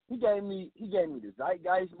 He gave me the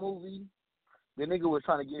Zeitgeist movie. The nigga was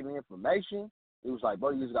trying to give me information. He was like,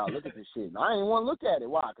 bro, you just got to look at this shit. And I didn't want to look at it.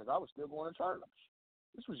 Why? Because I was still going to church.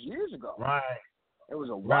 This was years ago. Right. It was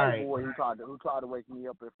a white boy who tried to wake me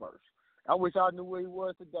up at first. I wish I knew where he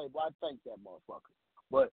was today, but I thank that motherfucker.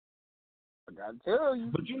 But I gotta tell you.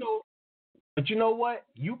 But you know what?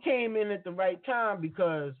 You came in at the right time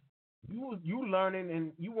because you learning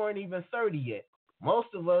and you weren't even 30 yet. Most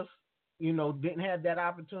of us, didn't have that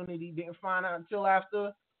opportunity, didn't find out until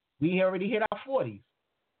after we already hit our 40s.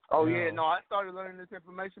 Oh yeah, no, I started learning this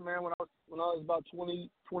information, man, when I was about 20,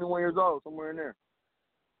 21 years old, somewhere in there.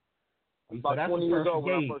 About 20 years old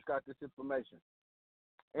when I first got this information.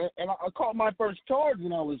 And I caught my first charge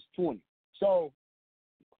when I was 20. So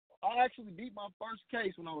I actually beat my first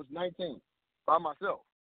case when I was 19 by myself.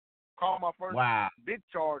 Caught my first big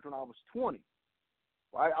charge when I was 20.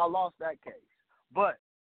 Right? I lost that case. But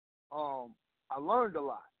I learned a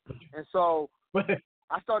lot. And so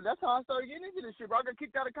that's how I started getting into this shit, bro. I got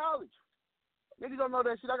kicked out of college. Niggas don't know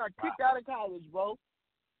that shit. I got kicked out of college, bro.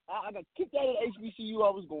 I got kicked out of the HBCU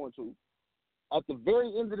I was going to. At the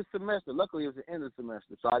very end of the semester, luckily it was the end of the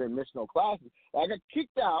semester, so I didn't miss no classes. I got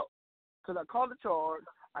kicked out because I called the charge.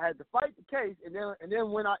 I had to fight the case, and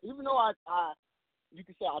then when even though you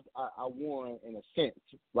could say I won in a sense,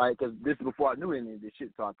 right? Because this is before I knew any of this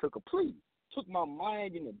shit, so I took a plea. Took my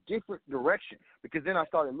mind in a different direction because then I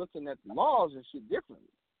started looking at the laws and shit differently.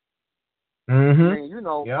 Mm-hmm.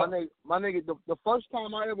 And my nigga, the first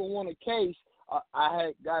time I ever won a case, I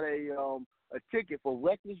had got a ticket for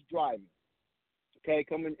reckless driving. Okay,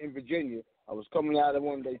 coming in Virginia, I was coming out of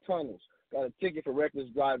one of their tunnels. Got a ticket for reckless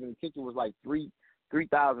driving. The ticket was like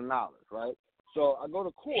 $3,000, right? So I go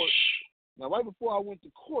to court. Now, right before I went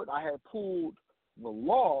to court, I had pulled the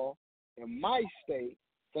law in my state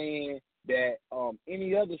saying that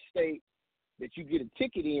any other state that you get a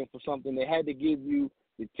ticket in for something, they had to give you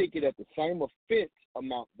the ticket at the same offense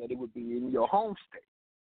amount that it would be in your home state.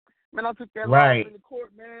 Man, I took that law in the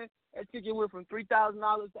court, man. That ticket went from $3,000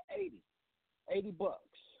 to $80 bucks.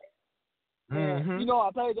 And, I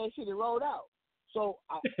paid that shit and rolled out. So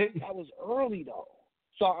I was early, though.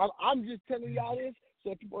 So I'm just telling y'all this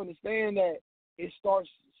so people understand that it starts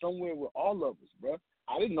somewhere with all of us, bro.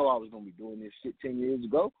 I didn't know I was going to be doing this shit 10 years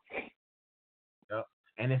ago. Yep.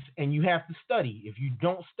 And you have to study. If you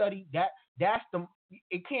don't study,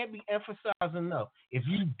 it can't be emphasized enough. If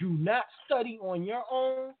you do not study on your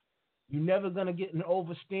own, you're never gonna get an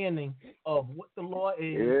understanding of what the law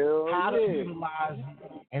is, how to utilize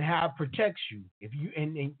it, and how it protects you. If you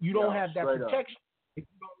and you don't have that protection, if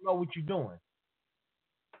you don't know what you're doing.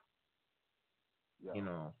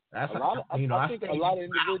 That's I think a lot of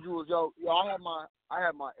individuals, I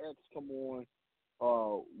had my ex come on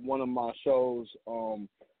one of my shows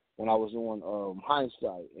when I was on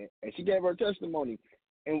Hindsight, and she gave her testimony,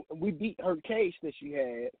 and we beat her case that she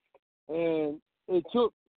had, and it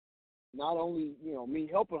took not only, me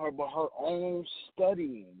helping her, but her own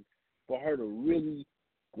studying for her to really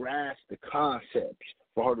grasp the concepts,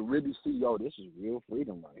 for her to really see, this is real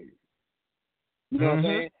freedom right here. You know what I'm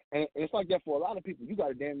saying? And it's like that for a lot of people. You got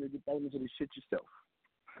to damn near get thrown into this shit yourself.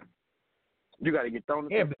 You got to get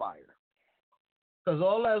thrown into the fire. Because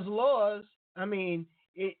all those laws, I mean,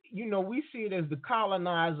 we see it as the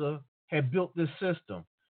colonizer had built this system.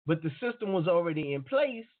 But the system was already in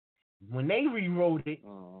place. When they rewrote it,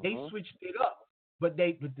 they switched it up. But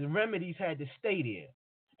the remedies had to stay there.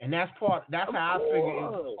 And that's how I figure it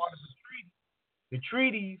was part of the treaty. The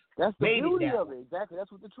treaties That's the made beauty it that of way. it. Exactly.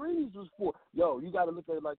 That's what the treaties was for. You got to look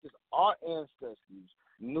at it like this. Our ancestors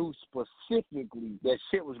knew specifically that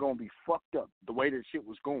shit was going to be fucked up the way that shit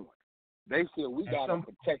was going. They said we got to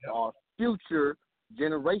protect our future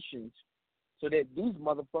generations so that these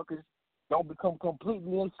motherfuckers don't become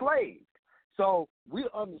completely enslaved. So we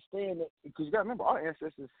understand that, because you got to remember, our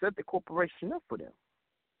ancestors set the corporation up for them.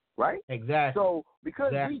 Right? Exactly. So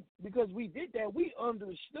because we did that, we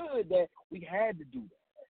understood that we had to do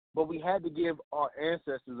that. But we had to give our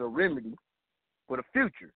ancestors a remedy for the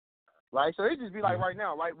future. Right? So it just be like right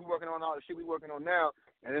now, right? We're working on all the shit we're working on now,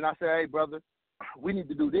 and then I say, hey, brother, we need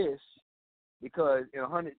to do this because in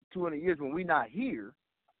 100, 200 years when we're not here,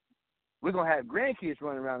 we're going to have grandkids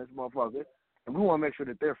running around this motherfucker, and we want to make sure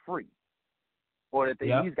that they're free or that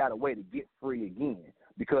they at least got a way to get free again.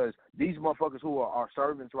 Because these motherfuckers who are our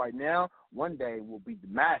servants right now, one day will be the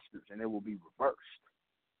masters, and it will be reversed.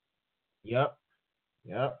 Yep.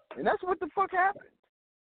 And that's what the fuck happened.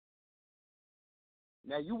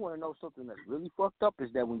 Now, you want to know something that's really fucked up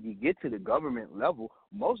is that when you get to the government level,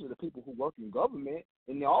 most of the people who work in government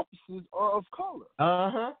in the offices are of color.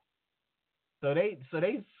 So they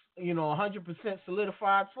 100%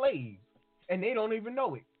 solidified slaves, and they don't even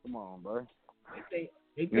know it. Come on, bro.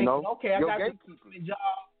 They think, okay, I got this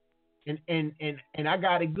job, and I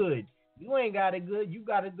got it good. You ain't got it good. You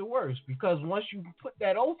got it the worst, because once you put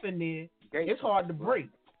that oath in there, it's hard to break.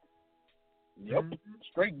 Yep.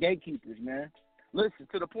 Straight gatekeepers, man. Listen,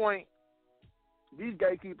 to the point, these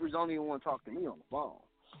gatekeepers don't even want to talk to me on the phone.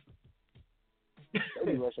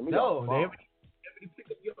 They be rushing me off the phone. They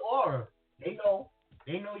pick up your aura. They know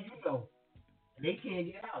you know, and they can't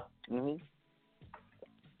get out.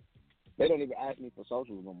 They don't even ask me for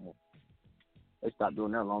socials no more. They stopped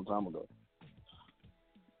doing that a long time ago.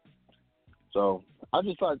 So I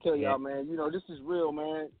just try to tell y'all, man, this is real,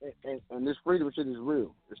 man, and this freedom shit is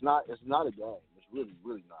real. It's not a game. It's really,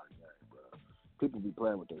 really not a game, bro. People be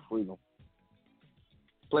playing with their freedom.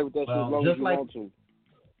 Play with that shit as long as you want to.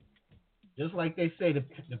 Just like they say, the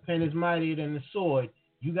pen is mightier than the sword.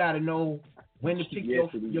 You got to know when to pick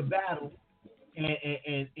your battle,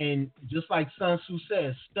 and just like Sun Tzu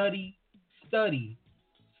says, study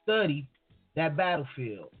that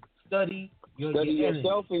battlefield. Study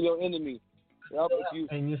yourself and your enemy. Yep.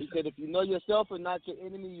 He said, if you know yourself and not your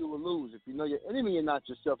enemy, you will lose. If you know your enemy and not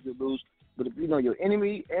yourself, you'll lose. But if you know your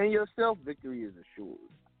enemy and yourself, victory is assured.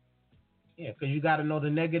 Yeah, because you got to know the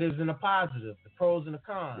negatives and the positives, the pros and the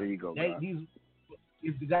cons. There you go.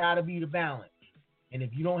 It's got to be the balance. And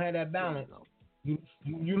if you don't have that balance, you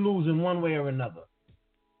lose in one way or another.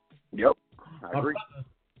 Yep, I agree.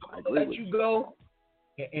 I'm going to let you go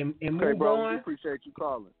and move bro, on. We appreciate you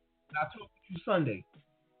calling. I'll talk to you Sunday.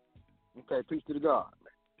 Okay, peace to the God.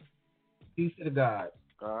 Peace to the God.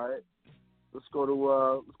 All right. Let's go to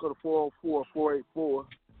 404-484. We're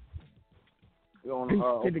on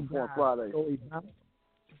Open Forum Friday.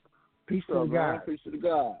 Peace to the God. Peace to the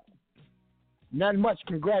God. Nothing much.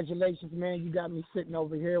 Congratulations, man. You got me sitting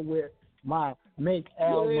over here with my Make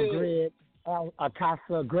Al Maghreb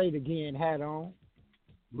Akasa Great Again hat on.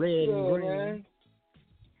 Red and green. Man.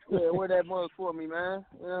 Yeah, wear that mug for me, man.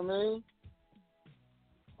 You know what I mean?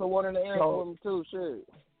 Put one in the air for me, too. Shit.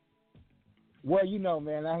 Well,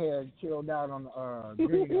 man, I had chilled out on the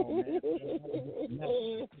green on, man. You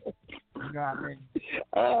know what I mean?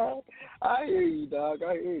 I hear you, dog.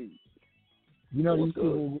 I hear you. These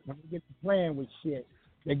people, when they get to playing with shit,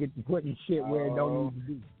 they get to putting shit where it don't need to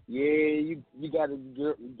be. Yeah, you gotta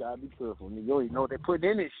be careful. You don't even know what they're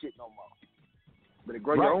putting in this shit no more. But it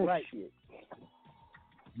grow your own shit.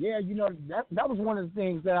 Yeah, that was one of the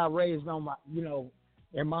things that I raised on my,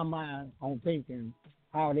 in my mind on thinking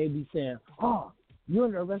how they be saying, oh, you're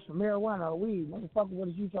under arrest for marijuana or weed. Motherfucker, what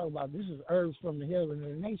did you talk about? This is herbs from the hill and the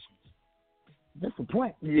nations. That's the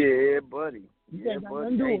point. Yeah, buddy. You ain't got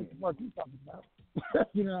nothing to do with what you talking about.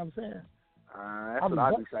 You know what I'm saying? That's what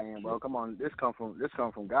I be saying, bro. Come on, this come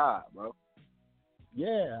from God, bro.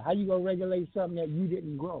 Yeah, how you gonna regulate something that you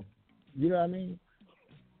didn't grow? You know what I mean?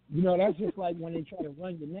 You know, that's just like when they try to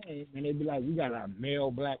run your name and they be like, we got a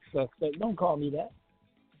male black suspect. Don't call me that.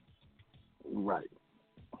 Right.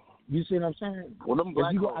 You see what I'm saying? Well, them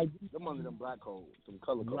black codes, them under them black codes, some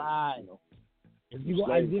color codes. Right. You know? If you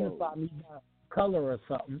go identify me by color or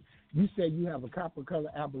something, you say you have a copper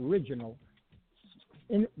color aboriginal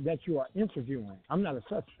that you are interviewing. I'm not a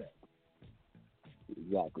suspect.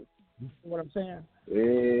 Exactly. You see what I'm saying?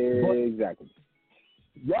 Exactly.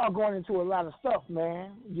 But y'all going into a lot of stuff,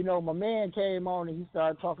 man. You know, my man came on and he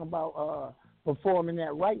started talking about performing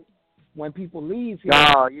that right when people leave here.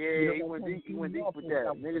 Oh, yeah, he went deep with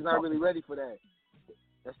that. Niggas not really ready for that.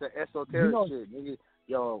 That's the esoteric shit. Niggas,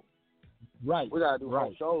 yo, right. We gotta do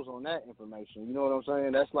whole shows on that information. You know what I'm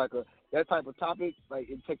saying? That's like that type of topic, like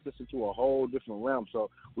it takes us into a whole different realm. So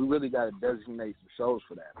we really gotta designate some shows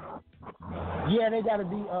for that. Yeah, they gotta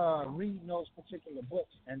be reading those particular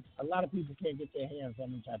books, and a lot of people can't get their hands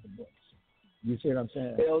on them type of books. You see what I'm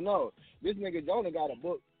saying? Hell no. This nigga Jonah got a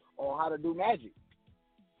book on how to do magic.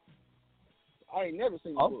 I ain't never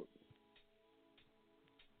seen the book.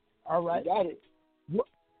 All right. He got it. What?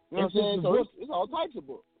 You know what I'm saying? So it's all types of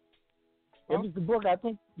books. If it's the book I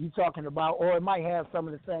think you're talking about, or it might have some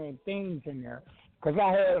of the same things in there, because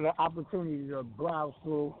I had an opportunity to browse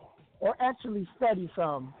through or actually study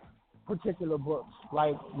some particular books,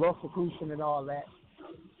 like Rosicrucian and all that.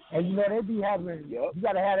 And, you know, they be having, you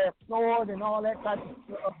got to have that sword and all that type of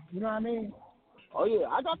stuff. You know what I mean? Oh, yeah.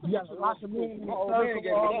 I got the book. My old man gave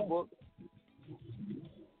me that book.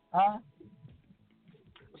 Huh?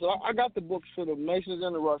 So I got the books for the Masons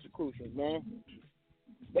and the Rosicrucians, man.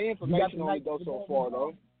 Their information only goes so far,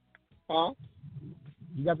 though. Huh?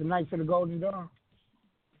 You got the Knights of the Golden Dawn?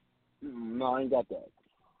 No, I ain't got that.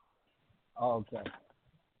 Oh, okay.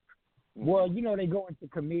 Well, you know, they go into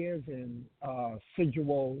Khmers and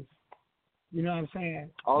sigils. You know what I'm saying?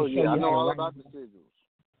 Oh, yeah, I know all about the sigils.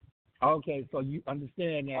 Okay, so you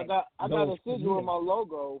understand that. I got a sigil in my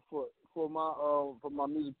logo for my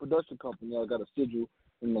music production company. I got a sigil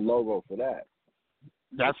in the logo for that.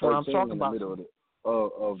 That's what I'm talking about.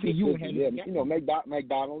 Of the sigil. Yeah, you know,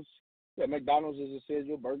 McDonald's. Yeah, McDonald's is a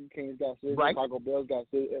sigil. Burger King's got sigils. Right. Taco Bell's got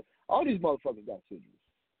sigils. All these motherfuckers got sigils.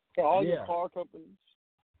 So all your car companies.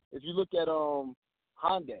 If you look at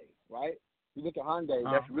Hyundai, right? You look at Hyundai.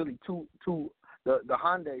 That's really two. The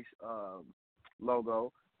Hyundai's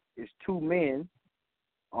logo is two men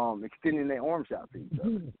extending their arms out to each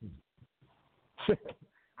other.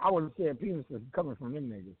 I wouldn't say a penis is coming from them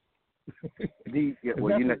niggas.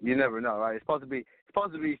 Well, you never know, right? It's supposed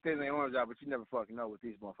to be extending their arms out, but you never fucking know with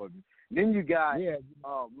these motherfuckers. Then you got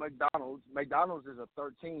McDonald's. McDonald's is a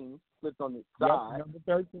 13 flipped on the side. Number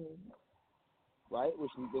 13. Right,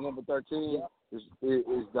 which the number 13 is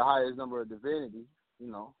the highest number of divinity. You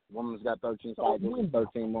know, woman's got 13 cycles,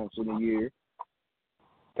 13 months in a year.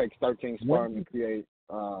 Takes 13 sperm to create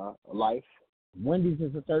a life. Wendy's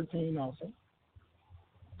is a 13 also.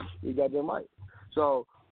 You got that right. So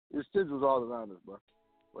there's sigils all around us, bro.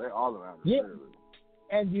 They're all around us. Yeah. Literally.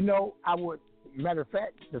 And you know, matter of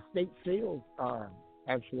fact, the state seals are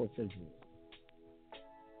actual sigils.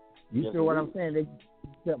 You see what I'm saying? They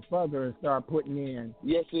step further and start putting in.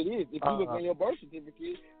 Yes, it is. If you look on your birth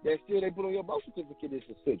certificate, they put on your birth certificate is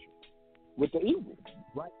a sigil with the eagle.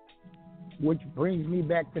 Right. Which brings me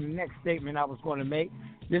back to the next statement I was going to make.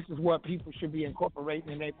 This is what people should be incorporating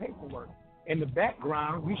in their paperwork. In the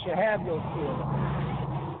background, you should have your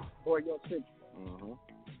seal or your sigil.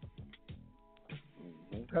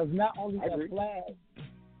 Because not only the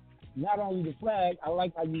flag, I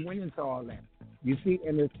like how you went into all that. You see,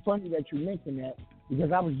 and it's funny that you mentioned that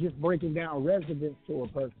because I was just breaking down residence to a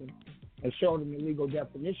person and showed them the legal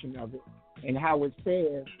definition of it and how it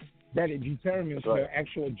says that it determines the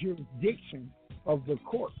actual jurisdiction of the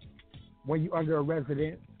court when you're under a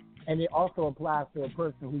residence, and it also applies to a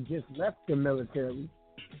person who just left the military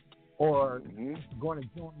or going to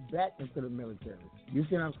join back into the military. You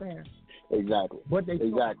see what I'm saying? Exactly. But they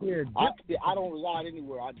clear. I don't reside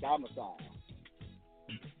anywhere. I domicile.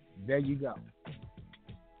 There you go.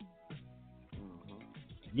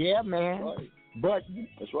 Yeah, man. Right. But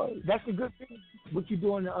that's right. That's a good thing. What you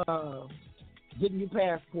doing? Getting your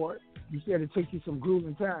passport. You said it took you some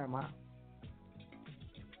grueling time, huh?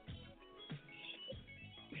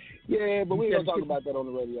 Yeah, but we ain't gonna talk about that on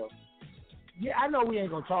the radio. Yeah, I know we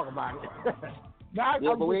ain't gonna talk about it. We ain't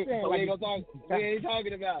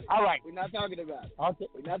talking about it. All right, we're not talking about it. Okay.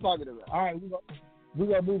 We're not talking about it. All right, we're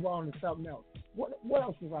gonna move on to something else. What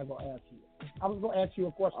else was I gonna ask you? I was gonna ask you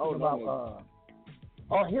a question about.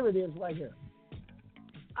 Oh, here it is, right here.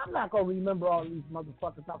 I'm not gonna remember all these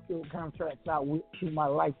motherfuckers I filled contracts out with through my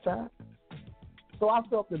lifetime. So I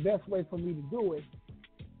felt the best way for me to do it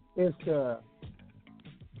is to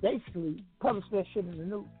basically publish that shit in the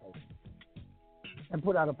newspaper and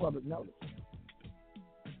put out a public notice.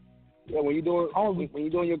 Yeah, when you're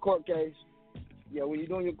doing your court case, you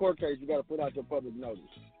got to put out your public notice.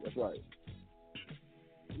 That's right.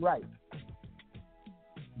 Right.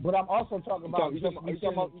 But I'm also talking about. Are you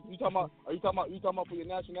talking about for your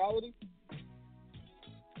nationality?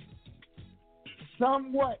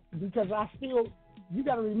 Somewhat, because you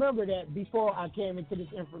got to remember that before I came into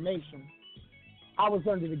this information, I was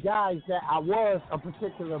under the guise that I was a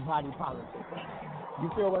particular body politic. You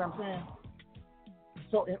feel what I'm saying?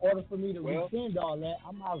 So in order for me to rescind all that,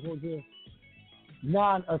 I might as well just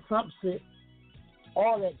non-assumption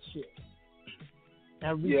all that shit.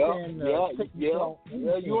 And rescind you're on the right path. You're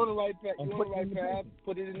on the right path.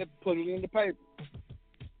 Put it in the paper.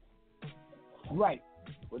 Right.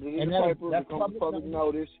 Put it in the paper, become public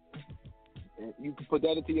notice, and you can put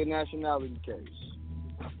that into your nationality case.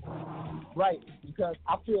 Right, because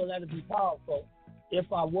I feel that would be powerful if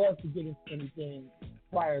I was to get into anything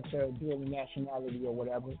prior to doing the nationality or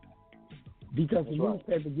whatever, because the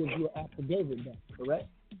newspaper gives you an affidavit then, correct?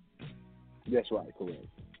 That's right, correct.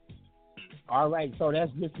 All right, so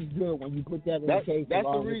that's just as good when you put that in the case. That's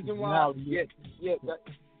the reason why.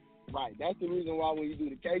 Right, that's the reason why when you do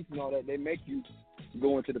the case and all that, they make you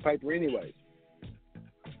go into the paper anyways.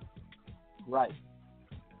 Right.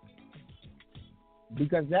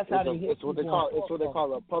 Because that's how they hit. It's what they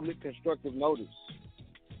call a public constructive notice.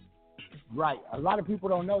 Right. A lot of people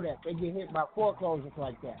don't know that. They get hit by foreclosures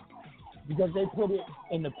like that because they put it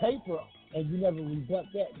in the paper and you never rebut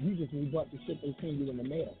that. You just rebut the shit they send you in the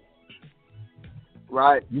mail.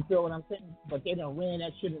 Right. You feel what I'm saying? But they done ran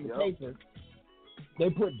that shit in the paper. They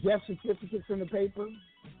put death certificates in the paper,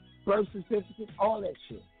 birth certificates, all that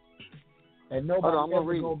shit. And nobody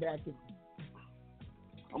ever go back and...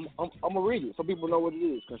 I'm going to read it so people know what it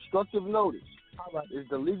is. Constructive notice is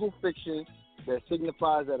the legal fiction that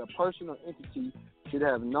signifies that a person or entity should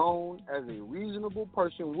have known as a reasonable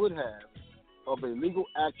person would have of a legal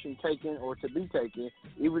action taken or to be taken,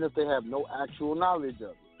 even if they have no actual knowledge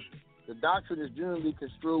of it. The doctrine is generally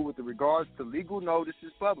construed with regards to legal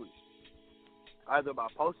notices published, either by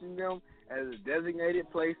posting them at a designated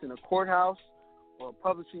place in a courthouse or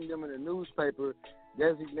publishing them in a newspaper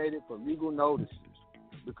designated for legal notices.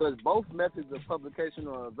 Because both methods of publication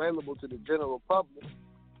are available to the general public,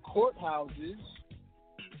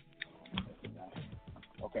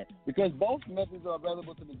 because both methods are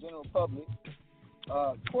available to the general public,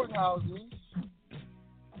 courthouses.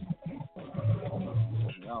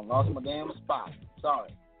 I lost my damn spot.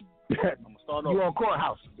 Sorry. I'm going to start over. You're on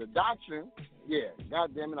courthouse. The doctrine,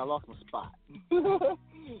 God damn it, I lost my spot.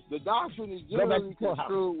 The doctrine is generally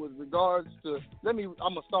construed with regards to, I'm going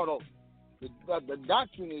to start over. The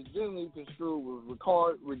doctrine is generally construed with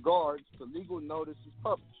regards to legal notices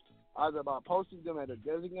published, either by posting them at a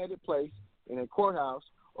designated place in a courthouse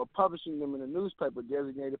or publishing them in a newspaper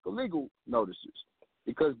designated for legal notices.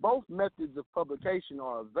 Because both methods of publication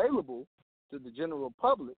are available to the general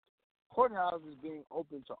public, courthouses being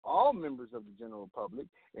open to all members of the general public,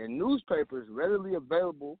 and newspapers readily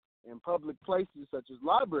available in public places such as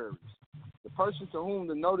libraries. The person to whom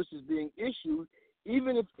the notice is being issued,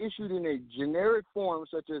 even if issued in a generic form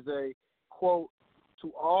such as a, quote,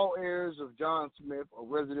 to all heirs of John Smith, a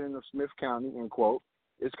resident of Smith County, end quote,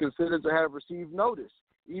 is considered to have received notice,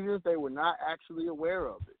 even if they were not actually aware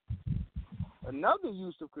of it. Another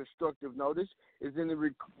use of constructive notice is in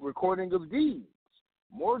the recording of deeds,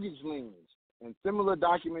 mortgage liens, and similar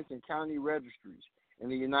documents in county registries in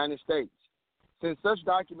the United States. Since such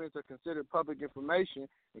documents are considered public information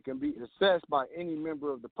and can be accessed by any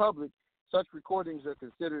member of the public, such recordings are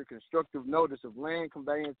considered constructive notice of land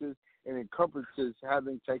conveyances and encumbrances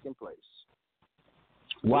having taken place.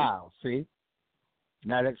 Wow, see?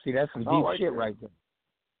 Now, that's some deep shit right there.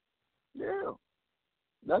 Yeah.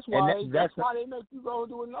 That's why they make you go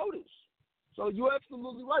do a notice. So you're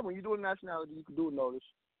absolutely right. When you do a nationality, you can do a notice.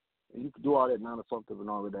 And you can do all that non-assumptive and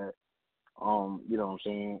all of that. You know what I'm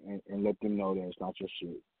saying? And let them know that it's not your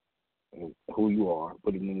shit. And who you are.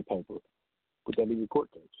 Put it in the paper. Put that in your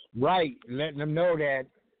court case. Right. Letting them know that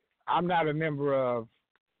I'm not a member of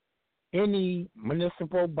any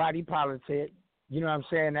municipal body politic. You know what I'm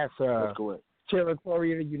saying? That's correct.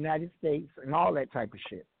 Territory of the United States and all that type of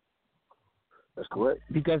shit. That's correct.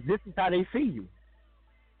 Because this is how they see you.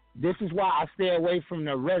 This is why I stay away from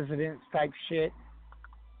the residence type shit,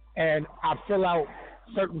 and I fill out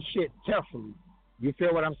certain shit carefully. You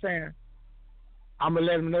feel what I'm saying? I'm going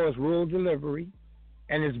to let them know it's rural delivery,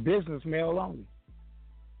 and it's business mail only.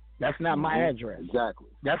 That's not my address. Exactly.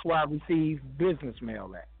 That's where I receive business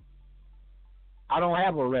mail at. I don't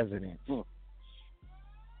have a residence.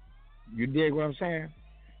 You dig what I'm saying?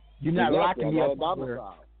 You're not locking me up.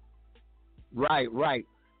 Right.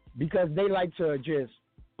 Because they like to just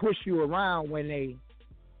push you around when they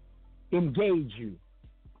engage you.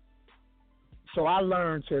 So I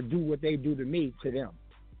learned to do what they do to me to them,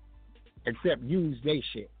 except use they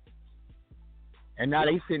shit. And now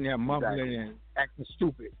they sitting there mumbling and acting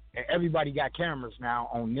stupid. And everybody got cameras now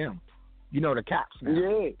on them. You know, the cops now.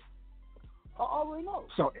 Yeah. I already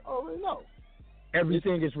know.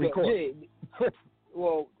 Everything is recorded. Yeah.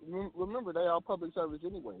 Well, remember, they are public service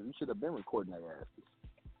anyway. We should have been recording their asses.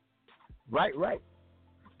 Right.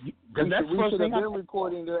 We should have been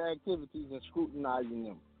recording their activities and scrutinizing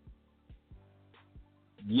them.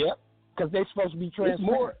 Yep, because they're supposed to be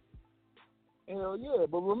transparent. Hell yeah,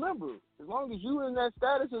 but remember, as long as you're in that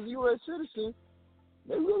status as a U.S. citizen,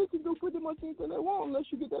 they really can do pretty much anything they want unless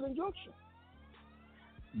you get that injunction.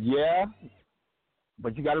 Yeah,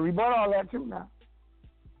 but you got to rebut all that too now.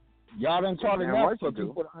 Y'all done taught enough for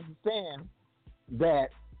people to understand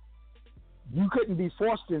that you couldn't be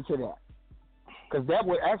forced into that, because that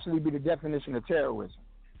would actually be the definition of terrorism,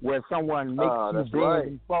 where someone makes you bend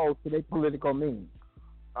and fold to their political means.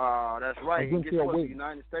 That's right. And guess what? The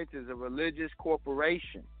United States is a religious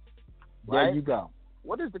corporation. Right? There you go.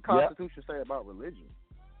 What does the Constitution say about religion?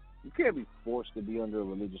 You can't be forced to be under a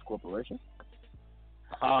religious corporation.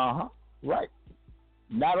 Right.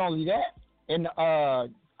 Not only that, in I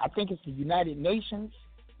think it's the United Nations,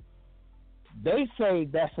 they say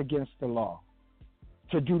that's against the law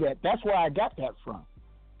to do that. That's where I got that from.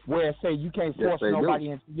 Where it say you can't force nobody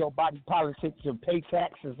into your body politic to pay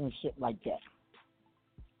taxes and shit like that.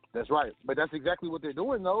 That's right. But that's exactly what they're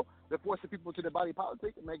doing, though. They're forcing people to their body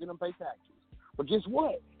politic and making them pay taxes. But guess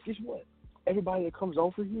what? Everybody that comes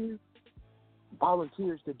over here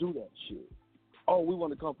volunteers to do that shit. Oh, we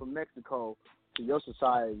want to come from Mexico to your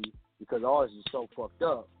society because ours is so fucked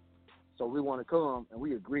up. So we want to come and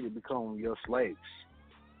we agree to become your slaves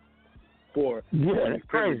for the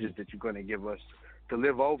privileges that you're going to give us to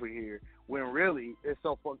live over here. When really it's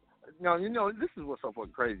so fucked. Now, you know, this is what's so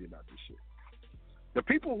fucking crazy about this shit. The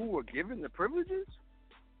people who were given the privileges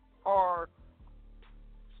are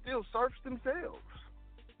still serfs themselves.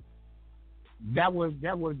 That would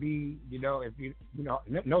be, if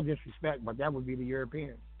no disrespect, but that would be the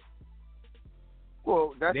Europeans.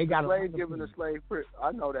 Well, that's the slave giving the slave privilege.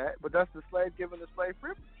 I know that, but that's the slave giving the slave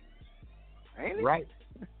privilege, ain't it? Right.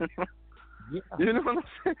 Yeah. You know what I'm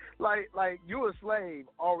saying? Like you're a slave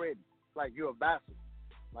already. Like you're a vassal.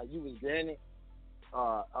 Like you was granted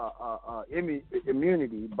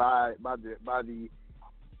immunity by the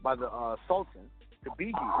Sultan to be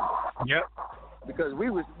here. Yep. Because we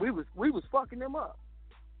was fucking them up.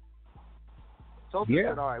 Sultan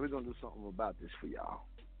said, "All right, we're gonna do something about this for y'all.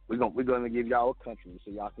 We're gonna give y'all a country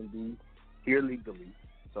so y'all can be here legally,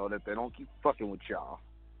 so that they don't keep fucking with y'all."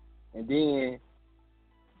 And then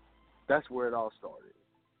that's where it all started.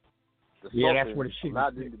 That's where the shit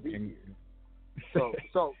allowed them to be here. So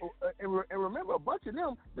and remember, a bunch of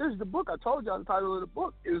them. There's the book I told y'all. The title of the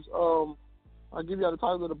book is I'll give y'all the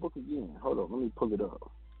title of the book again. Hold on, let me pull it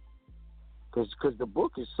up. Cause the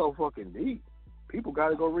book is so fucking deep. People got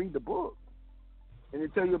to go read the book, and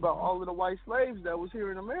it tell you about all of the white slaves that was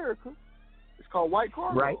here in America. It's called White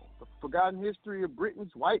Cargo, right? The Forgotten History of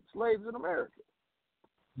Britain's White Slaves in America.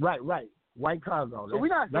 Right. White Cargo. So we're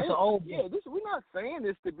not that's saying, an old. We're not saying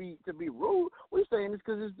this to be rude. We're saying this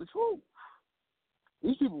because it's the truth.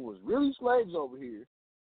 These people was really slaves over here,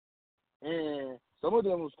 and some of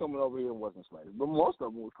them was coming over here and wasn't slaves, but most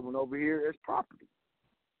of them was coming over here as property.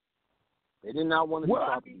 They did not want to be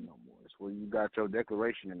property no more. It's where you got your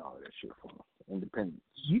declaration and all that shit from, independence.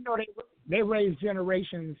 You know, they raised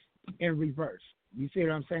generations in reverse. You see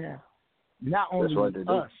what I'm saying? Not only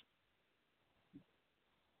us,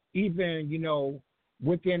 even,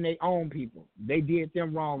 within their own people. They did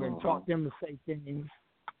them wrong and taught them to say things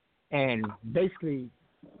and basically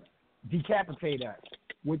decapitate us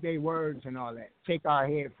with their words and all that. Take our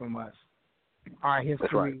head from us, our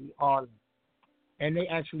history, all that. And they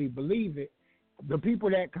actually believe it. The people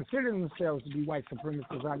that consider themselves to be white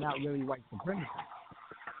supremacists are not really white supremacists.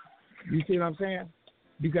 You see what I'm saying?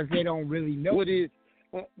 Because they don't really know. What is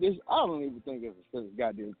this? I don't even think it's a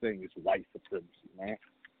goddamn thing. It's white supremacy, man.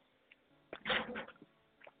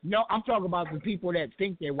 No, I'm talking about the people that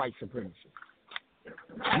think they're white supremacists.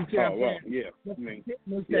 You see what I'm saying? Yeah. The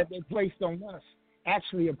statements that they placed on us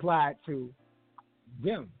actually applied to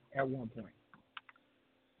them at one point.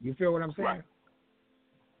 You feel what I'm saying? Right.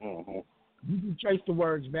 Mm-hmm. You can trace the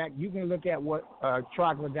words back. You can look at what a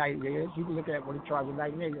troglodyte is. You can look at what a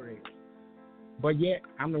troglodyte nigger is. But yet,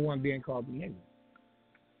 I'm the one being called the nigger.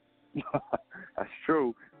 That's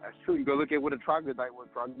true. That's true. You go look at what a troglodyte was.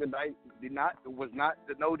 Troglodyte was not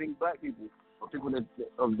denoting black people or people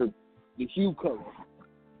of the hue color.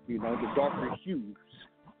 You know, the darker hues.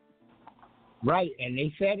 Right, and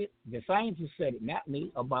they said it. The scientists said it, not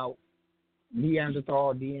me, about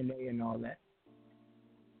Neanderthal DNA and all that.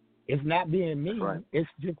 It's not being mean. Right. It's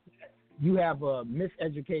just you have a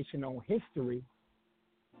miseducation on history,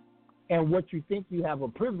 and what you think you have a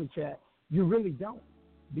privilege at, you really don't,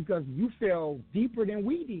 because you fell deeper than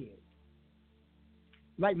we did.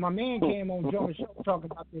 Like my man came on Jonah's show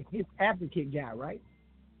talking about his advocate guy, right?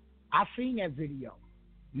 I seen that video.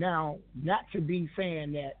 Now, not to be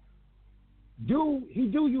saying that he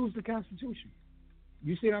do use the Constitution.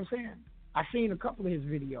 You see what I'm saying? I've seen a couple of his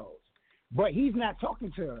videos, but he's not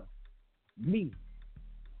talking to me.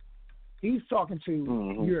 He's talking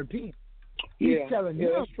to Europeans. He's telling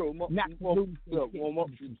them that's true. not to lose.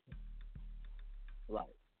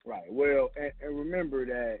 Right. Well, and remember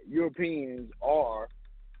that Europeans are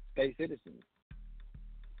state citizens.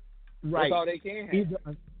 Right. That's all they can have. Either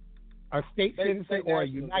a state citizen or a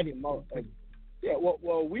United States. Yeah,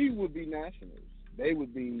 well, we would be nationals. They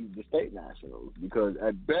would be the state nationals, because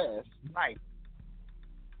at best, right.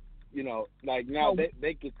 You know, like now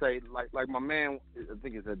they could say, like my man, I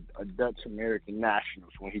think it's a Dutch American national.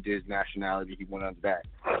 So when he did his nationality, he went under that,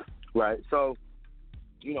 right? So,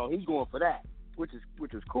 you know, he's going for that, which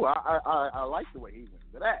is cool. I like the way he went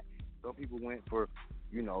for that. Some people went for,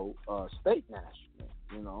 you know, state national.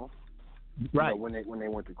 You know, right? You know, when they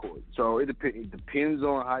went to court. So it depends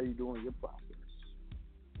on how you're doing your process.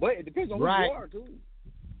 But it depends on who you are too.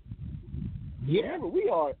 Yeah. Remember, we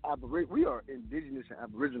are indigenous and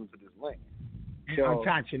aboriginal to this land. So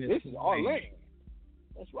this is our land.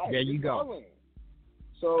 That's right. There you go. Our land.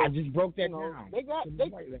 So I just broke that down. They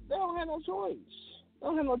don't have no choice. They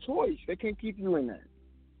don't have no choice. They can't keep you in that.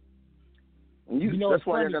 And you know, that's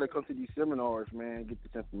why I got to come to these seminars, man, get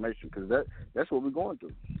this information, because that's what we're going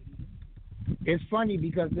through. It's funny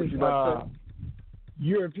because this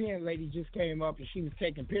European lady just came up and she was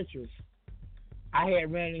taking pictures. I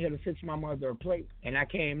had ran in here to fix my mother a plate, and I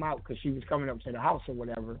came out because she was coming up to the house or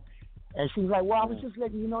whatever. And she was like, well, I was just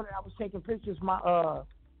letting you know that I was taking pictures. My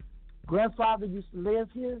grandfather used to live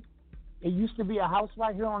here. It used to be a house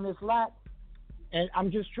right here on this lot, and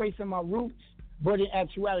I'm just tracing my roots. But in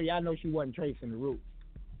actuality, I know she wasn't tracing the roots.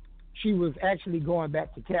 She was actually going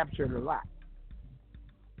back to capture the lot.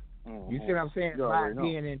 You see what I'm saying? By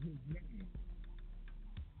being in his name.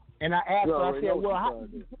 And I asked her, I said, well, how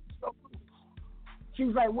did you put so? She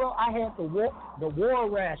was like, well, I had the war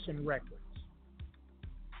ration records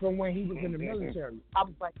from when he was in the military. I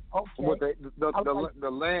was like, okay. Well, the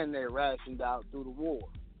land they rationed out through the war.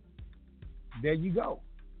 There you go.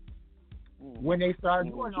 When they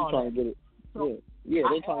started doing all trying that. To get it. So yeah,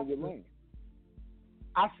 they're trying to get land.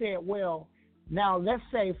 I said, well, now let's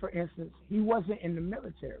say, for instance, he wasn't in the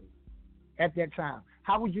military at that time.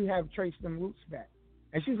 How would you have traced them roots back?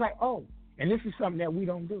 And she's like, oh, and this is something that we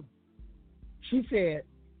don't do. She said,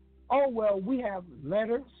 oh, well, we have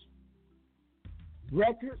letters,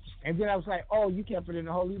 records. And then I was like, oh, you kept it in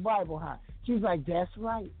the Holy Bible, huh? She was like, that's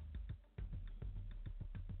right.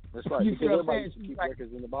 That's right. You see what I'm saying? Keep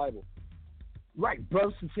records in the Bible. Right.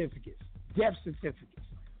 Birth certificates, death certificates.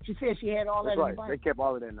 She said she had all that in the Bible. They kept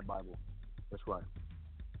all of that in the Bible. That's right.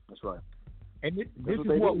 That's right. And this is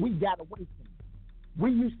what we got away from.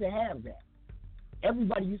 We used to have that.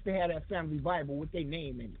 Everybody used to have that family Bible with their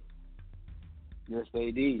name in it. Yes,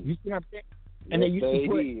 they did. You see what I'm saying? And yes, they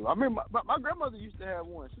used to did. I remember my grandmother used to have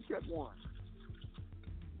one. She kept one.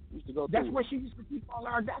 Used to go That's where she used to keep all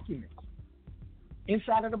our documents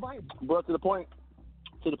inside of the Bible. But to the point,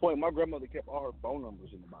 my grandmother kept all her phone numbers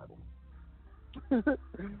in the Bible.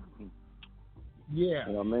 Yeah.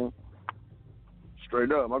 You know what I mean?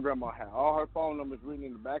 Straight up, my grandma had all her phone numbers written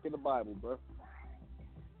in the back of the Bible, bro.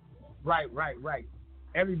 Right.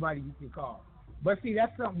 Everybody you can call. But see,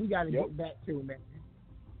 that's something we got to get back to, man.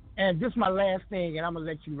 And this is my last thing, and I'm going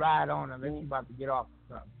to let you ride on unless you're about to get off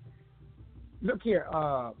or something. Look here,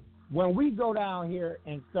 when we go down here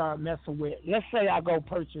and start messing with, let's say I go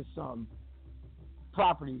purchase some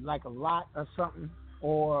property, like a lot or something,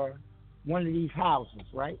 or one of these houses,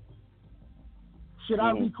 right? Should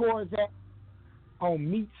I record that on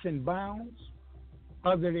meets and bounds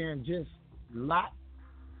other than just lot?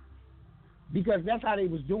 Because that's how they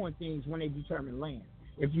was doing things when they determined land.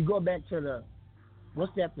 If you go back to the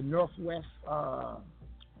Northwest, I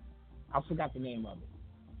forgot the name of it.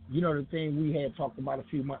 You know, the thing we had talked about a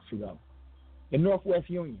few months ago. The Northwest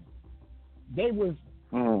Union. They was...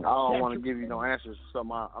 I don't want to give you no answers to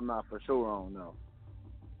something I'm not for sure on, though.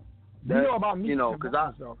 You know about meets and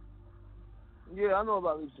bounds, though. Yeah, I know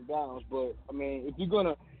about leaps and bounds, but I mean, if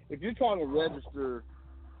you're trying to register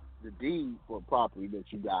the deed for a property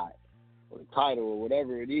that you got, or the title, or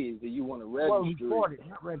whatever it is that you want to register. Well, record it,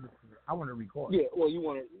 not register it. I want to record it. Yeah, you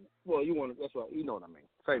want to. That's what you know what I mean.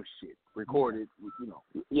 Same shit. Record it.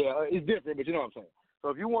 Yeah, it's different, but you know what I'm saying. So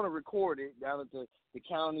if you want to record it down at the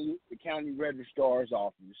county registrar's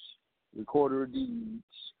office, recorder of deeds,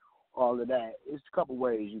 all of that, it's a couple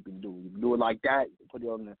ways you can do it. You can do it like that. You put it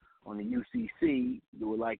on the UCC.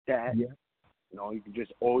 Do it like that. Yeah. You can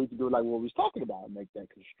you can do it like what we was talking about, and make that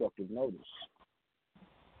constructive notice.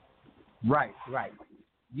 Right.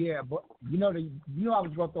 Yeah, but I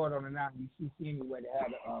was gonna throw it on the non-UCC anyway to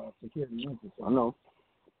have a security interest. I know.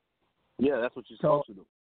 Yeah, that's what you're supposed to do.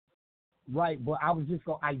 Right, but I was just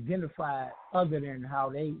gonna identify it other than how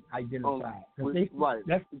they identify it. Right.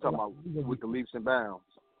 That's what you're talking about with the leaps and bounds.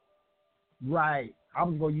 Right. I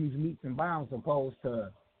was gonna use leaps and bounds opposed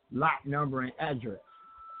to lot number and address.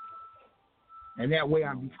 And that way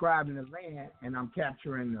I'm describing the land and I'm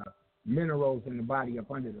capturing the minerals in the body up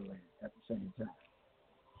under the land at the same time.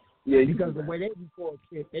 Yeah, because the way they record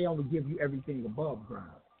shit, they only give you everything above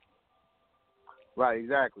ground. Right,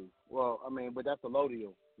 exactly. Well, I mean, but that's a low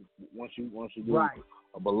deal. Once you do right.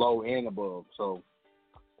 a below and above, so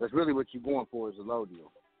that's really what you're going for is a low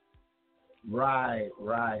deal. Right.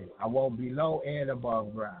 I want below and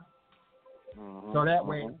above ground. So that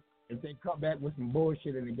way, if they come back with some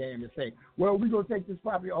bullshit in the game and say, well, we're going to take this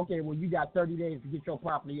property. Okay, well, you got 30 days to get your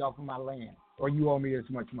property off of my land, or you owe me this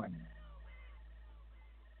much money.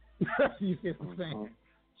 You see what I'm saying?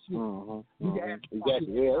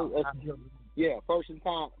 Exactly. Yeah, first in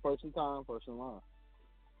line.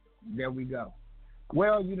 There we go.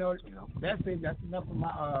 Well, that's it. That's enough of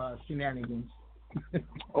my shenanigans.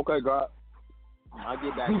 Okay, God. I'll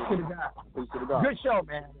get back. Peace to the God. Peace to the God. Good show,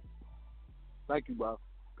 man. Thank you, bro.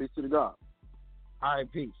 Peace to the God. All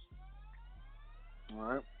right, peace. All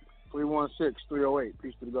right. 316-308.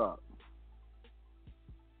 Peace to the God.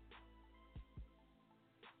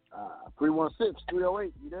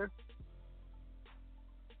 316-308. You there?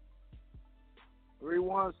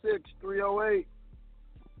 316-308.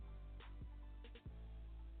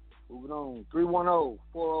 Moving on.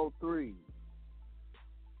 310-403.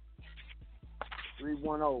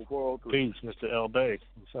 310-403. Peace, Mr. L. Bay.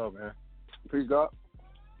 What's up, man? Peace, God.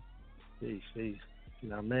 Peace.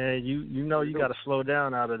 Man, you got to slow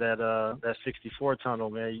down out of that 64 tunnel,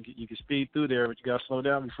 man. You can speed through there, but you got to slow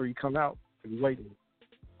down before you come out. You're waiting.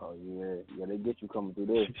 Oh yeah, they get you coming through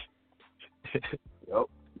there. Yep,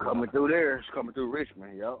 coming through there. It's coming through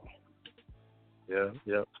Richmond. Yep.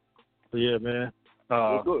 Yep. So yeah, man.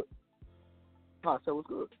 What's good? I said what's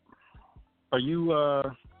good. Are you?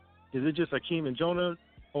 Is it just Akeem and Jonah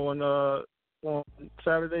on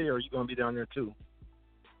Saturday, or are you gonna be down there too?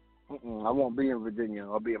 I won't be in Virginia.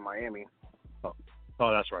 I'll be in Miami. Oh,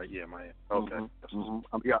 that's right. Yeah, Miami. Okay.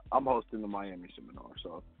 I'm hosting the Miami seminar,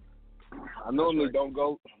 so I normally don't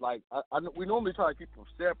go. Like we normally try to keep them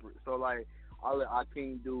separate. So like I'll let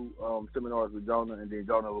Akeem do seminars with Jonah, and then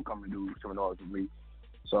Jonah will come and do seminars with me.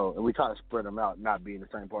 So and we try to spread them out, not be in the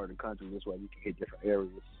same part of the country. This way we can hit different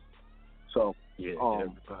areas. So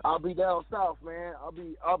I'll be down south, man.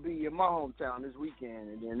 I'll be in my hometown this weekend,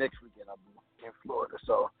 and then next weekend I'll be in Florida.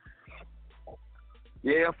 So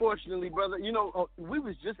yeah, unfortunately, brother, we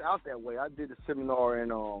was just out that way. I did a seminar in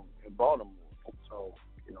Baltimore, so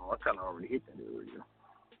I kind of already hit that area.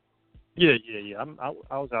 Yeah.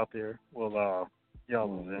 I was out there. Well, y'all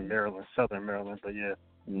was in Maryland, Southern Maryland, but yeah.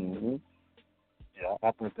 Yeah,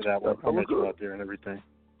 I went to that one. I met you out there and everything.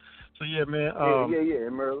 So yeah, man. Yeah,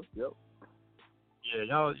 in Maryland. Yep. Yeah,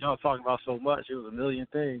 y'all talking about so much. It was a million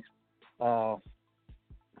things. The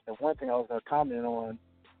one thing I was gonna comment on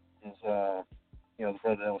is the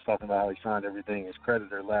brother that was talking about how he signed everything as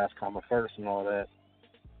creditor, last comma first, and all that.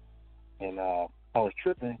 And I was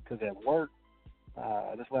tripping because at work,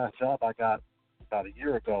 this last job I got about a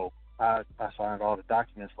year ago, I signed all the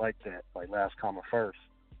documents like that, like last comma first.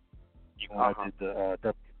 Even when I did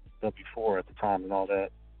the W-4 at the time and all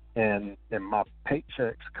that. And my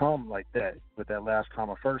paychecks come like that, with that last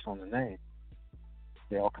comma first on the name.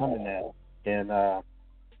 They all come in that. And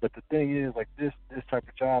but the thing is, like this type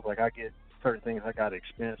of job, like I get certain things I got to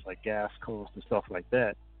expense, like gas costs and stuff like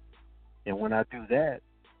that. And when I do that,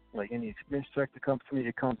 like any expense check that comes to me,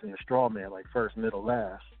 it comes in the straw man, like first, middle,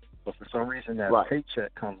 last. But for some reason, that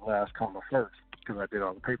paycheck comes last, comma first, because I did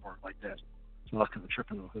all the paperwork like that. So I was kind of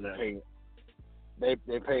tripping off of that. They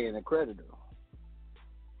pay in a creditor.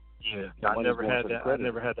 Yeah, I never had that. I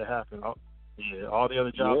never had that happen. All the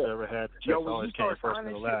other jobs I ever had, the checks always came first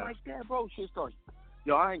and the last. Like that, bro, shit starts.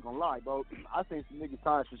 Yo, I ain't gonna lie, bro. I seen some niggas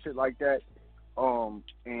sign some shit like that,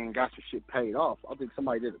 and got some shit paid off. I think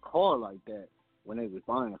somebody did a car like that when they was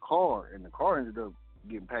buying a car, and the car ended up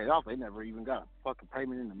getting paid off. They never even got a fucking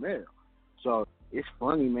payment in the mail. So it's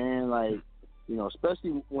funny, man. Like, you know,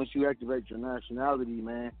 especially once you activate your nationality,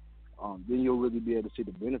 man, then you'll really be able to see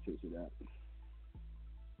the benefits of that.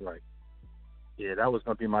 Right. Yeah, that was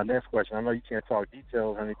going to be my next question. I know you can't talk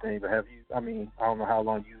details or anything, but have you? I mean, I don't know how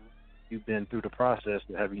long you've been through the process,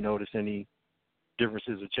 but have you noticed any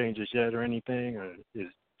differences or changes yet or anything, or is it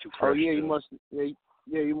too fresh? Oh yeah, you must.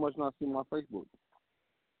 Yeah, you must not see my Facebook.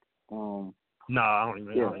 No, I don't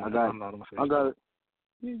even. Yeah, I'm not on my Facebook. I got it.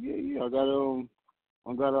 Yeah. I got over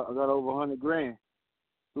 $100,000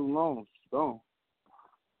 through loans. Gone.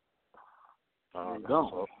 Gone.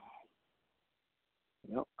 So.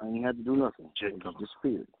 Yep, I ain't had to do nothing. It just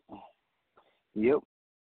disappeared. Yep,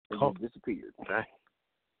 it just disappeared. Okay.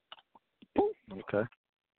 Okay.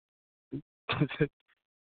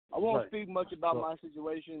 I won't speak much about my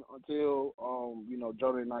situation until you know,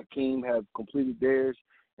 Jonah and Akeem have completed theirs,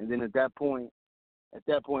 and then at that point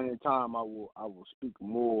in time, I will speak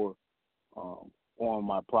more on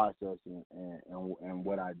my process and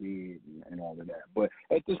what I did and all of that. But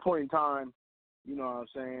at this point in time, you know what I'm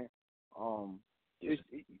saying?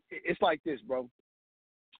 It's like this, bro.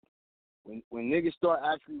 When niggas start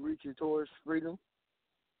actually reaching towards freedom,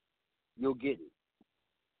 you'll get it.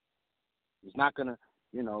 It's not gonna,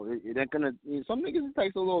 you know, it ain't gonna. You know, some niggas it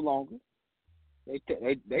takes a little longer. They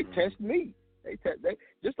test me. They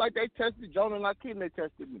just like they tested Jonah and Akeem, they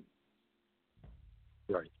tested me.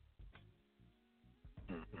 Right.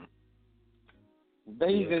 They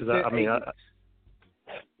even said I mean, agents.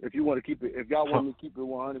 If you want to keep it, if y'all want me to keep it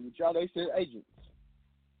 100 with y'all, they said agents.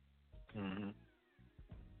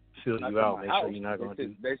 Fill you out, make sure you're not going to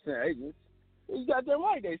do. They sent agents. You got them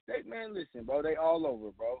right. They say, man, listen, bro, they all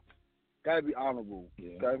over, bro. Gotta be honorable.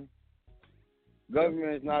 Yeah. Okay.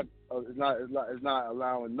 Government is not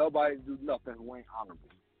allowing nobody to do nothing who ain't honorable.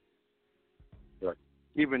 Right.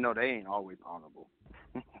 Even though they ain't always honorable.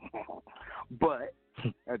 But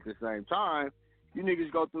at the same time, you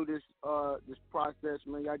niggas go through this process,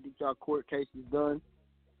 man. Y'all get y'all court cases done.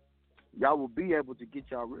 Y'all will be able to get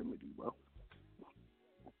y'all remedy, bro.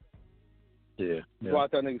 Yeah. That's why I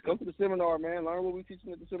tell niggas, come to the seminar, man. Learn what we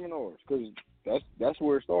teaching at the seminars, because that's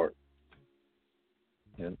where it starts.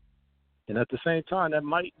 And at the same time, that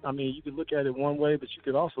might, I mean, you could look at it one way, but you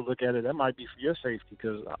could also look at it, that might be for your safety,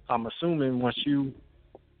 because I'm assuming once you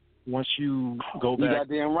go back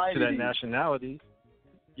to that nationality,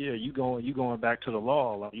 yeah, you going back to the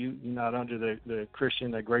law. Like you're not under the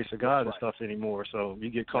Christian, the grace of God and stuff anymore. So if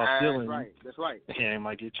you get caught stealing, that's right. Your hand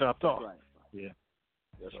might get chopped off. Right. Yeah.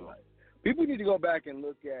 That's right. People need to go back and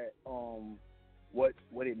look at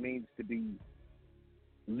what it means to be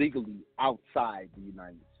legally outside the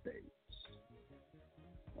United States.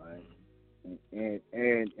 Right.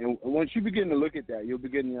 And once you begin to look at that, you'll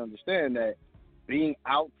begin to understand that being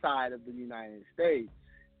outside of the United States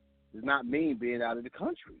does not mean being out of the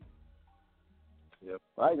country. Yep.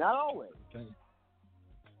 Right? Not always. Okay.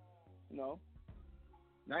 You know,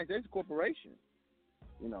 United States is a corporation.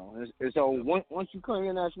 You know, and so once you claim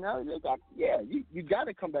your nationality, you got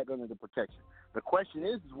to come back under the protection. The question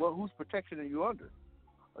is, well, whose protection are you under?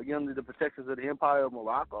 Are you under the protections of the Empire of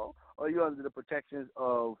Morocco? Or are you under the protections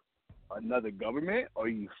of another government? Are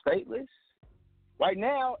you stateless? Right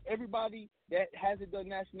now, everybody that hasn't done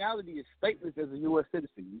nationality is stateless as a U.S.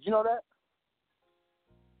 citizen. Did you know that?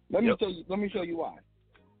 Let me show you why.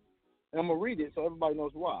 And I'm gonna read it so everybody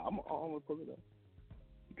knows why. I'm gonna pull it up.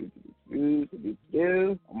 I'm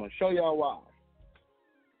gonna show y'all why.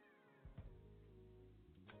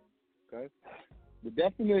 Okay. The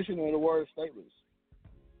definition of the word stateless.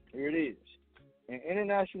 Here it is. In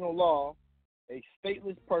international law, a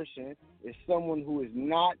stateless person is someone who is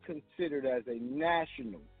not considered as a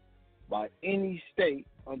national by any state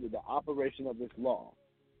under the operation of this law.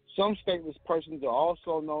 Some stateless persons are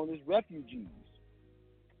also known as refugees.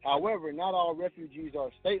 However, not all refugees are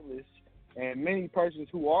stateless, and many persons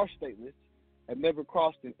who are stateless have never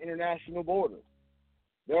crossed an international border.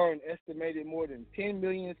 There are an estimated more than 10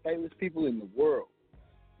 million stateless people in the world.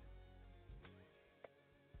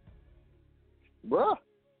 Bruh,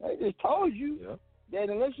 I just told you that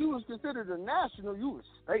unless you was considered a national, you was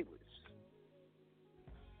stateless.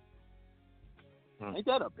 Ain't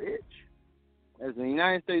that a bitch? As a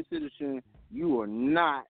United States citizen, you are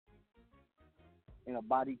not in a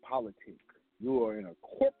body politic. You are in a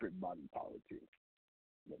corporate body politic,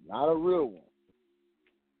 but not a real one.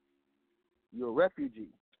 You're a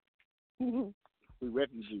refugee. We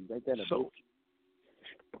refugees. Ain't that a bitch?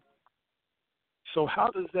 So how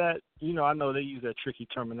does that, I know they use that tricky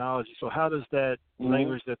terminology. So how does that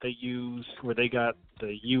language that they use where they got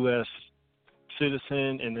the U.S.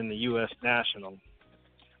 citizen and then the U.S. national,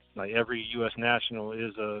 like every U.S.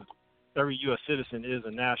 citizen is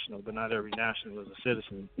a national, but not every national is a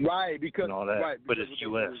citizen. Right, because and all that, right, but it's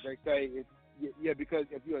U.S. They say because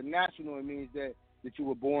if you're a national, it means that you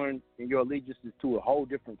were born and your allegiance is to a whole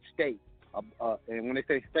different state. And when they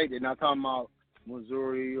say state, they're not talking about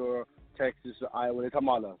Missouri or Texas or Iowa. They're talking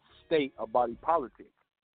about a state, a body politic.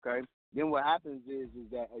 Okay. Then what happens is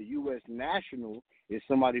that a U.S. national is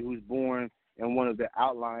somebody who's born in one of the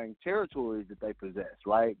outlying territories that they possess,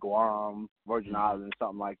 right? Guam, Virgin Islands,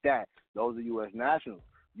 something like that. Those are U.S. nationals.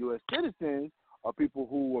 U.S. citizens are people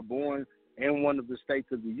who were born in one of the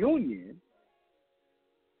states of the Union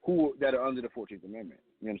that are under the 14th Amendment.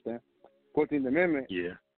 You understand? 14th Amendment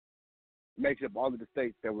makes up all of the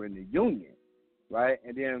states that were in the Union, right?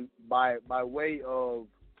 And then by way of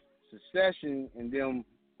secession and them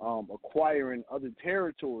acquiring other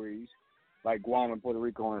territories like Guam and Puerto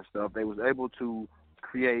Rico and stuff, they was able to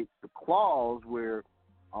create the clause where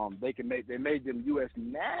they made them U.S.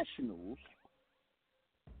 nationals,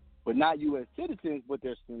 but not U.S. citizens, but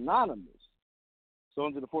they're synonymous. So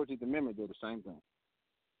under the 14th Amendment, they're the same thing.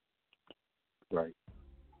 Right.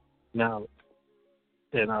 Now,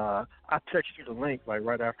 and I texted you the link like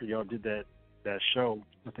right after y'all did that show.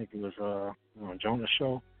 I think it was on Jonah's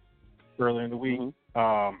show earlier in the week.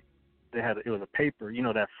 It was a paper,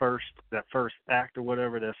 that first act or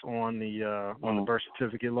whatever that's on the birth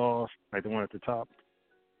certificate laws, like the one at the top.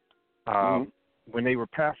 When they were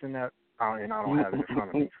passing that, and I don't have it in front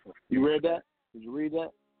of me. You read that? Did you read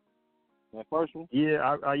that? That first one?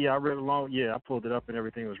 Yeah, I read along. Yeah, I pulled it up and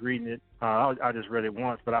everything. Was reading it. I just read it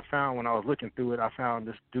once, but I found when I was looking through it, I found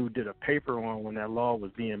this dude did a paper on when that law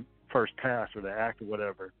was being first passed or the act or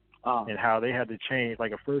whatever, and how they had to change.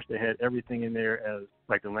 Like at first, they had everything in there as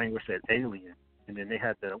like the language said alien, and then they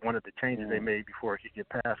had one of the changes they made before it could get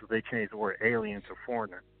passed was they changed the word alien to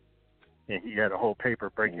foreigner, and he had a whole paper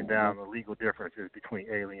breaking down the legal differences between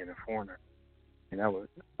alien and foreigner, and that was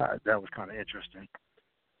kind of interesting.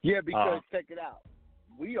 Yeah, because check it out.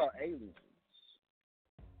 We are aliens.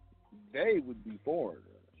 They would be foreigners.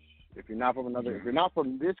 If you're not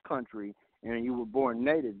from this country and you were born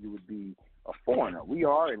native, you would be a foreigner. We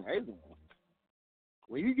are an alien.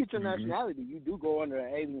 When you get your nationality, you do go under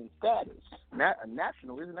an alien status. A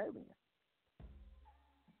national is an alien.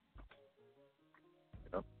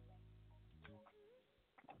 Yep.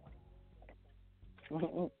 You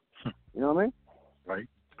know what I mean? Right.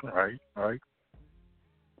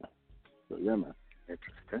 So, yeah, man.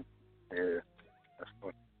 Interesting. Yeah, that's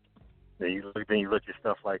what. Then you look at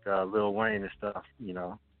stuff like Lil Wayne and stuff,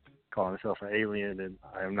 calling himself an alien and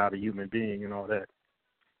I am not a human being and all that.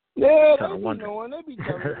 Yeah, they be knowing. They be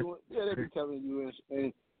telling you. Yeah, they be telling you.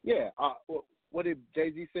 And what did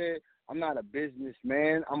Jay-Z said? I'm not a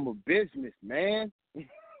businessman. I'm a businessman. You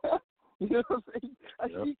know what I'm saying?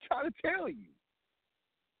 He's trying to tell you.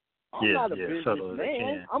 I'm not a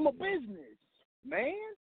businessman. I'm a business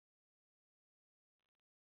man.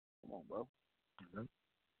 Come on, bro.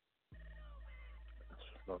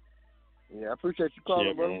 Yeah, I appreciate you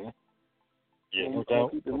calling, bro. Man. Yeah, no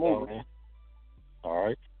doubt. Keep it moving. Man. All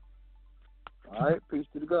right. All right. Peace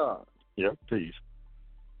to the God. Yep. Peace.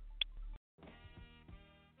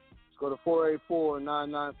 Let's go to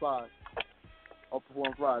 484-995. Open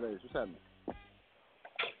Forum Fridays. What's happening?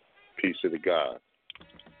 Peace to the God.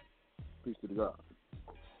 Peace to the God.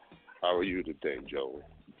 How are you today, Joe?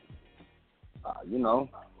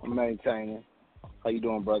 I'm maintaining. How you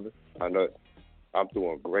doing, brother? I know. I'm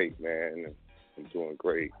doing great, man. I'm doing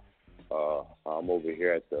great. I'm over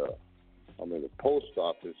here I'm in the post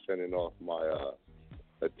office sending off my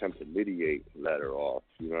attempt to mediate letter off.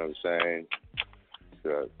 You know what I'm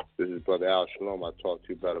saying? This is Brother Al Shalom I talked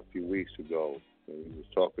to you about a few weeks ago. And he was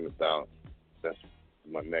talking about that's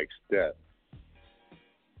my next step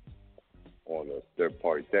on a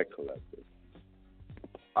third-party debt collector.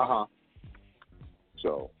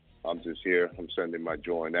 So I'm just here. I'm sending my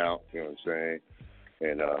joint out, you know what I'm saying?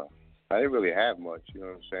 And I didn't really have much, you know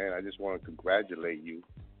what I'm saying? I just want to congratulate you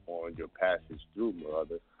on your passage through,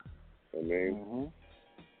 brother. I mean,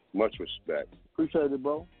 much respect. Appreciate it,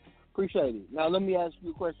 bro. Appreciate it. Now, let me ask you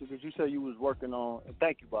a question, because you said you was working on, and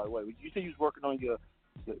thank you, by the way, you said you was working on your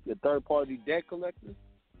third-party debt collector?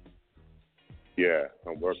 Yeah,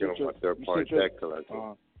 I'm working on my third-party debt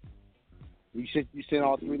collector. You sent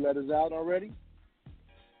all 3 letters out already?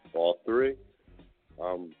 All 3?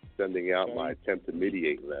 I'm sending out my attempt to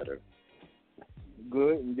mediate letter.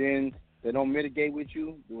 Good, and then they don't mitigate with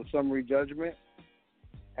you, do a summary judgment?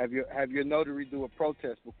 Have your notary do a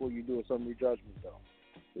protest before you do a summary judgment, though.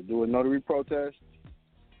 You do a notary protest.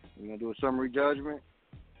 You're gonna do a summary judgment.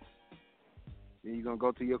 Then you're gonna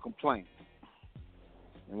go to your complaint.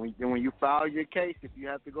 And when you file your case, if you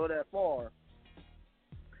have to go that far,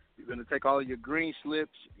 you're gonna take all of your green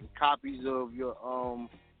slips and copies of your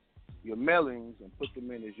mailings and put them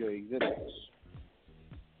in as your exhibits.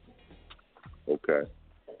 Okay.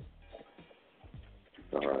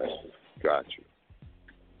 All right. Got you.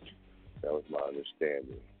 That was my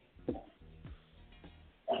understanding.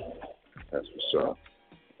 That's what's up.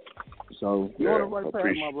 So you're on the right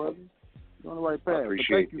path, my brother. You're on the right path. I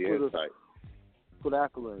appreciate thank you the insight. For the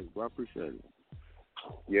accolades, bro. I appreciate it.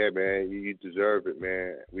 Yeah, man, you deserve it,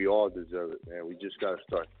 man. We all deserve it, man. We just gotta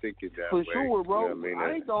start thinking that For way. sure, bro. You know what I mean?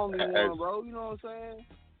 I ain't the only one, bro. You know what I'm saying?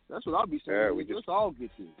 That's what I'll be saying. Yeah, Let's all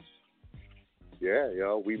get this.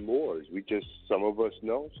 Yeah, we Moors. We just, some of us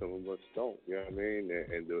know, some of us don't. You know what I mean?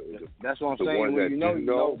 And that's what I'm the saying. ones When that you know, do you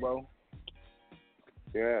know, bro.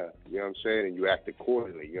 Yeah, you know what I'm saying? And you act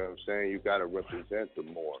accordingly. You know what I'm saying? You got to represent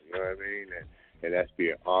them more. You know what I mean? And that's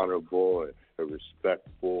being honorable and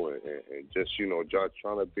respectful and just, just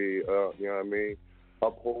trying to be, you know what I mean?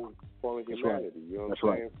 Uphold fallen humanity. You know what I'm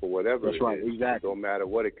saying? For whatever it is. Exactly. It don't matter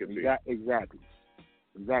what it could be. Exactly.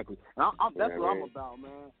 That's what I'm about,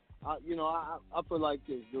 man. I feel like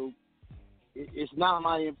this, dude. It's not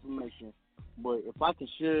my information, but if I can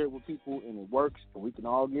share it with people and it works, and we can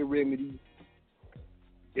all get remedies,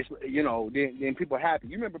 it's then people are happy.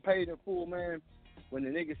 You remember Paid in Full, man? When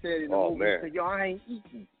the nigga said in the movie, he said, "Yo, I ain't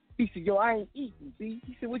eating." He said, "Yo, I ain't eating, B."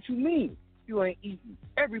 He said, "What you mean? You ain't eating?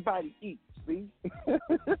 Everybody eats, B." You know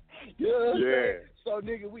what I'm saying? So,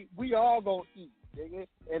 nigga, we all gonna eat, nigga,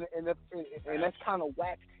 and that's kind of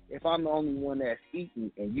whack. If I'm the only one that's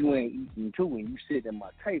eating and you ain't eating too, and you sit at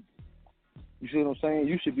my table, you see what I'm saying?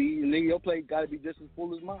 You should be eating. Nigga, your plate got to be just as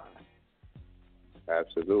full as mine.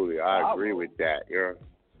 Absolutely, I agree with that.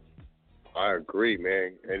 I agree,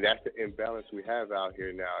 man, and that's the imbalance we have out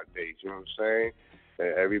here nowadays. You know what I'm saying?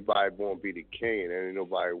 And everybody want to be the king, and ain't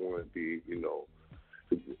nobody want to be,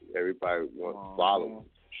 everybody want to follow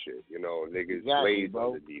shit. Niggas slaves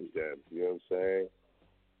underneath them. You know what I'm saying?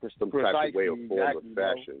 Some type of way of form of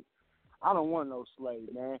fashion. I don't want no slave,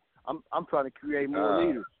 man. I'm trying to create more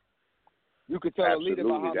leaders. You could tell a leader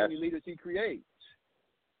about how many leaders he creates.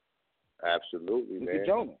 Absolutely, Look man. at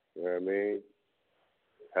Jonah. You know what I mean?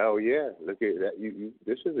 Hell yeah. Look at that.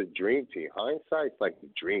 This is a dream team. Hindsight's like the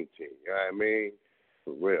dream team. You know what I mean?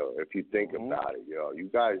 For real. If you think about it, you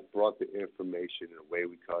guys brought the information in a way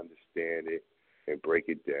we can understand it and break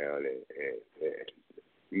it down. And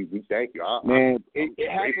we thank you. Man, I'm it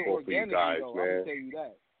happened grateful for you organically, guys, though. man. I'm gonna tell you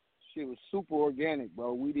that. Shit was super organic,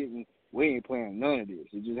 bro. We ain't playing none of this.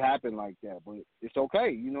 It just happened like that. But it's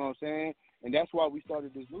okay, you know what I'm saying? And that's why we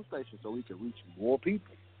started this new station, so we could reach more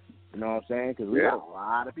people. You know what I'm saying? Because we got a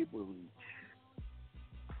lot of people to reach.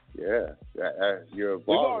 Yeah, you're evolving,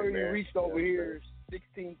 We've already man. reached over here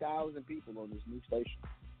 16,000 people on this new station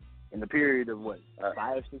in the period of,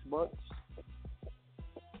 5-6 months?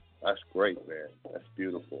 That's great, man. That's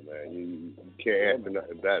beautiful, man. You can't ask for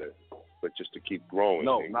nothing better, but just to keep growing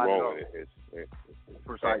and growing and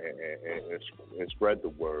spread the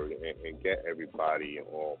word and get everybody on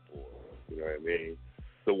board. You know what I mean?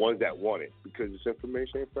 The ones that want it, because this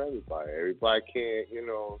information ain't for everybody. Everybody can't,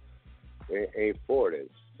 ain't for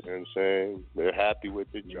this. You know what I'm saying? They're happy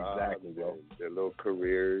with their job and their little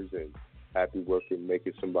careers and happy working,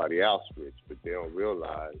 making somebody else rich, but they don't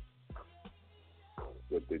realize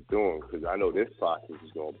what they're doing, because I know this process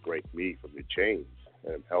is going to break me from the chains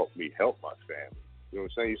and help me help my family. You know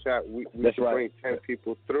what I'm saying? You said we should bring 10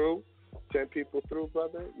 people through. 10 people through,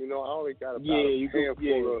 brother. I only got about a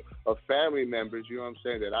handful of family members, you know what I'm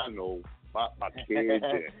saying, that I know, my kids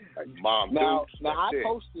and mom. Now I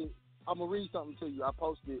posted, I'm going to read something to you. I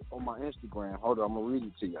posted on my Instagram. Hold on, I'm going to read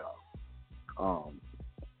it to y'all.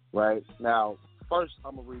 Right? Now, first,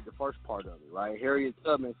 I'm going to read the first part of it, right? Harriet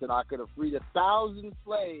Tubman said, I could have freed 1,000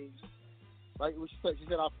 slaves. Like she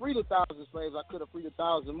said, I freed 1,000 slaves. I could have freed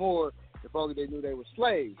 1,000 more if only they knew they were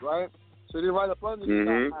slaves, right? So then right up under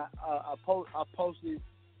this, I posted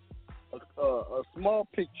a small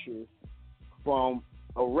picture from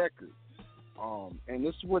a record. And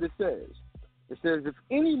this is what it says. It says, if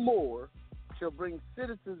any more shall bring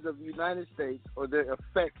citizens of the United States or their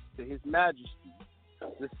effects to his majesty,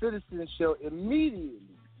 the citizens shall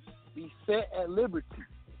immediately be set at liberty,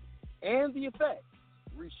 and the effects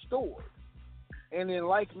restored. And in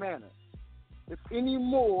like manner, if any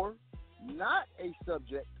more not a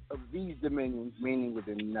subject of these dominions, meaning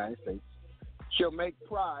within the United States, shall make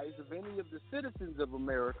prize of any of the citizens of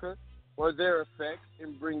America, or their effects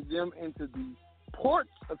and bring them into the ports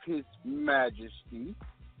of his majesty,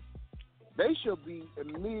 they shall be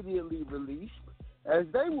immediately released, as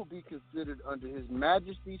they will be considered under his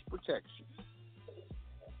majesty's protection.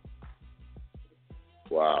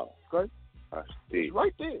 Wow. Okay? That's deep. It's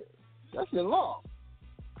right there. That's in law.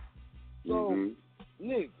 So,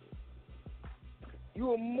 nigga,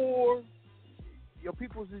 you are more, your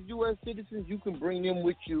people's as U.S. citizens, you can bring them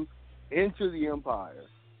with you into the empire.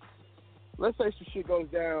 Let's say some shit goes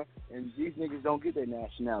down and these niggas don't get their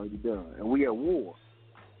nationality done, and we at war.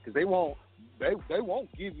 Because they won't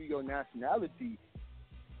give you your nationality.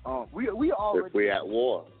 We already... If we at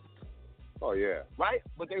war. Oh, yeah. Right?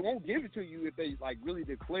 But they won't give it to you if they, like, really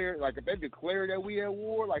declare, like, if they declare that we at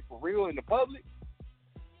war, like, for real in the public,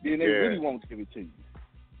 then they really won't give it to you.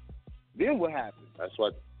 Then what happens? That's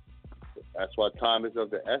why time is of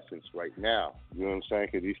the essence right now. You know what I'm saying?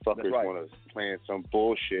 Because these fuckers want to plan some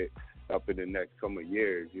bullshit up in the next couple of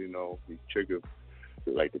years, you know, we trigger,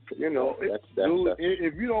 like, you know, that's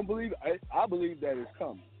if you don't believe it, I believe that it's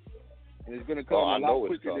coming. And it's going to come a lot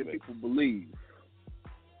quicker than people believe.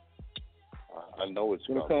 I know it's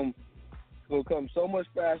going to come. It's going to come so much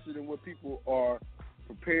faster than what people are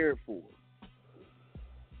prepared for.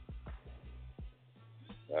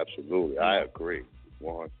 Absolutely. I agree.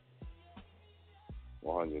 110%.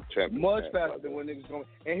 Much faster than what niggas going.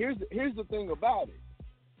 And here's the thing about it.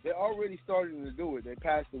 They're already starting to do it. They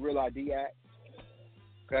passed the Real ID Act.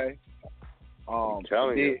 Okay. I'm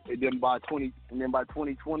telling you. Then by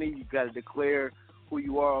 2020, you got to declare who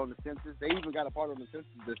you are on the census. They even got a part on the census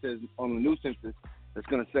that says on the new census that's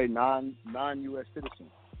going to say non-U.S. citizen.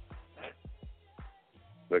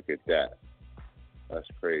 Look at that. That's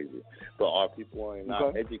crazy. But our people are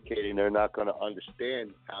not educated. They're not going to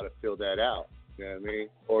understand how to fill that out. You know what I mean?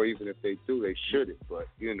 Or even if they do, they shouldn't. But,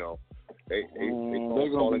 you know, they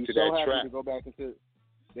fall into that trap. To go back into,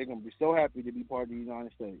 they're going to be so happy to be part of the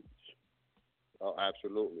United States. Oh,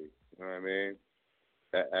 absolutely. You know what I mean?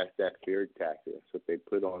 That's that fear tactic. That's what they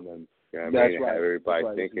put on them. You know what I mean? Have everybody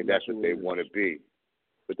thinking that's what they want to be.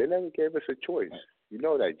 But they never gave us a choice. You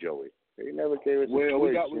know that, Joey. They never gave us a choice. You know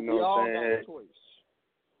what I'm saying? Got a choice.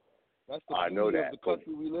 That's the beauty of the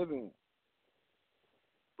country we live in.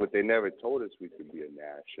 But they never told us we could be a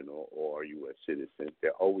national or a U.S. citizen. They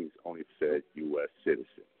always only said U.S.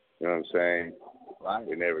 citizen. You know what I'm saying? Right.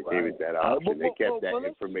 They never gave us that option. They kept that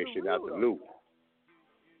information out the loop.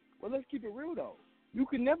 Well, let's keep it real, though. You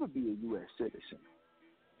can never be a U.S. citizen.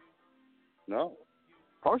 No.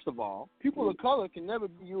 First of all, people of color can never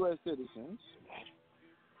be U.S. citizens.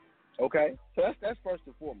 Okay? So that's first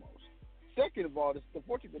and foremost. Second of all, the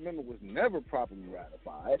 14th Amendment was never properly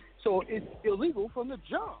ratified, so it's illegal from the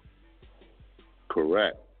jump.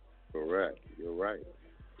 Correct. You're right.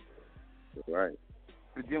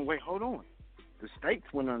 But then, wait, hold on. The states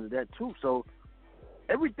went under that, too, so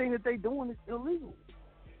everything that they doing is illegal.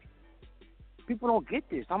 People don't get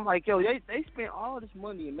this. I'm like, yo, they spent all this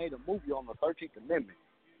money and made a movie on the 13th Amendment,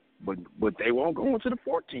 but they won't go into the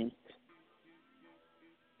 14th.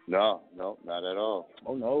 No, not at all.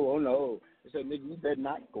 Oh, no. They said, nigga, you better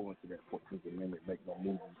not go into that 14th Amendment, make no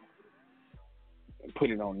movie, and put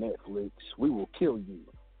it on Netflix. We will kill you.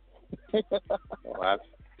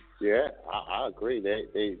 I agree.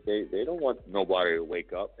 They don't want nobody to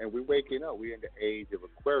wake up, and we're waking up. We're in the age of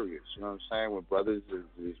Aquarius. You know what I'm saying? When brothers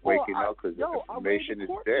is waking up because the information is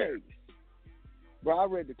there. Case. Bro, I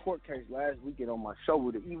read the court case last weekend on my show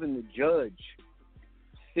where even the judge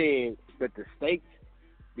said that the states,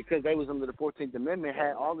 because they was under the 14th Amendment,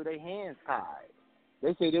 had all of their hands tied.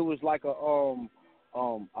 They said it was like a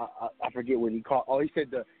I forget what he called. Oh, he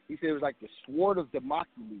said it was like the sword of Damocles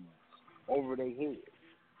over their head.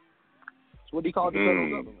 That's what he called the federal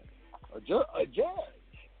government. A judge.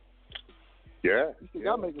 Yeah. He said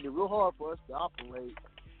y'all making it real hard for us to operate,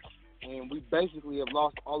 and we basically have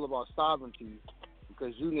lost all of our sovereignty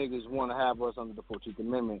because you niggas want to have us under the 14th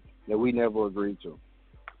Amendment that we never agreed to.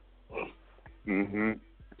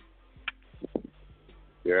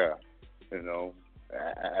 Yeah, you know,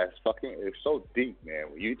 it's so deep,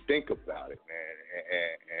 man. When you think about it, man,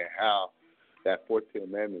 and how that 14th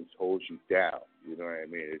Amendment holds you down, you know what I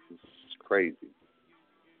mean? It's just crazy.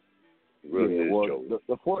 It really is, Joey.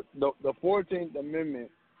 The 14th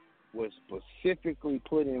Amendment was specifically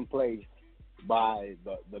put in place by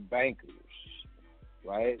the bankers,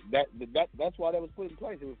 right? That's why that was put in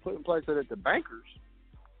place. It was put in place so that the bankers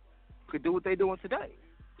could do what they're doing today.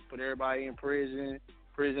 Put everybody in prison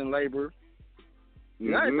labor. The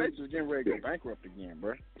United States was getting ready to go bankrupt again,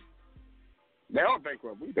 bro. They are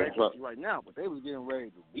bankrupt. We bankrupt right now, but they was getting ready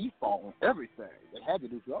to default on everything. They had to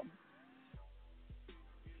do something.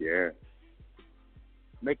 Yeah.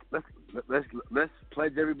 Let's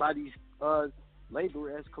pledge everybody's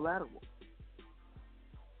labor as collateral.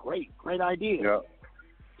 Great idea. Yeah.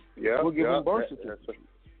 Yeah. We'll give them birth certificates.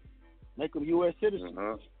 Make them U.S. citizens.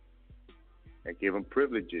 And give them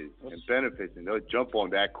privileges and benefits, and they'll jump on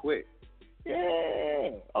that quick.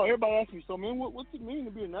 Yeah. Oh, everybody asks me, so man, what's it mean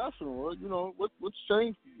to be a national? You know, what's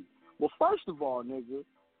changed for you? Well, first of all, nigga,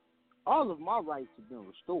 all of my rights have been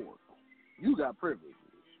restored. You got privileges.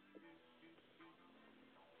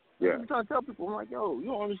 Yeah. I'm trying to tell people, I'm like, yo, you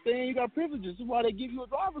don't understand. You got privileges. This is why they give you a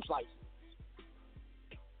driver's license.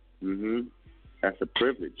 That's a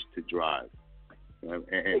privilege to drive, and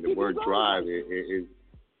the word drive is.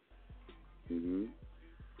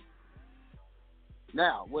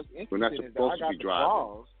 Now, what's interesting We're not is that supposed I got to be the driving.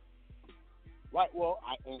 clause. Right. Well,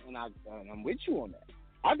 I'm with you on that.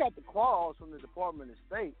 I got the clause from the Department of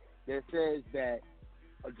State that says that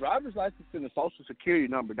a driver's license and a social security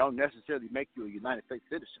number don't necessarily make you a United States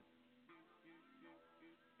citizen.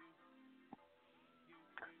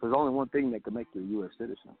 There's only one thing that can make you a U.S.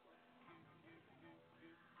 citizen,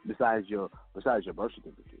 besides your birth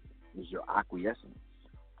certificate, is your acquiescence.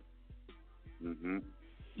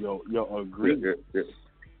 Your agreement.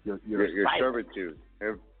 Your servitude.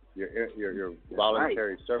 Your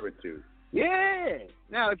voluntary servitude. Yeah.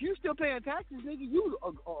 Now, if you're still paying taxes, nigga, you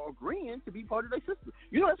are agreeing to be part of their system.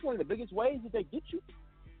 You know that's one of the biggest ways that they get you.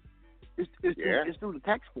 It's through the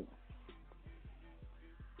tax form.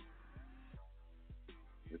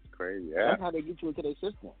 It's crazy. Yeah. That's how they get you into their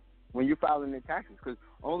system when you're filing their taxes, because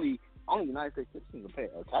only United States citizens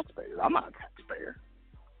are taxpayers. I'm not a taxpayer.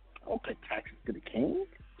 I don't pay taxes to the king.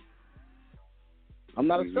 I'm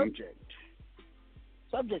not a subject.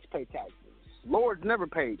 Subjects pay taxes. Lords never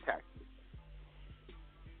paid taxes.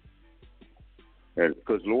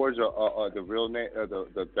 Because lords are the real name.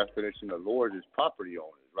 The definition of lords is property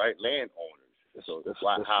owners, right? Land owners. So that's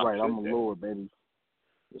right. I'm a lord, baby.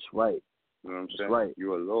 That's right. You know what I'm saying? That's right.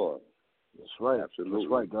 You're a lord. That's right. Absolutely.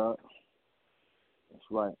 That's right, God. That's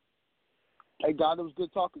right. Hey, God, it was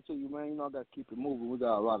good talking to you, man. You know, I got to keep it moving. We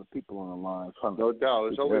got a lot of people on the line. No doubt.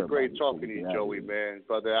 It's always great talking to you, Joey, man.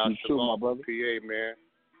 Brother Al Shalom, brother. PA, man.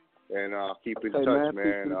 And keep in touch, man.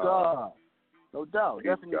 Peace to God. No doubt. Peace,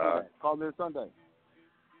 Definitely God. do that. Call me on Sunday.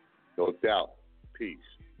 No doubt. Peace.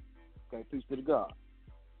 Okay, peace to the God.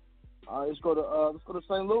 All right, let's go to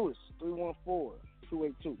St. Louis,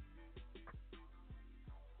 314-282.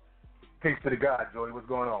 Peace to the God, Joey. What's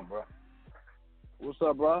going on, bro? What's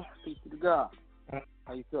up, bro? Peace to the God.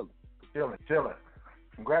 How you feeling? Chilling.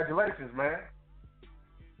 Congratulations, man.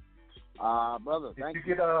 Brother, thank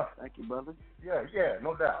you. Thank you, brother. Yeah,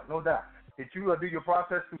 no doubt. Did you do your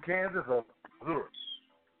process through Kansas or Missouri?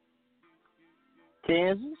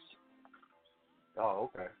 Kansas?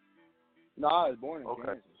 Oh, okay. No, I was born in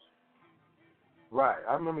Kansas. Right.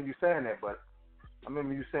 I remember you saying that, but I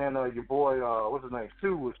remember you saying your boy, what's his name,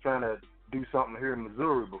 Sue, was trying to do something here in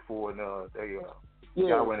Missouri before, and they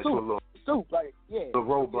went into a little roadblock.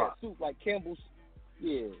 Yeah, soup like Campbell's.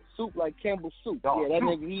 Yeah, soup like Campbell's soup. Oh, yeah, that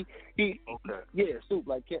soup. nigga, he okay. Yeah, soup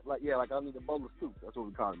like I need a bowl of soup. That's what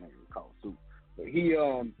we call it. We call it soup. But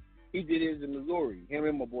he did his in Missouri. Him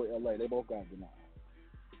and my boy LA, they both got denied.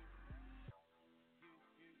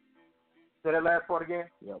 Say that last part again?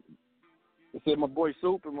 Yep. They said my boy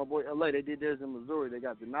Soup and my boy LA, they did theirs in Missouri. They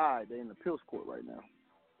got denied. They in the appeals court right now.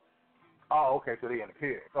 Oh, okay, so they in the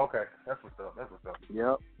appeals. Okay, that's what's up.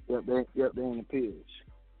 Yep, they in the appeals.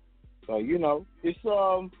 So, you know, it's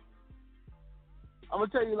I'm gonna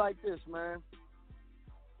tell you like this, man.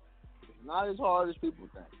 It's not as hard as people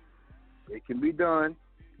think. It can be done,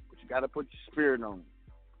 but you gotta put your spirit on it.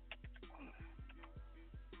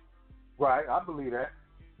 Right, I believe that.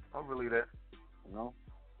 You know?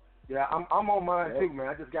 Yeah, I'm on mine too, man.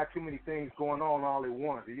 I just got too many things going on all at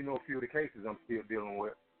once. You know, a few of the cases I'm still dealing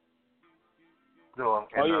with. So,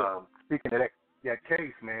 speaking of that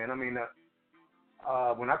case, man, I mean,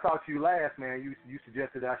 when I talked to you last, man, you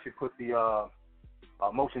suggested I should put the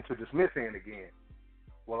motion to dismiss in again.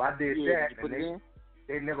 Well, I did that, and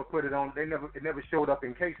they never put it on. It never showed up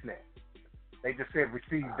in CaseNet. They just said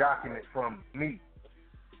received document from me.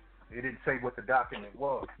 It didn't say what the document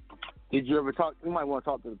was. Did you ever talk? You might want to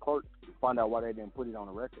talk to the court to find out why they didn't put it on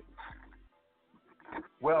the record.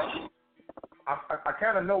 Well, I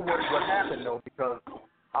kind of know what happened though, because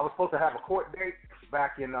I was supposed to have a court date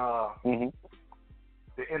back in the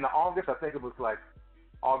end of August. I think it was like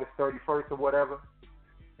August 31st or whatever.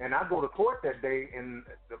 And I go to court that day, and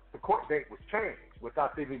the court date was changed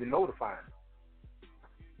without them even notifying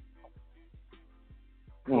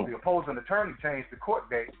me. So the opposing attorney changed the court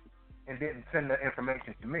date and didn't send the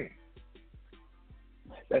information to me.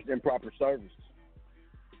 That's improper service.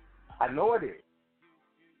 I know it is.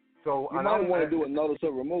 So you might want to do a notice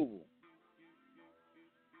of removal.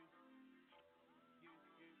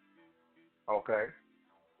 Okay.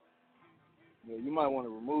 Yeah, you might want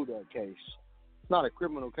to remove that case. It's not a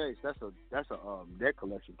criminal case. That's a debt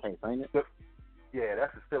collection case, ain't it? Yeah,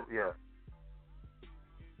 that's a still yeah.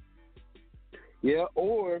 Yeah,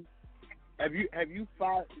 or have you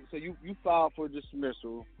filed? So you filed for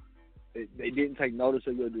dismissal. They didn't take notice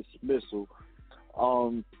of your dismissal.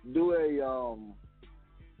 Do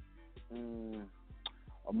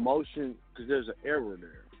a motion because there's an error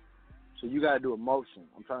there. So you got to do a motion.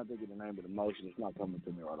 I'm trying to think of the name of the motion. It's not coming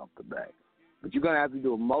to me right off the bat. But you're gonna have to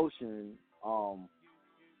do a motion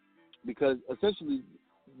because essentially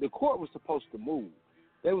the court was supposed to move.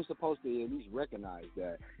 They were supposed to at least recognize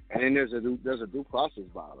that. And then there's a due process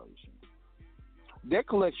violation. Debt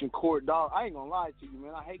collection court, dog, I ain't gonna lie to you,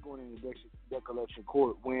 man. I hate going into debt collection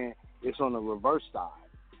court when it's on the reverse side.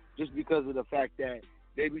 Just because of the fact that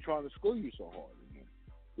they be trying to screw you so hard. Man.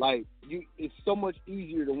 Like, it's so much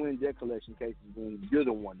easier to win debt collection cases when you're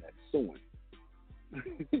the one that's suing.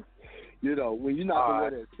 You know, when you're not the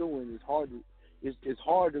one that's suing, it's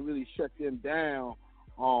hard to really shut them down.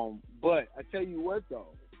 But I tell you what,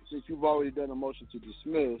 though, since you've already done a motion to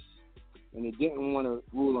dismiss, and it didn't want to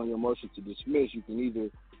rule on your motion to dismiss, you can either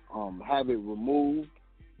have it removed.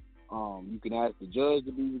 You can ask the judge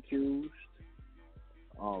to be recused.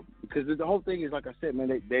 Because the whole thing is, like I said,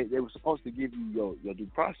 man, they were supposed to give you your due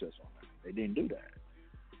process on that. They didn't do that.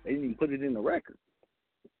 They didn't even put it in the record.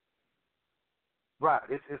 Right.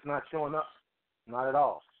 It's not showing up. Not at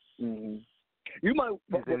all. Mm-hmm. You might,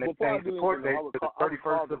 before I do anything, I would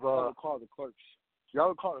call the clerks. Y'all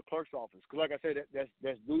would call the clerk's office because, like I said,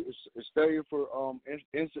 that's due. It's failure for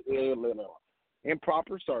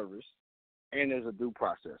improper service, and there's a due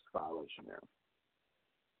process violation there.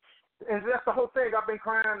 And that's the whole thing. I've been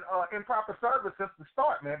crying improper service since the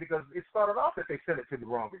start, man, because it started off that they sent it to the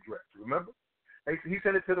wrong address. Remember? He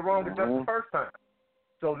sent it to the wrong address the first time.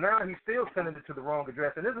 So now he's still sending it to the wrong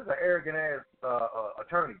address, and this is an arrogant ass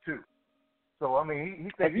attorney too. So I mean,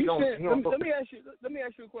 he thinks he don't. Let me ask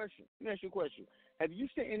you a question. Have you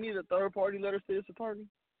sent any of the third party letters to this attorney?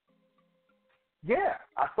 Yeah,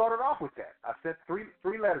 I started off with that. I sent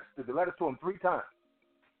three letters to him 3 times.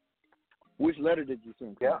 Which letter did you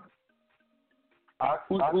send? Yeah. I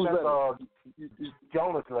sent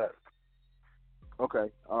Jonah's letter.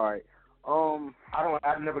 Okay, all right.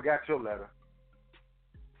 I never got your letter.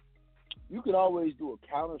 You could always do a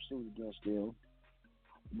countersuit against them,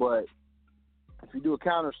 but if you do a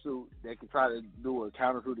countersuit, they can try to do a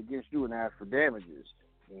countersuit against you and ask for damages.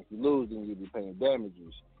 And if you lose, then you'll be paying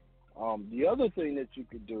damages. The other thing that you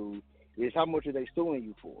could do is how much are they suing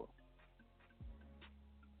you for?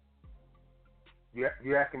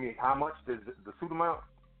 You're asking me how much is the suit amount?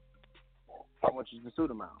 How much is the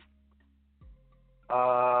suit amount?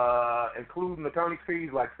 Including attorney's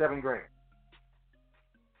fees, like $7,000.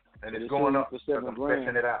 And it's going up for because I'm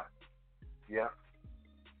stretching it out. Yeah.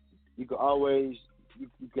 You could always, you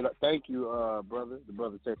could thank you, brother. The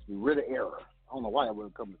brother texted me, writ of error. I don't know why I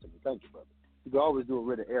wouldn't come to me. Thank you, brother. You could always do a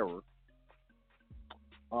writ of error.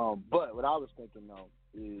 But what I was thinking, though,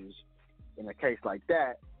 is in a case like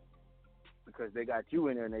that, because they got you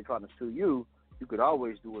in there and they trying to sue you, you could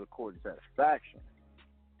always do it according to satisfaction.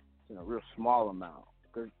 It's in a real small amount.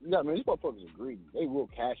 Because, these motherfuckers are greedy. They will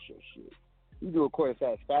cash your shit. You do a court of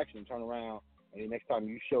satisfaction, turn around, and the next time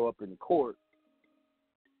you show up in the court,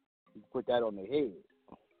 you put that on their head.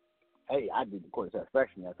 Hey, I did the court of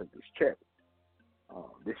satisfaction. I took this check.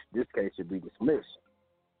 This case should be dismissed.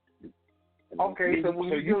 Okay, so when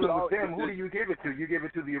you deal with them, who do you give it to? You give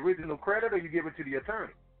it to the original creditor, or you give it to the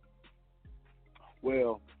attorney?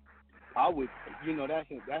 Well, I would.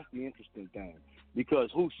 That's the interesting thing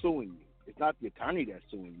because who's suing you? It's not the attorney that's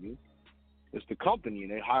suing you. It's the company,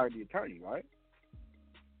 and they hired the attorney, right?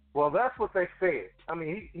 Well, that's what they said. I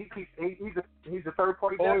mean, he's a third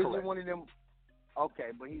party debt collector. Or is he one of them?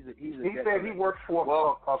 Okay, but he's a. He said he works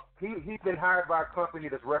for. He's been hired by a company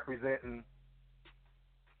that's representing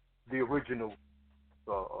the original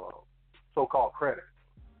so-called creditor.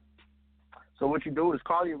 So what you do is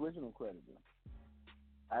call the original creditor,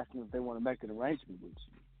 ask them if they want to make an arrangement with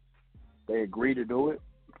you. They agree to do it.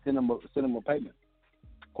 Send them a payment.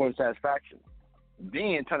 Court of satisfaction.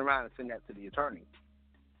 Then turn around and send that to the attorney.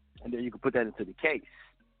 And then you can put that into the case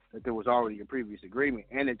that there was already a previous agreement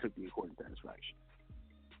and they took the court of satisfaction.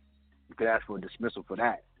 You could ask for a dismissal for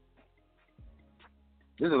that.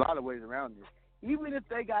 There's a lot of ways around this. Even if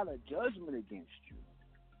they got a judgment against you,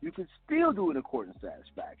 you could still do it in court of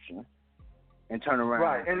satisfaction and turn around.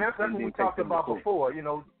 Right, and that's what we talked about before. You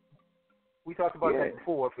know, we talked about that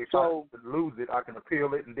before. If I lose it, I can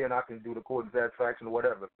appeal it, and then I can do the court satisfaction or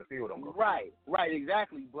whatever. If the appeal don't go. Right,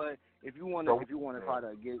 exactly. But if you want to try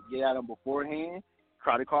to get at them beforehand,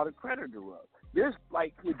 try to call the creditor up. There's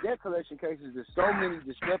like with debt collection cases, there's so many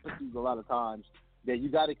discrepancies a lot of times that you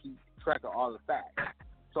got to keep track of all the facts.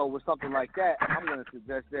 So with something like that, I'm going to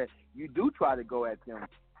suggest that you do try to go at them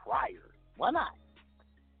prior. Why not?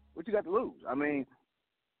 What you got to lose? I mean,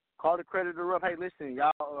 call the creditor up. Hey, listen,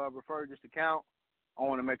 y'all referred this account. I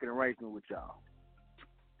want to make an arrangement with y'all.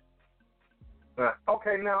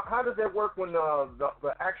 Okay, now how does that work when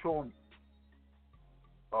the actual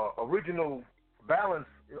original balance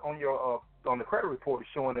on your on the credit report is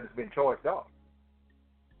showing that it's been charged off?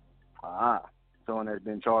 Showing that it's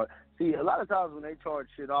been charged. See, a lot of times when they charge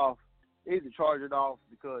shit off, they either charge it off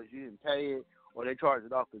because you didn't pay it, or they charge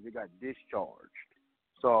it off because it got discharged.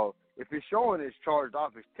 So if it's showing it's charged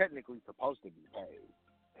off, it's technically supposed to be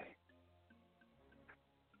paid.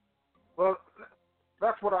 Well,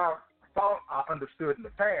 that's what I thought I understood in the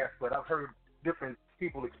past, but I've heard different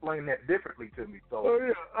people explain that differently to me. So,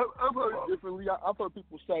 I've heard it differently. I've heard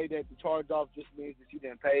people say that the charge off just means that you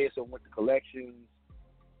didn't pay it, so it went to collections.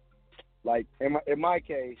 Like in my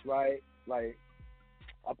case, right? Like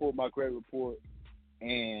I pulled my credit report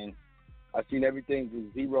and I seen everything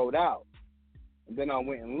was zeroed out, and then I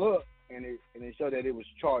went and looked, and it showed that it was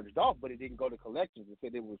charged off, but it didn't go to collections. It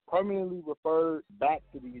said it was permanently referred back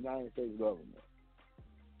to the United States government.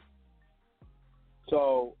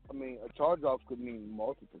 So, I mean, a charge-off could mean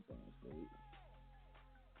multiple things, dude.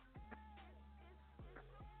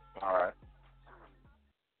 All right.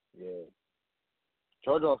 Yeah.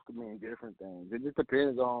 Charge-off could mean different things. It just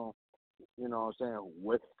depends on, you know what I'm saying,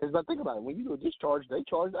 what. Because I think about it, when you do a discharge, they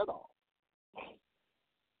charge that off.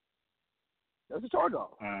 That's a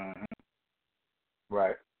charge-off. Mm-hmm.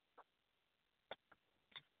 Right.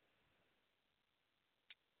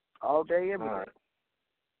 All day, every day. Right.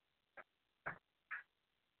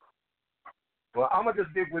 Well, I'm going to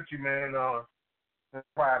just dig with you, man, in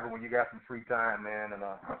private when you got some free time, man, and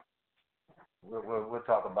we'll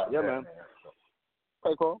talk about that, man.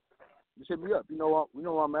 Hey, Carl. Just hit me up. You know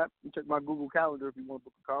where I'm at. You check my Google Calendar if you want to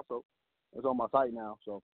book a consult. It's on my site now,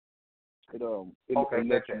 so it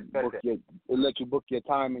lets you book your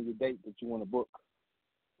time and your date that you want to book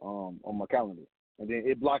on my calendar, and then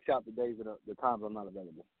it blocks out the days that the times I'm not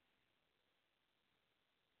available.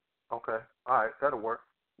 Okay. All right, that'll work.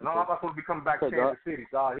 No, I'm supposed to be coming back to Kansas City,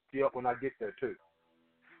 so I'll hit you up when I get there, too.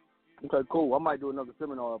 Okay, cool. I might do another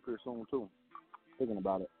seminar up here soon, too. Thinking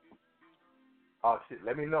about it. Oh, shit.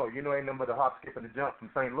 Let me know. You know ain't nothing but a hop, skip, and a jump from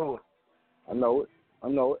St. Louis. I know it.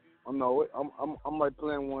 I might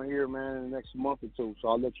plan one here, man, in the next month or two, so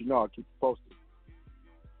I'll let you know. I'll keep you posted.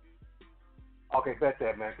 Okay, bet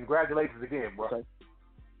that, man. Congratulations again, bro. Okay.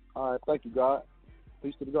 All right, thank you, God.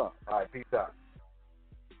 Peace to the God. All right, peace out.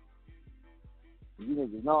 You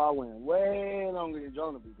niggas know I went way longer than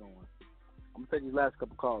Jonah be going. I'm going to take these last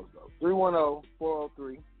couple calls, though.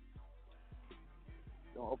 310-403.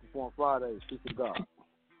 On Open Forum Fridays. Peace to God.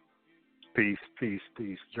 Peace,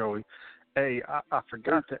 Joey. Hey, I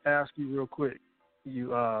forgot to ask you real quick. You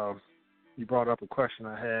brought up a question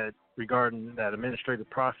I had regarding that administrative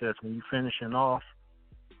process when you finishing off.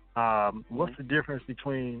 What's the difference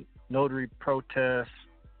between notary protest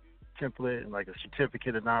template and like a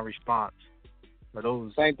certificate of non-response? Are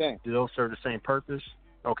those same thing? Do those serve the same purpose?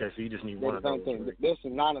 Okay, so you just need one of those. Thing. Right? They're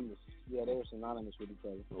synonymous. Yeah, they're synonymous with each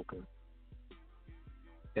other. Okay.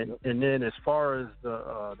 And then as far as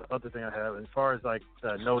the other thing I have, as far as like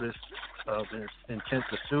notice of intent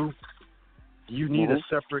to sue, do you need a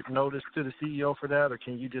separate notice to the CEO for that, or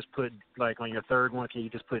can you just put, like on your third one, can you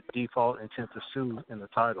just put default intent to sue in the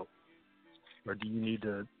title? Or do you need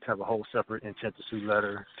to have a whole separate intent to sue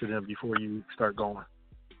letter to them before you start going?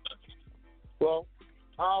 Well,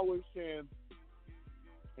 I always send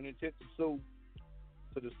an intent to sue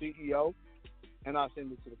to the CEO, and I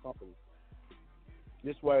send it to the company.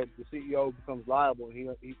 This way, the CEO becomes liable,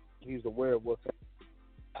 and he's aware of what's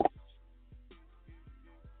happening.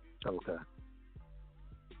 Okay.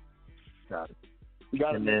 Got it. You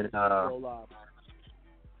got to then go live.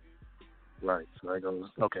 Right. So that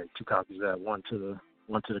goes. Okay, 2 copies of that. One to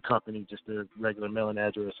the company, just the regular mailing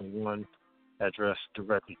address, and one address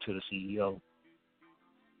directly to the CEO.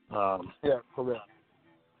 Yeah, correct.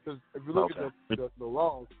 Because if you look at the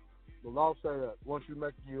laws say that once you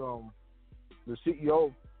make the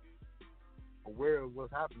CEO aware of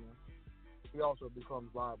what's happening, he also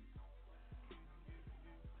becomes liable.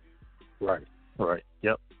 Right.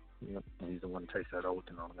 Yep. He's the one who takes that oath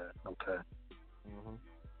and all that. Okay. Mm-hmm.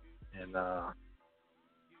 And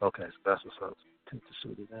okay, so that's what's up.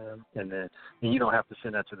 And then you don't have to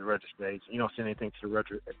send that to the registered agent. You don't send anything to the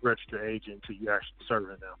registered agent until you actually serve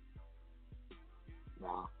it now.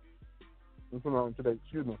 Nah.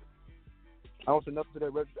 Excuse me. I don't send nothing to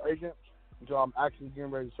that registered agent until I'm actually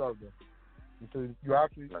getting ready to serve them. Until you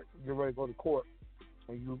actually get ready to go to court,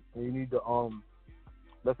 and you need to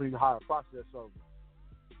that's when you hire a process server,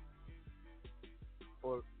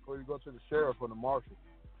 or you go to the sheriff or the marshal.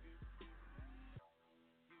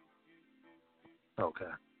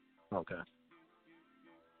 Okay.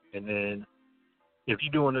 And then if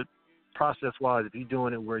you're doing it process-wise, if you're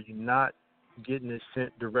doing it where you're not getting it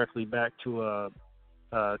sent directly back to a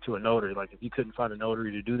notary, like if you couldn't find a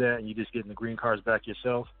notary to do that and you're just getting the green cards back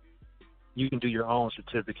yourself, you can do your own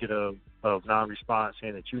certificate of non-response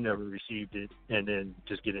saying that you never received it, and then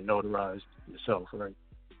just get it notarized yourself, right?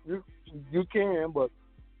 You can, but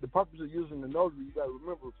the purpose of using the notary, you got to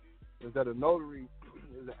remember, is that a notary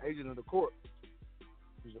is an agent of the court.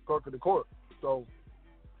 He's a clerk of the court. So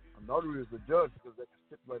a notary is the judge because they can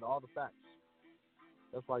stipulate all the facts.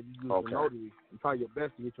 That's why you use a notary. You try your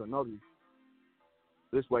best to get you a notary.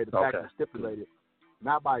 This way the facts are stipulated,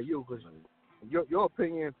 not by you, because your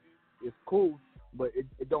opinion is cool, but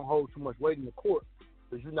it don't hold too much weight in the court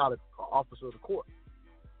because you're not an officer of the court.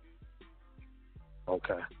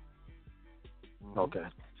 Okay.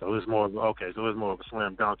 So it's more of a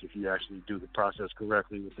slam dunk if you actually do the process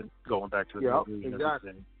correctly with it going back to the notary and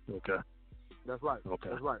everything. Okay. That's right.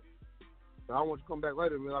 That's right. So I don't want you to come back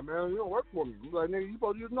later and be like, man, you don't work for me. You like, nigga, you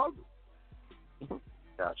supposed to use notary.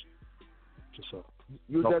 Gotcha. So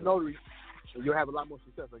use that notary, and you'll have a lot more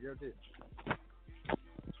success. I guarantee it.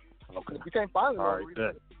 Okay. If you can't find a notary,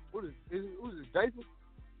 right, what is this, Jason?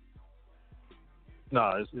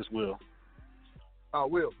 No, it's Will. Oh,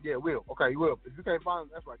 Will. Yeah, Will. Okay, Will. If you can't find him,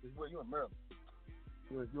 that's right, because Will, you in Maryland.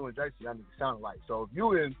 You and Jason, y'all need to sound alike. So if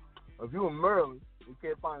you in Maryland, you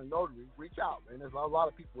can't find a notary, reach out, man. There's a lot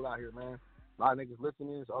of people out here, man. A lot of niggas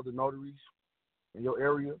listening. There's other notaries in your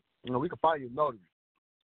area. You know, we can find you a notary.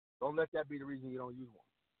 Don't let that be the reason you don't use one.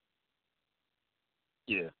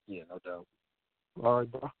 Yeah, no doubt. All right,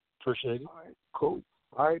 bro. Appreciate it. All right, cool.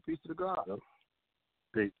 All right, peace to the God. Yep.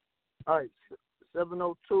 Peace. All right,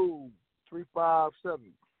 702-357.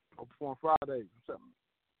 Open for Friday.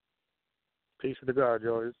 Peace to the God,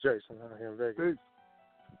 Joe. It's Jason out here in Vegas. Peace.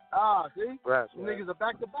 See? Congrats, man. Niggas are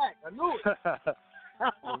back to back. I knew it.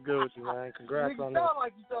 I'm good with you, man. Congrats on sound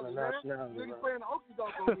like each other, the man. nationality. Niggas playing the Okie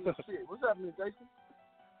Doke on me and shit. What's happening, Jason?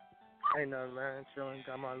 Ain't nothing, man. Chilling.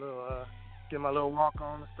 Got my little, get my little walk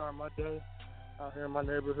on to start my day. Out here in my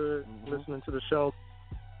neighborhood, listening to the show,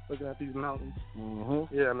 looking at these mountains.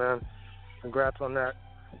 Yeah, man. Congrats on that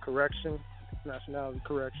correction, nationality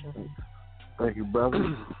correction. Thank you,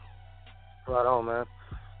 brother. Right on, man.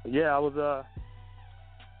 Yeah, I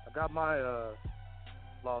got my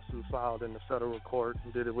lawsuit filed in the federal court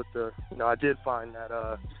and did it with the, I did find that,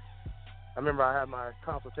 I remember I had my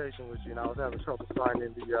consultation with you and I was having trouble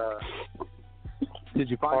finding the did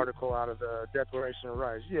you find article out of the Declaration of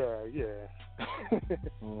Rights. Yeah.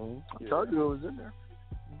 I told you it was in there.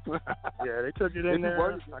 Yeah, they took it in there.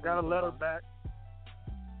 I got a letter back.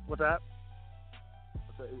 What's that?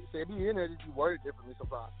 Say it be in there, did you word it differently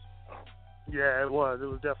sometimes? Yeah, it was. It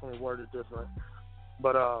was definitely worded different.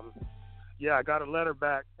 But, yeah, I got a letter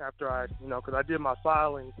back after I, because I did my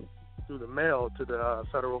filing through the mail to the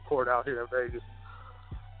federal court out here in Vegas.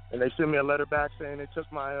 And they sent me a letter back saying they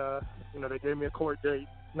took my, they gave me a court date.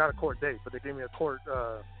 Not a court date, but they gave me a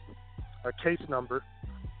case number.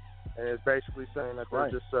 And it's basically saying that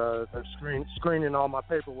they're just they're screening all my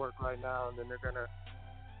paperwork right now, and then they're going to,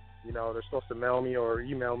 they're supposed to mail me or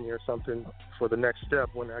email me or something for the next step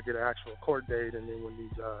when I get an actual court date, and then when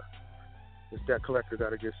this debt collector got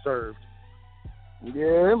to get served.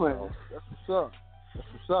 Yeah, man. That's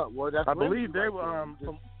what's up. Well, that's I believe they were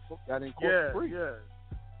got in court free.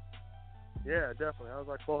 Yeah, definitely. I was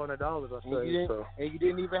like $400. I saved. And you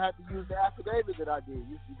didn't even have to use the affidavit that I did.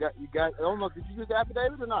 You got. I don't know. Did you use the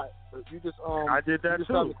affidavit or not? You just I did that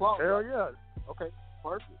too. Hell yeah. Okay,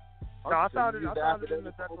 perfect. No, I found it in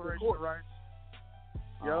the Declaration of Rights.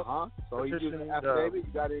 Yep. So you used the affidavit.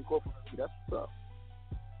 You got it incorporated. That's what's up.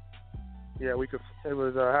 Yeah, we could. It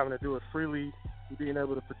was having to do with freely being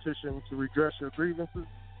able to petition to redress your grievances.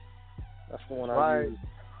 That's the one I used.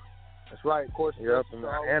 That's right. Of course. Yep.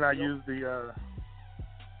 And I used the.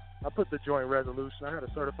 I put the joint resolution. I had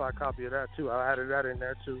a certified copy of that too. I added that in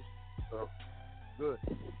there too. So. Good,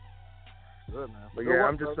 man. But yeah,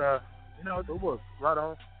 I'm just right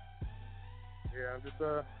on. Yeah, I'm just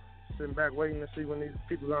sitting back waiting to see when these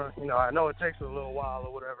people are. I know it takes a little while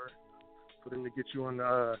or whatever, for them to get you on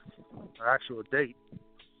the actual date.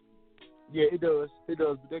 Yeah, it does. It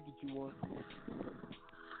does, but they get you one.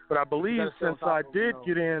 But I believe since I did know.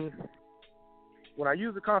 get in, when I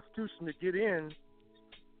used the Constitution to get in,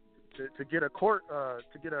 to get a court,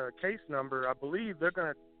 to get a case number, I believe they're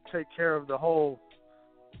going to take care of the whole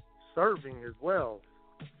serving as well.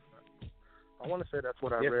 I want to say that's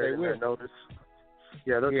what I read in that notice.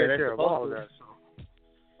 Yeah, they'll take care of all of that. So.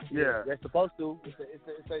 Yeah, they're supposed to.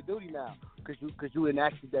 It's their duty now, because you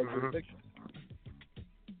enacted that jurisdiction.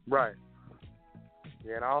 Right.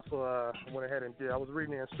 Yeah, and I also went ahead and I was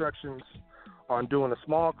reading the instructions on doing the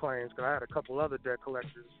small claims, because I had a couple other debt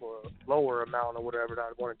collectors for a lower amount or whatever that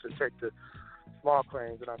I wanted to take the small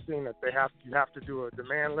claims, and I've seen that you have to do a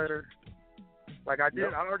demand letter. Like I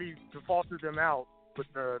did, I already defaulted them out with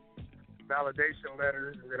the validation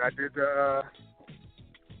letters, and then I did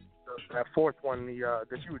that fourth one,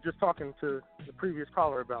 that you were just talking to the previous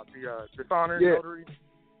caller about, the dishonor notary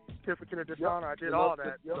certificate of dishonor. I did all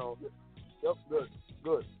that.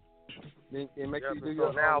 Good. Then make sure you do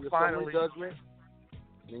your finally judgment,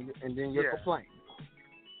 and then your complaint.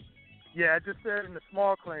 Yeah, it just said in the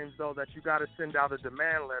small claims though that you got to send out a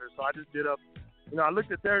demand letter. So I just did up. I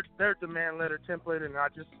looked at their demand letter template, and I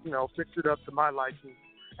just fixed it up to my liking.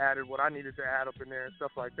 Added what I needed to add up in there and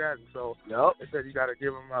stuff like that. And so they said you got to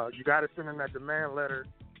give them, you got to send in that demand letter,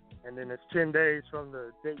 and then it's 10 days from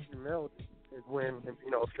the date you mailed it is when, if you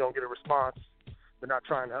don't get a response, they're not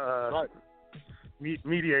trying to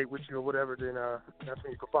mediate with you or whatever, then that's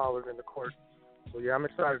when you can file it in the court. So yeah, I'm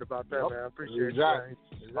excited about that, man. I appreciate it.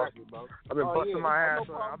 Exactly, bro. I've been busting my ass.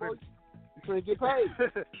 You trying to get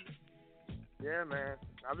paid? Yeah, man.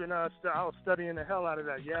 I've been I was studying the hell out of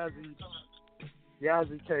that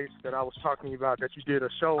Yazzie case that I was talking about that you did a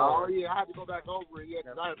show on. Oh, yeah, I had to go back over it,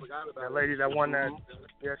 because I forgot about that lady that won that,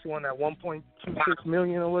 she won that $1.26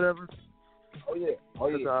 million or whatever. Oh, yeah.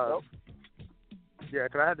 Yeah,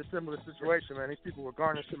 because I had a similar situation, man. These people were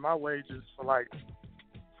garnishing my wages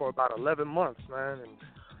for about 11 months, man, and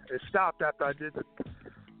it stopped after I did the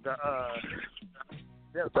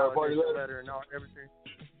validation letter and everything.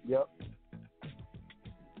 Yep.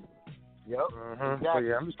 Exactly. So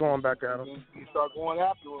yeah, I'm just going back at them. You start going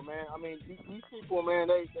after them, man. I mean, these people, man,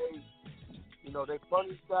 they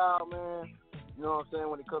funny style, man. You know what I'm saying?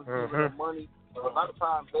 When it comes to their money, a lot of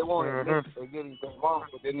times they won't admit they're getting things wrong,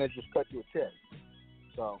 but then they just cut you a check.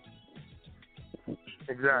 So.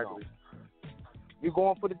 Exactly. You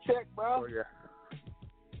going for the check, bro? Oh yeah.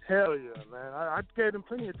 Hell yeah, man. I gave them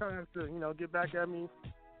plenty of time to get back at me.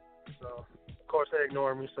 So of course they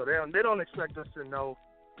ignore me. So they don't expect us to know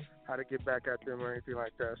how to get back at them or anything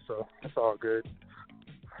like that, so that's all good.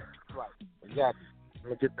 Right, exactly. I'm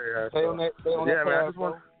gonna get there. Stay on that man, path, I just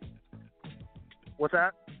want. What's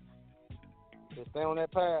that? Just stay on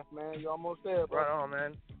that path, man. You're almost there, bro. Right on,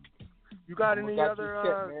 man. You got any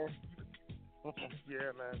other?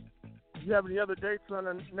 Yeah, man. You have any other dates on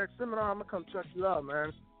the next seminar? I'm gonna come check you out,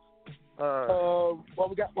 man.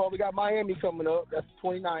 We got Miami coming up. That's the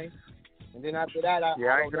 29th, and then after that, I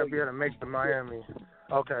ain't gonna be able to make the Miami.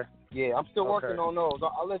 Okay. Yeah, I'm still working on those.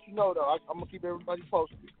 I'll let you know though. I'm gonna keep everybody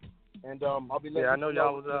posted, and I'll be letting. Yeah, I know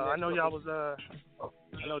y'all was. I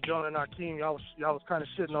know Jonah and Akeem. Y'all was kind of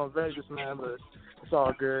shitting on Vegas, man, but it's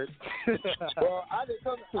all good. Well, I didn't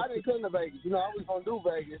come to Vegas. I was gonna do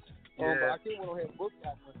Vegas, but Akeem went ahead and booked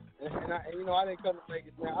that one, and I didn't come to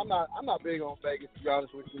Vegas, man. I'm not big on Vegas, to be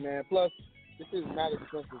honest with you, man. Plus, this is not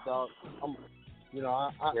expensive, dog.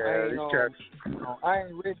 I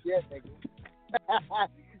ain't rich yet, nigga.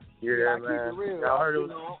 Yeah, man. I heard it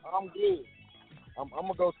was. I'm good. I'm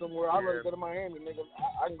gonna go somewhere. I'd rather go to Miami, nigga.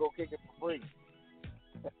 I can go kick it for free.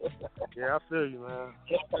 Yeah, I feel you, man.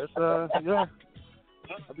 It's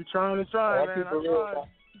I be trying, man. I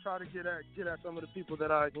try to get at some of the people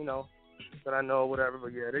that I know or whatever,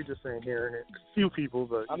 but yeah, they just ain't hearing it. Few people,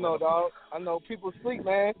 but I know, dog. I know people sleep,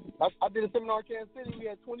 man. I did a seminar in Kansas City. We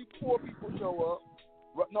had 24 people show up.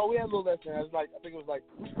 No, we had a little less than that. I think it was like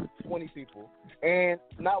 20 people, and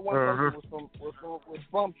not one person was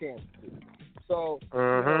from Kansas City. So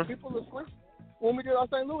people are sleeping. When we did our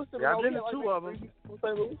St. Louis seminar, I've been to two of them.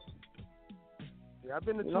 St. Louis. Yeah, I've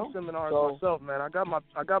been to two seminars myself, man. I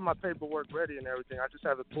got my paperwork ready and everything. I just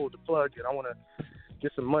haven't pulled the plug yet. I want to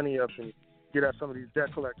get some money up and get at some of these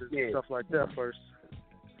debt collectors and stuff like that first.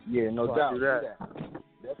 Yeah, no doubt. Do that.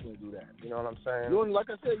 Definitely do that. You know what I'm saying? Like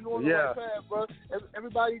I said, you're on the right path, bro.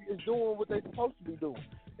 Everybody is doing what they're supposed to be doing.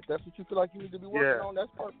 If that's what you feel like you need to be working on,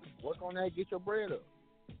 that's perfect. Work on that, get your bread up.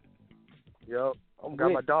 Yep. I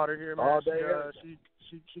got my daughter here, man. All day,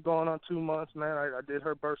 she going on 2 months, man. I did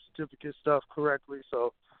her birth certificate stuff correctly,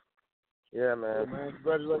 so Yeah, man. Yeah, man.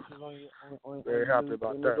 Congratulations on Very happy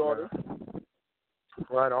about your that, daughter. man.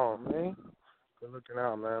 Right on, man. Good looking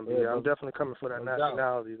out, man. But yeah, I'm definitely coming for that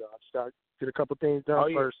nationality, though. I just got to get a couple things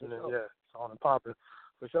done first, and then, it's on and popping.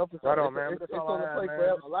 For sure. Right on, man. It's on the plate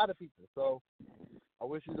for a lot of people, so I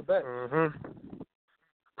wish you the best.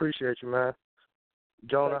 Appreciate you, man.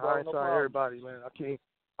 Jonah, bro, I ain't no sorry, problem. everybody, man. I can't.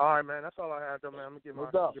 All right, man. That's all I had, though, man. I'm going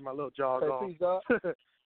to get my little jog on. Peace, dog.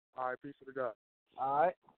 All right, peace to the God.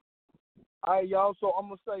 All right, y'all. So I'm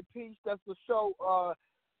going to say peace. That's the show.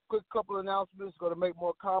 Quick couple of announcements. Go to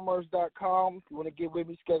makemorecommerce.com. If you want to get with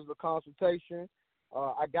me, schedule a consultation.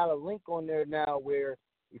 I got a link on there now where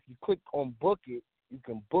if you click on book it, you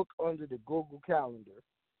can book under the Google Calendar.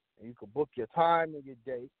 And you can book your time and your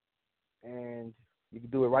date. And you can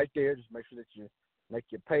do it right there. Just make sure that you make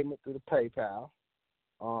your payment through the PayPal.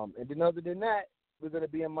 And then other than that, we're going to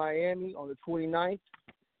be in Miami on the 29th.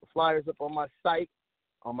 The flyer's up on my site.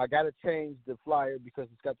 I got to change the flyer because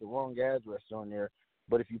it's got the wrong address on there.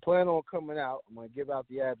 But if you plan on coming out, I'm going to give out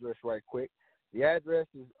the address right quick. The address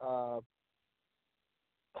is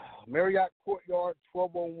Marriott Courtyard,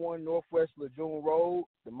 1201 Northwest Lejeune Road,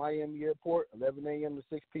 the Miami Airport, 11 a.m. to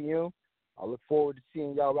 6 p.m. I look forward to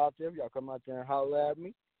seeing y'all out there. Y'all come out there and holler at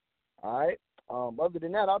me. All right. Other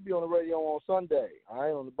than that, I'll be on the radio on Sunday. All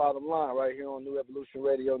right, on the bottom line right here on New Evolution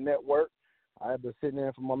Radio Network. I've been sitting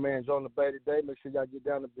in for my man Jonah Bey today. Make sure y'all get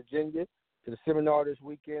down to Virginia to the seminar this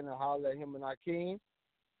weekend and holler at him and Akeem.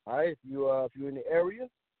 All right, if you're in the area.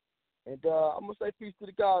 And I'm going to say peace to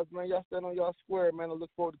the guys, man. Y'all stand on y'all square, man. I look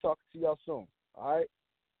forward to talking to y'all soon. All right?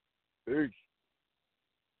 Peace.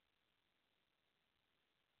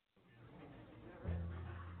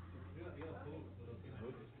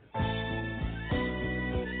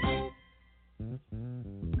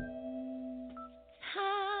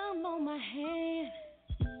 Time on my hand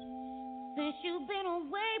since you've been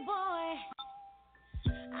away, boy.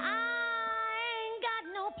 I ain't got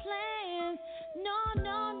no plans. No,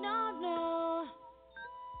 no, no, no.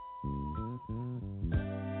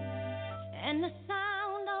 And the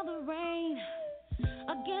sound of the rain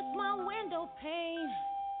against my window pane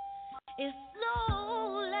is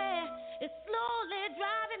slowly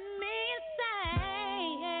driving me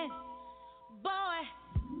insane. Boy,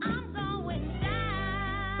 I'm going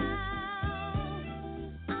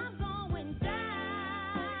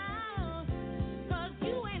down, 'cause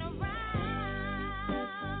you ain't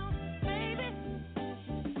around, baby.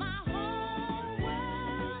 My whole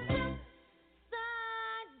world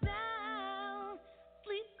upside down.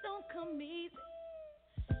 Sleep don't come easy,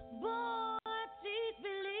 boy, please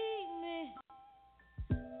believe me.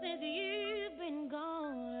 Since you've been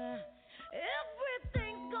gone,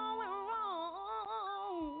 everything's going wrong.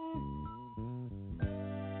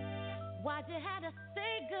 Why'd you have to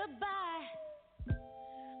say goodbye?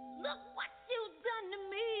 Look what you've done to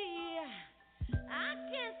me. I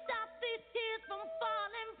can't stop these tears from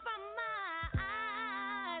falling from my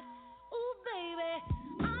eyes. Ooh, baby,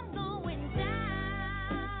 I'm going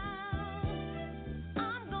down.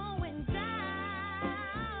 I'm going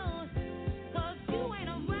down, 'cause you ain't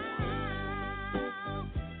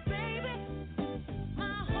around, baby.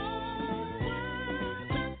 My whole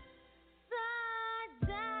world's upside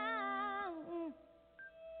down.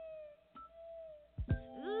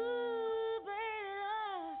 Ooh,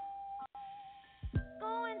 baby,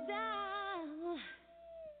 going down,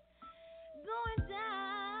 going down.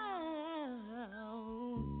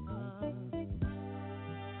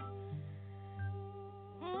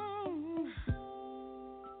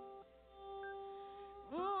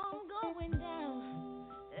 I'm going down.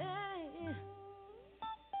 Hey.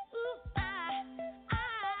 Ooh,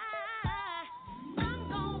 I'm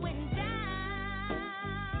going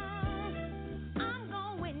down. I'm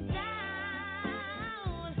going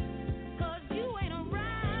down, 'cause you ain't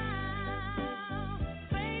around,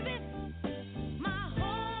 baby. My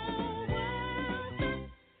whole world's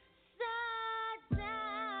upside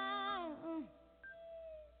down.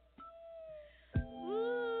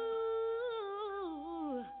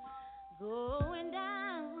 Ooh, going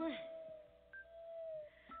down,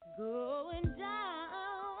 going down.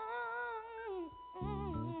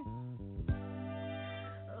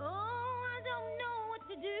 Oh, I don't know what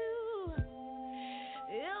to do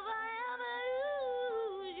if I ever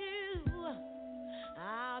lose you.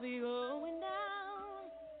 I'll be going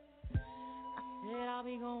down. I said I'll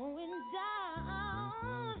be going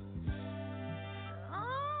down.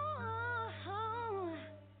 Oh,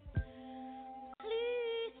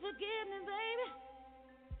 please forgive me, baby.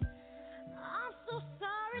 I'm so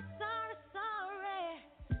sorry, sorry, sorry.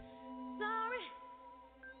 Sorry.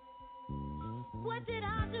 What did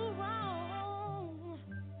I do wrong?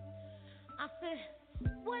 mercy,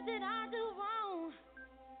 what did I do wrong?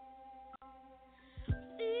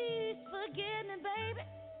 Please forgive me, baby,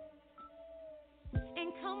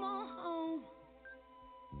 and come on home.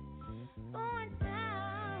 Going